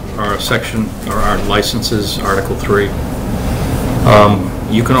our section, or our licenses, Article 3?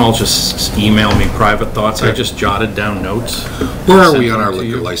 You can all just email me private thoughts. I just jotted down notes. Where are we on our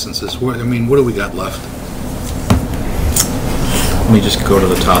liquor licenses? What do we got left? Let me just go to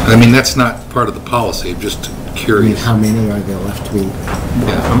the top. I mean, that's not part of the policy. I'm just curious. How many are there left to be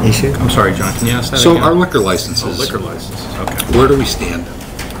issued? I'm sorry, John, can you ask that So again? our liquor licenses. Oh, liquor licenses, okay. Where do we stand?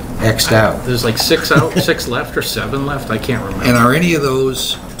 X'd out. There's like 6 out, 6 left or 7 left? I can't remember. And are any of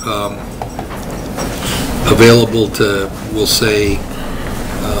those available to, we'll say,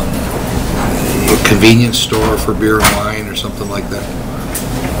 a convenience store for beer and wine or something like that?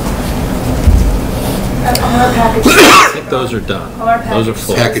 I think those are done. Those are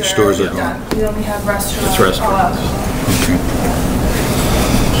full. Package stores are gone. We only have restaurants. It's restaurants. Okay.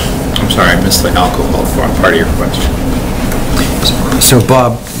 I'm sorry, I missed the alcohol part of your question. So,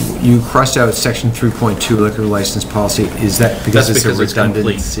 Bob, you crossed out section 3.2 liquor license policy. Is that because it's a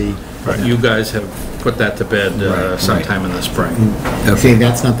redundancy? Right. You guys have put that to bed sometime in the spring. See,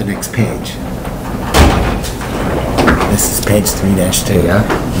 that's not the next page. This is page 3-2. Yeah.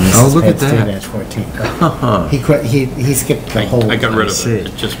 Oh, look at that. 3-14. He skipped the whole. I got rid of it.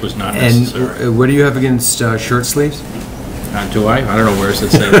 It just was not necessary. And what do you have against shirt sleeves? Do I? I don't know. Where does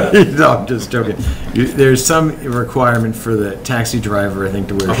it say that? No, I'm just joking. There's some requirement for the taxi driver, I think,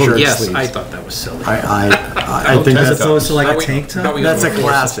 to wear shirt sleeves. I thought that was silly. I think as opposed to like a tank top. That's a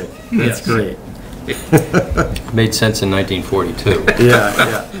classic. That's great. Made sense in 1942.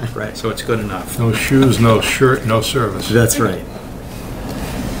 Yeah, right. So it's good enough. No shoes, no shirt, no service. That's right.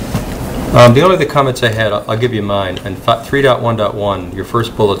 The only other comments I had, I'll give you mine. And 3.1.1, your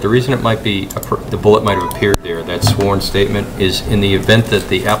first bullet, the reason it might be, the bullet might have appeared there, that sworn statement, is in the event that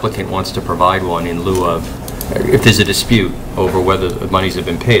the applicant wants to provide one in lieu of, if there's a dispute over whether the monies have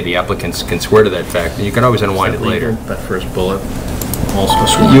been paid, the applicants can swear to that fact, and you can always unwind it later. That first bullet. Also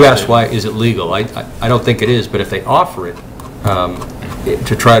sworn. You asked why is it legal. I don't think it is, but if they offer it,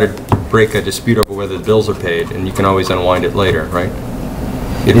 to try to break a dispute over whether the bills are paid, and you can always unwind it later, right?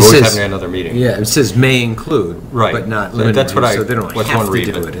 You'd always have another meeting. Yeah, it says may include, right, but not limited. That's what so they don't that's have one to read,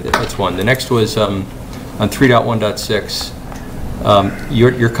 do but it. that's one. The next was on 3.1.6.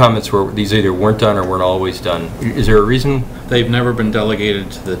 Your comments were these either weren't done or weren't always done. Is there a reason? They've never been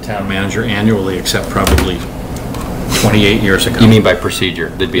delegated to the town manager annually, except probably 28 years ago. You mean by procedure?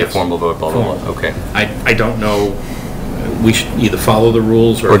 There'd be a formal vote, blah, blah, blah. Okay. I don't know. We should either follow the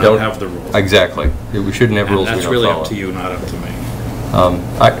rules or don't have the rules. Exactly. We shouldn't have rules we don't follow. That's really up to you, not up to me.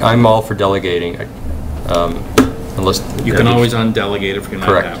 I'm all for delegating, unless... You can always undelegate if you're not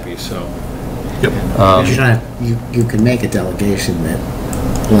Correct. happy, so... Yep. You can make a delegation that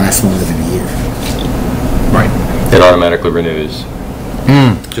lasts longer than a year. Right. It automatically renews.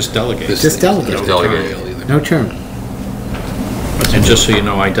 Just delegate. Just delegate. Just delegate. No term. And just so you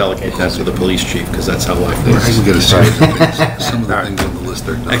know, I delegate that to the police chief, because that's how life works. I can get a series of things. Some of the things on the list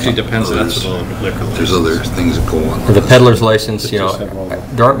are done. Actually depends on that's the liquor license. There's other things that go on. For the peddler's license, there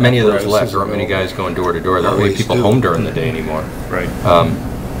aren't many of those left. There aren't many guys going door to door. There aren't many people home during the day anymore. Right.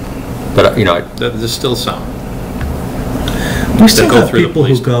 But, there's still some. We still have people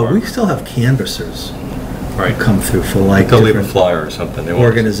who go, we still have canvassers right. who come through for like they'll leave a different flyer or something.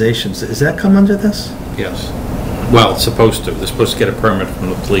 organizations. Does that come under this? Yes. Well, it's supposed to. They're supposed to get a permit from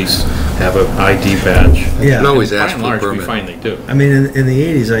the police, have an ID badge. Yeah. You can always ask and for a large, we permit. find they do. I mean, in the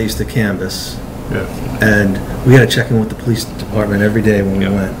 80s, I used to canvass. Yeah. And we had to check in with the police department every day when we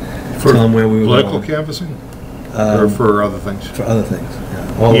went. For tell them where we were political going. canvassing? Or for other things? For other things,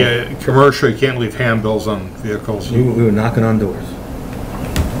 yeah. Commercial, you can't leave handbills on vehicles. We were knocking on doors.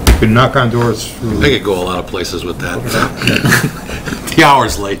 You could knock on doors through... I could go a lot of places with that. The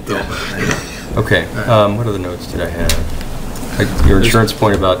hour's late, though. Okay, what other notes did I have? Your insurance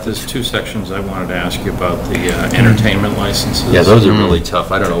point about... There's two sections I wanted to ask you about, the entertainment licenses. Yeah, those are really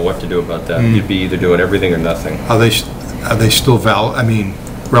tough. I don't know what to do about that. You'd be either doing everything or nothing. Are they still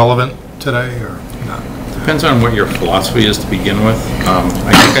relevant today or not? Depends on what your philosophy is to begin with.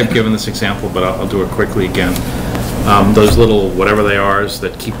 I think I've given this example, but I'll do it quickly again. Those little whatever they are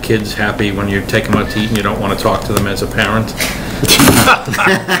that keep kids happy when you take them out to eat and you don't want to talk to them as a parent.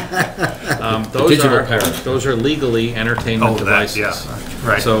 Those are legally entertainment devices. Yeah.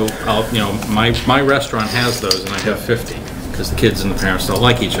 Right. So my restaurant has those, and I have 50 because the kids and the parents don't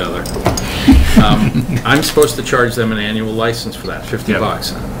like each other. I'm supposed to charge them an annual license for that, $50.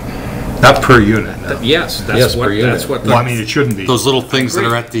 Not per unit. No. Yes, that's what. Well, I mean, it shouldn't be. Those little things that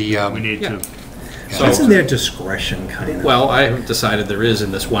are at the... we need to... So, that's in their discretion, kind of. Well, I haven't decided there is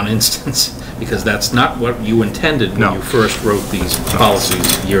in this one instance, because that's not what you intended when you first wrote these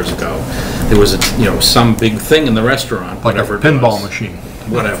policies years ago. There was some big thing in the restaurant, like a pinball machine.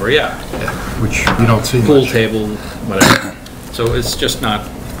 Whatever, yeah. Which you don't see Pool much. table, whatever. So it's just not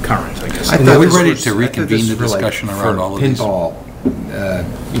current, I guess. I thought we were ready to reconvene the discussion around all of these. Pinball,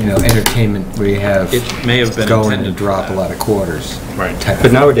 entertainment where you have it may have been going and drop a lot of quarters. Right.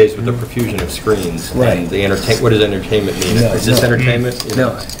 But nowadays, with the profusion of screens, and the what does entertainment mean? Is this entertainment?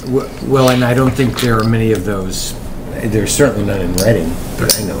 No. Well, and I don't think there are many of those. There's certainly none in Reading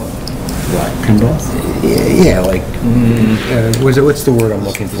that I know of. What, pinball? Yeah, like, what's the word I'm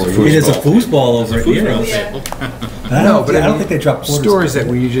looking for? There's a foosball over here. No, but I don't think they drop quarters. Stores that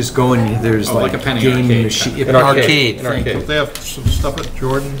where you just go and there's like a penny game arcade. machine. An arcade. They have some stuff at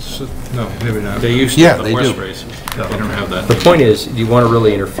Jordan's? No, maybe not. They used to have the horse races. They don't have that. The point is, you want to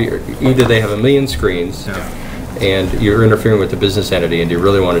really interfere. Either they have a million screens, and you're interfering with the business entity, and do you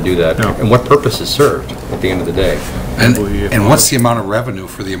really want to do that? No. And what purpose is served at the end of the day? And what's the amount of revenue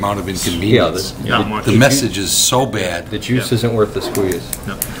for the amount of inconvenience? Not much. The message is so bad. The juice isn't worth the squeeze.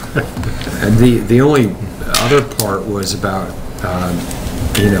 No. And the only other part was about,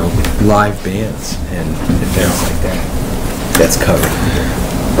 live bands and events like that. That's covered.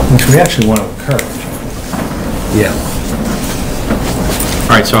 Which we actually want to encourage. Yeah.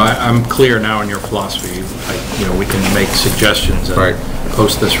 All right, so I'm clear now in your philosophy. We can make suggestions and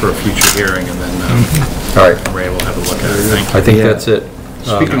post this for a future hearing, and then Ray will have a look at it. Thank you. I think that's it.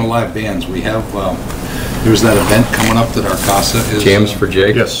 Speaking of live bands, we have, there's that event coming up that our CASA is... Jams for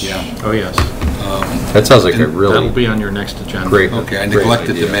Jake? Yes. Yeah. Oh, yes. That sounds like a really... That'll be on your next agenda. Great. Okay, I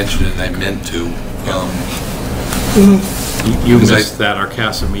neglected to mention it, and I meant to. You missed that, our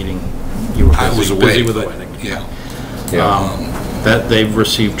CASA meeting. You were busy, I was away, with the but, wedding. Yeah. That they've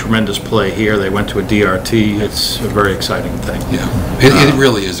received tremendous play here. They went to a DRT. It's a very exciting thing. Yeah, it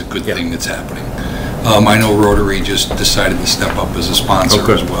really is a good thing that's happening. I know Rotary just decided to step up as a sponsor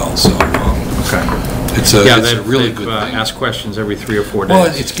as well, so Okay. It's Yeah, a really they've good thing. asked questions every 3 or 4 days. Well,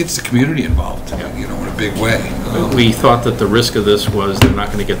 it gets the community involved, you know, in a big way. We thought that the risk of this was they're not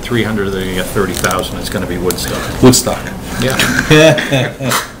going to get 300, they're going to get 30,000. It's going to be Woodstock. Woodstock. Yeah.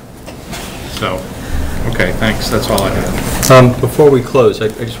 So, okay, thanks. That's all I have. Before we close, I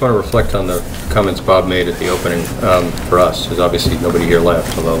just want to reflect on the comments Bob made at the opening for us. There's obviously nobody here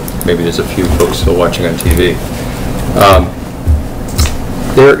left, although maybe there's a few folks still watching on TV.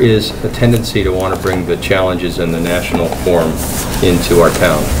 There is a tendency to want to bring the challenges in the national forum into our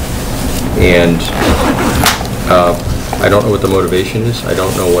town. And I don't know what the motivation is. I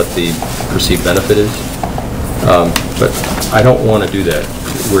don't know what the perceived benefit is. But I don't want to do that.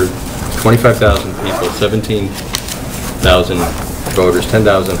 We're 25,000 people, 17,000 voters,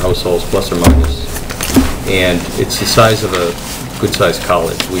 10,000 households, plus or minus. And it's the size of a good-sized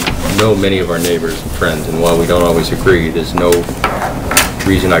college. We know many of our neighbors and friends, and while we don't always agree, there's no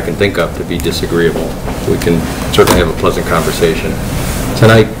reason I can think of to be disagreeable. We can certainly have a pleasant conversation.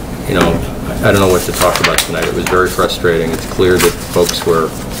 Tonight, you know, I don't know what to talk about tonight. It was very frustrating. It's clear that folks were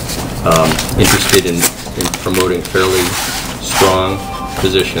interested in promoting fairly strong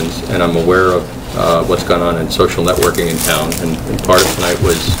positions, and I'm aware of what's gone on in social networking in town, and part of tonight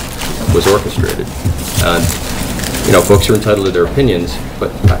was orchestrated. You know, folks are entitled to their opinions,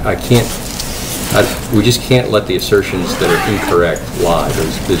 but I can't. We just can't let the assertions that are incorrect lie.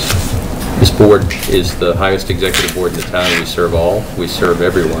 This board is the highest executive board in the town. We serve all. We serve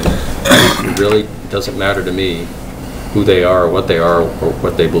everyone. It really doesn't matter to me who they are, or what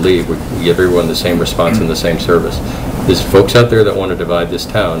they believe. We give everyone the same response and the same service. There's folks out there that want to divide this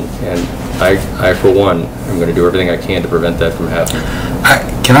town, and I for one, am going to do everything I can to prevent that from happening.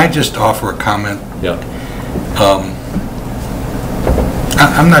 Can I just offer a comment? Yeah.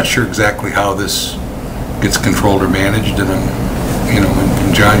 I'm not sure exactly how this gets controlled or managed, and you know,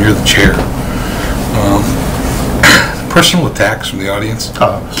 and John, you're the chair. Personal attacks from the audience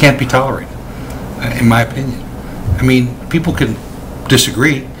can't be tolerated, in my opinion. I mean, people can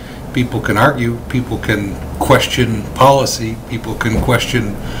disagree, people can argue, people can question policy, people can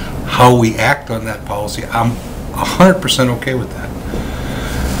question how we act on that policy. I'm 100% okay with that.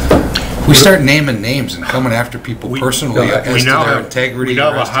 We start naming names and coming after people personally as to their integrity. We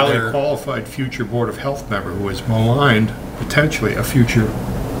now have as a to highly their- qualified future Board of Health member who has maligned potentially a future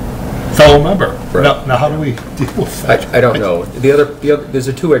fellow member. Right. Now how do we deal with that? I don't know. The other, there's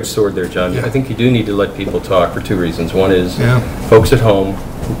a two-edged sword there, John. I think you do need to let people talk for two reasons. One is folks at home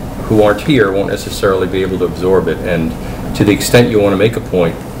who aren't here won't necessarily be able to absorb it, and to the extent you want to make a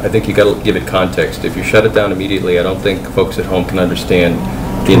point, I think you got to give it context. If you shut it down immediately, I don't think folks at home can understand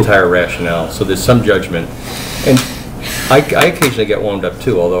the entire rationale. So there's some judgment, and I occasionally get wound up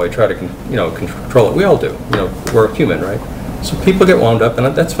too. Although I try to control it. We all do. You know, we're human, right? So people get wound up,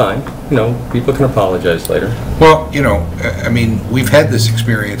 and that's fine. You know, people can apologize later. Well, you know, I mean, we've had this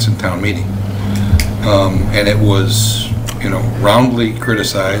experience in town meeting, and it was, you know, roundly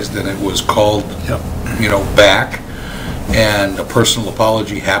criticized, and it was called, you know, back, and a personal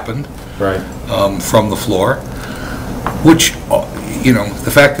apology happened, right, from the floor, which, you know,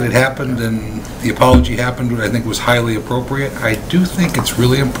 the fact that it happened and the apology happened, I think was highly appropriate. I do think it's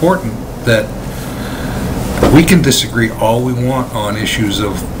really important that we can disagree all we want on issues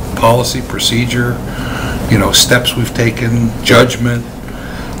of policy, procedure, you know, steps we've taken, judgment.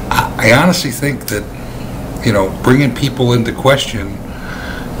 I honestly think that, you know, bringing people into question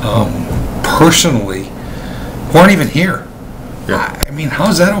personally who aren't even here. I mean,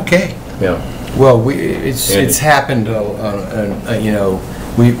 how's that okay? Yeah. Well, it's happened. You know,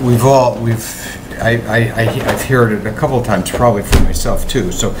 I've heard it a couple of times, probably for myself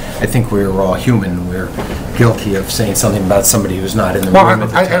too. So I think we're all human. We're guilty of saying something about somebody who's not in the room at the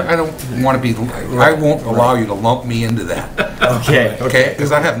time. I don't want to be. I won't allow you to lump me into that. Okay. Okay.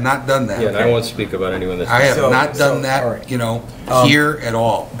 Because I have not done that. Yeah, and I won't speak about anyone that's. I have not done that. You know, here at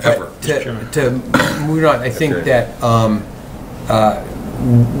all, ever. To move on, I think that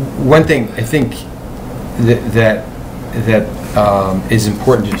one thing I think that is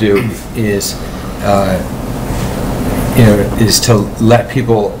important to do is you know, is to let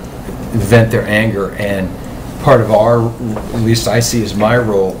people vent their anger, and part of our, at least I see as my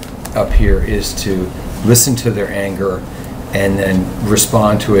role up here, is to listen to their anger and then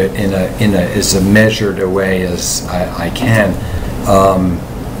respond to it in as a measured a way as I can,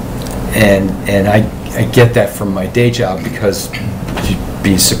 and I get that from my day job, because you'd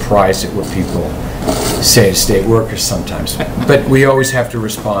be surprised at what people say to state workers sometimes. But we always have to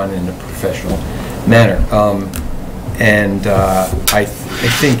respond in a professional manner. And I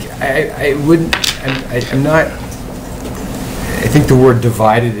think I wouldn't. I'm not. I think the word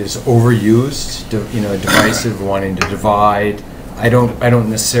divided is overused, divisive, wanting to divide. I don't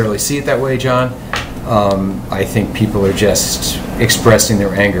necessarily see it that way, John. I think people are just expressing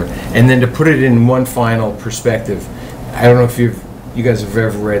their anger. And then to put it in one final perspective, I don't know if you guys have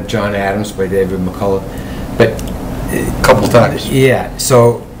ever read John Adams by David McCullough, but a couple times. Yeah.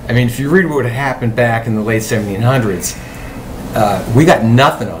 So I mean, if you read what happened back in the late 1700s, we got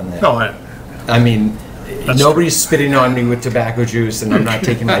nothing on that. No, I mean, nobody's spitting on me with tobacco juice, and I'm not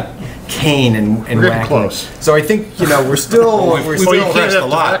taking my cane and whacking. Close. So I think we're still a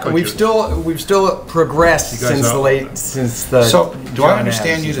lot. We've still progressed since the. So do I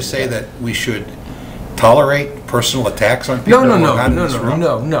understand you to say that we should tolerate personal attacks on people?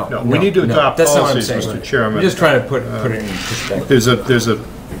 No. We need to adopt That's policies, not what I'm saying. Mr. Chairman. I'm just trying to put it in perspective. There's a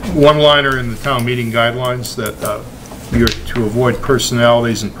one-liner in the town meeting guidelines that you're to avoid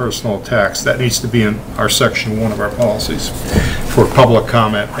personalities and personal attacks. That needs to be in our section 1 of our policies for public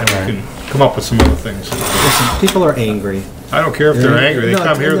comment, and we can come up with some other things. Listen, people are angry. I don't care if they're angry. They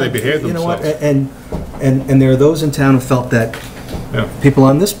come here, they behave themselves. You know what? And there are those in town who felt that people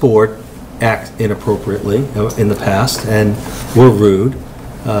on this board act inappropriately in the past and were rude,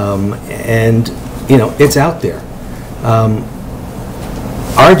 and it's out there.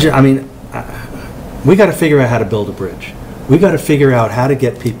 We got to figure out how to build a bridge. We got to figure out how to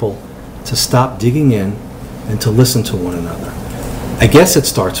get people to stop digging in and to listen to one another. I guess it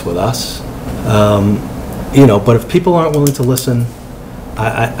starts with us, but if people aren't willing to listen,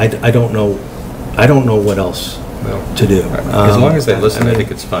 I don't know what else to do. As long as they listen, I think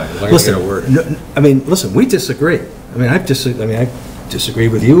it's fine. As long as they get a word. Listen, we disagree. I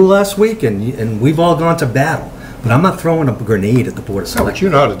disagreed with you last week, and we've all gone to battle. But I'm not throwing a grenade at the Board of Selectmen. But you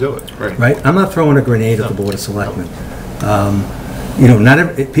know how to do it. Right? I'm not throwing a grenade at the Board of Selectmen.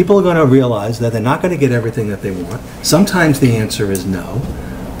 People are going to realize that they're not going to get everything that they want. Sometimes the answer is no,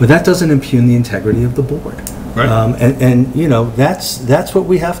 but that doesn't impugn the integrity of the board. Right. That's what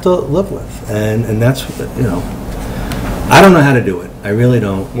we have to live with. And that's, I don't know how to do it. I really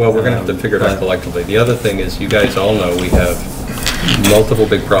don't. Well, we're going to have to figure it out collectively. The other thing is, you guys all know we have multiple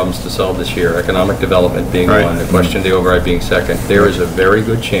big problems to solve this year, economic development being one, the question of the override being second. There is a very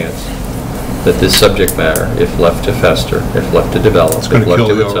good chance that this subject matter, if left to fester, if left to develop, if left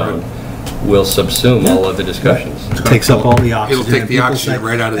to its own, will subsume all other discussions. It takes up all the oxygen. It'll take the oxygen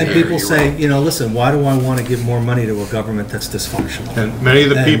right out of the air. And people say, listen, why do I want to give more money to a government that's dysfunctional? And many of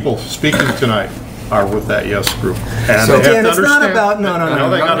the people speaking tonight are with that yes group. And so Dan, it's not about no,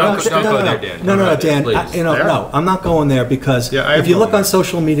 Dan. Please. No, I'm not going there because if you look on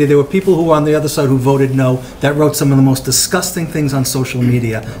social media, there were people who were on the other side who voted no that wrote some of the most disgusting things on social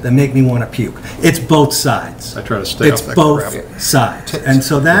media that make me want to puke. It's both sides. I try to stay off that crap. It's both sides, and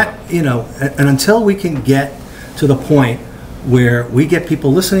so that and until we can get to the point where we get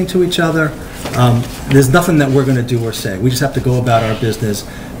people listening to each other, there's nothing that we're going to do or say. We just have to go about our business.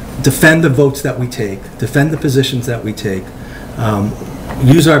 Defend the votes that we take, defend the positions that we take,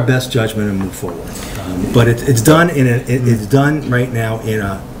 use our best judgment and move forward. But it's done it's done right now in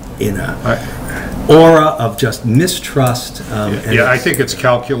a aura of just mistrust. I think it's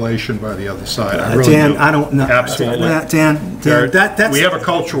calculation by the other side. I really Dan, do. I don't know. Absolutely. Dan, we have a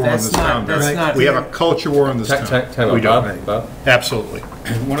culture war in this town. We have a culture war in this town. We do. Bob? Absolutely.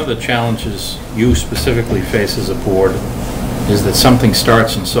 One of the challenges you specifically face as a board is that something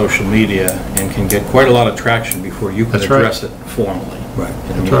starts in social media and can get quite a lot of traction before you can address it formally. Right.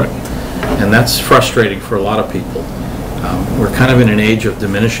 That's right. And that's frustrating for a lot of people. We're kind of in an age of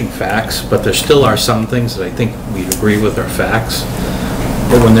diminishing facts, but there still are some things that I think we'd agree with are facts.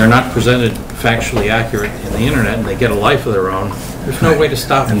 But when they're not presented factually accurate in the internet and they get a life of their own, there's no way to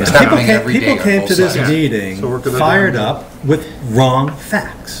stop them. People came to this meeting fired up with wrong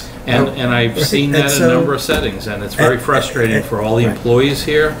facts. And I've seen that in a number of settings, and it's very frustrating for all the employees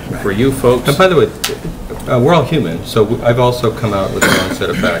here, for you folks. And by the way, we're all human, so I've also come out with the wrong set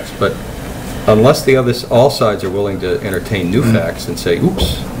of facts, but unless all sides are willing to entertain new facts and say,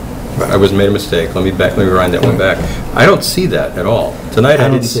 oops, I was made a mistake, let me rewind that one back. I don't see that at all. Tonight I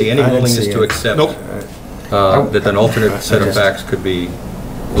didn't see any willingness to accept that an alternate set of facts could be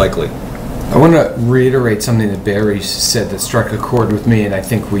likely. I want to reiterate something that Barry said that struck a chord with me, and I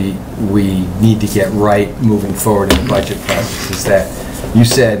think we need to get right moving forward in the budget process, is that you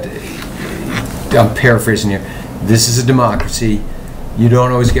said, I'm paraphrasing here, this is a democracy, you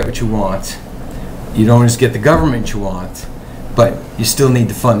don't always get what you want, you don't always get the government you want, but you still need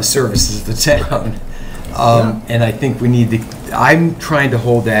to fund the services of the town. And I think we need to, I'm trying to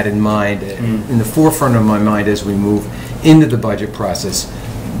hold that in mind, in the forefront of my mind as we move into the budget process.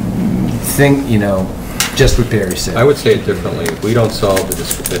 just what Barry said. I would say it differently. If we don't solve the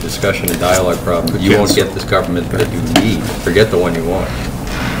discussion and dialogue problem, you won't get this government that you need. Forget the one you want.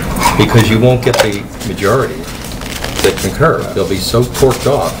 Because you won't get the majority that concur. They'll be so torqued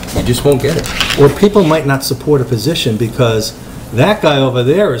off, you just won't get it. Or people might not support a position because that guy over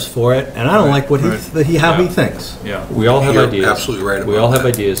there is for it, and I don't like what how he thinks. Yeah. We all have You're ideas. absolutely right We about all have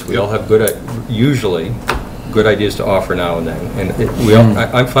that. ideas. We all have usually good ideas to offer now and then. And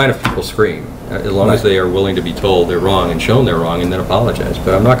I'm fine if people scream, as long as they are willing to be told they're wrong and shown they're wrong and then apologize.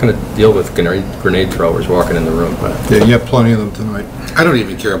 But I'm not going to deal with grenade throwers walking in the room. Yeah, you have plenty of them tonight. I don't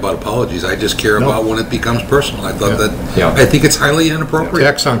even care about apologies. I just care about when it becomes personal. I thought that, Yeah. I think it's highly inappropriate.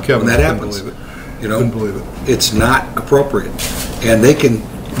 Tax on Kevin. When that Couldn't happens. believe it. You know? Couldn't believe it. It's not appropriate. And they can,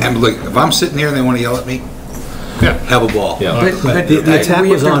 and look, if I'm sitting here and they want to yell at me, have a ball. But The attack we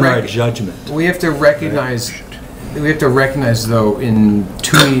have was to on our judgment. We have to recognize, though, in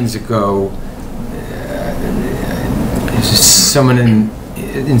 2 meetings ago, someone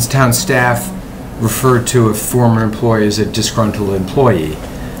in town staff referred to a former employee as a disgruntled employee.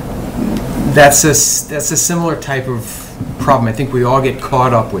 That's a similar type of problem. I think we all get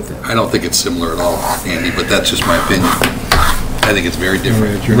caught up with it. I don't think it's similar at all, Andy, but that's just my opinion. I think it's very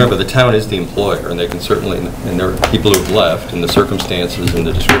different. Remember, the town is the employer, and they can certainly, and there are people who've left, and the circumstances and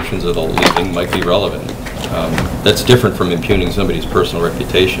the descriptions of the leaving might be relevant. That's different from impugning somebody's personal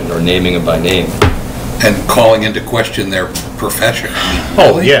reputation or naming them by name. And calling into question their profession.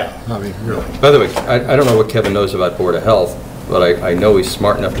 Oh, yeah. I mean, really. By the way, I don't know what Kevin knows about Board of Health, but I know he's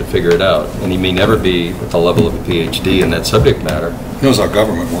smart enough to figure it out, and he may never be at the level of a PhD in that subject matter. He knows how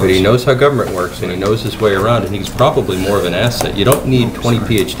government works. But he knows how government works, and he knows his way around, and he's probably more of an asset. You don't need 20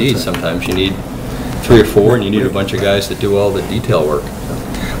 PhDs sometimes. You need 3 or 4, and you need a bunch of guys that do all the detail work.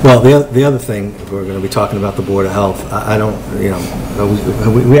 Well, the other thing, if we're going to be talking about the Board of Health, I don't,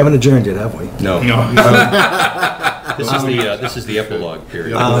 we haven't adjourned yet, have we? No. This is the epilogue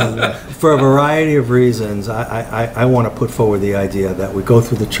period. For a variety of reasons, I want to put forward the idea that we go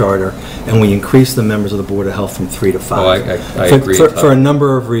through the charter and we increase the members of the Board of Health from 3 to 5. Oh, I agree. For a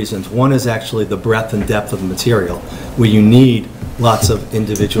number of reasons. One is actually the breadth and depth of the material, where you need lots of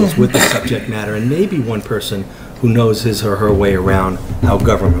individuals with the subject matter, and maybe one person who knows his or her way around how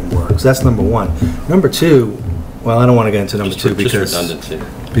government works. That's number one. Number two, well, I don't want to get into number two because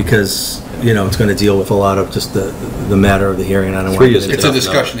it's going to deal with a lot of just the matter of the hearing. I don't want to get into It's a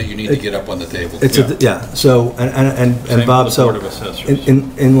discussion that you need to get up on the table. So and Bob, so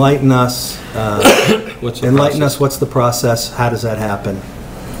enlighten us. Enlighten us. What's the process? How does that happen?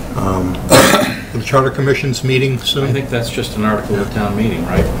 The Charter Commission's meeting soon? I think that's just an article of town meeting,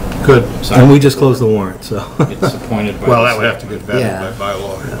 right? Good. And we just closed the warrant, so. It's appointed by... Well, that would have to get vetted by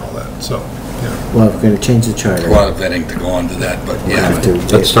bylaw and all that, so, yeah. Well, if we're going to change the charter. A lot of vetting to go on to that, but we'll have to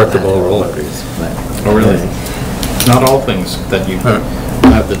Let's start the ball rolling. Oh, really? Not all things that you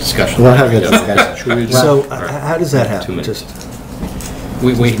have the discussion. We'll have the discussion. So how does that happen? Just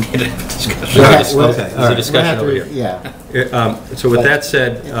we need a discussion. There's a discussion over here. Yeah. So with that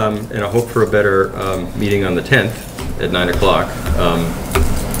said, and I hope for a better meeting on the 10th at 9 o'clock,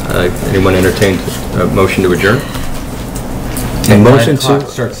 anyone entertain a motion to adjourn? A motion to...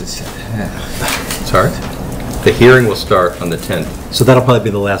 starts at 7. Sorry? The hearing will start on the 10th. So that'll probably be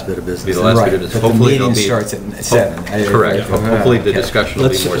the last bit of business. Be the last bit of business. But the Hopefully meeting it'll be... starts at 7. Correct. Hopefully the discussion will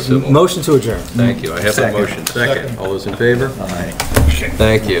be more civil. Motion to adjourn. Thank you. I have a motion. Second. All those in favor? Aye.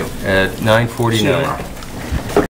 Thank you. At 9:49.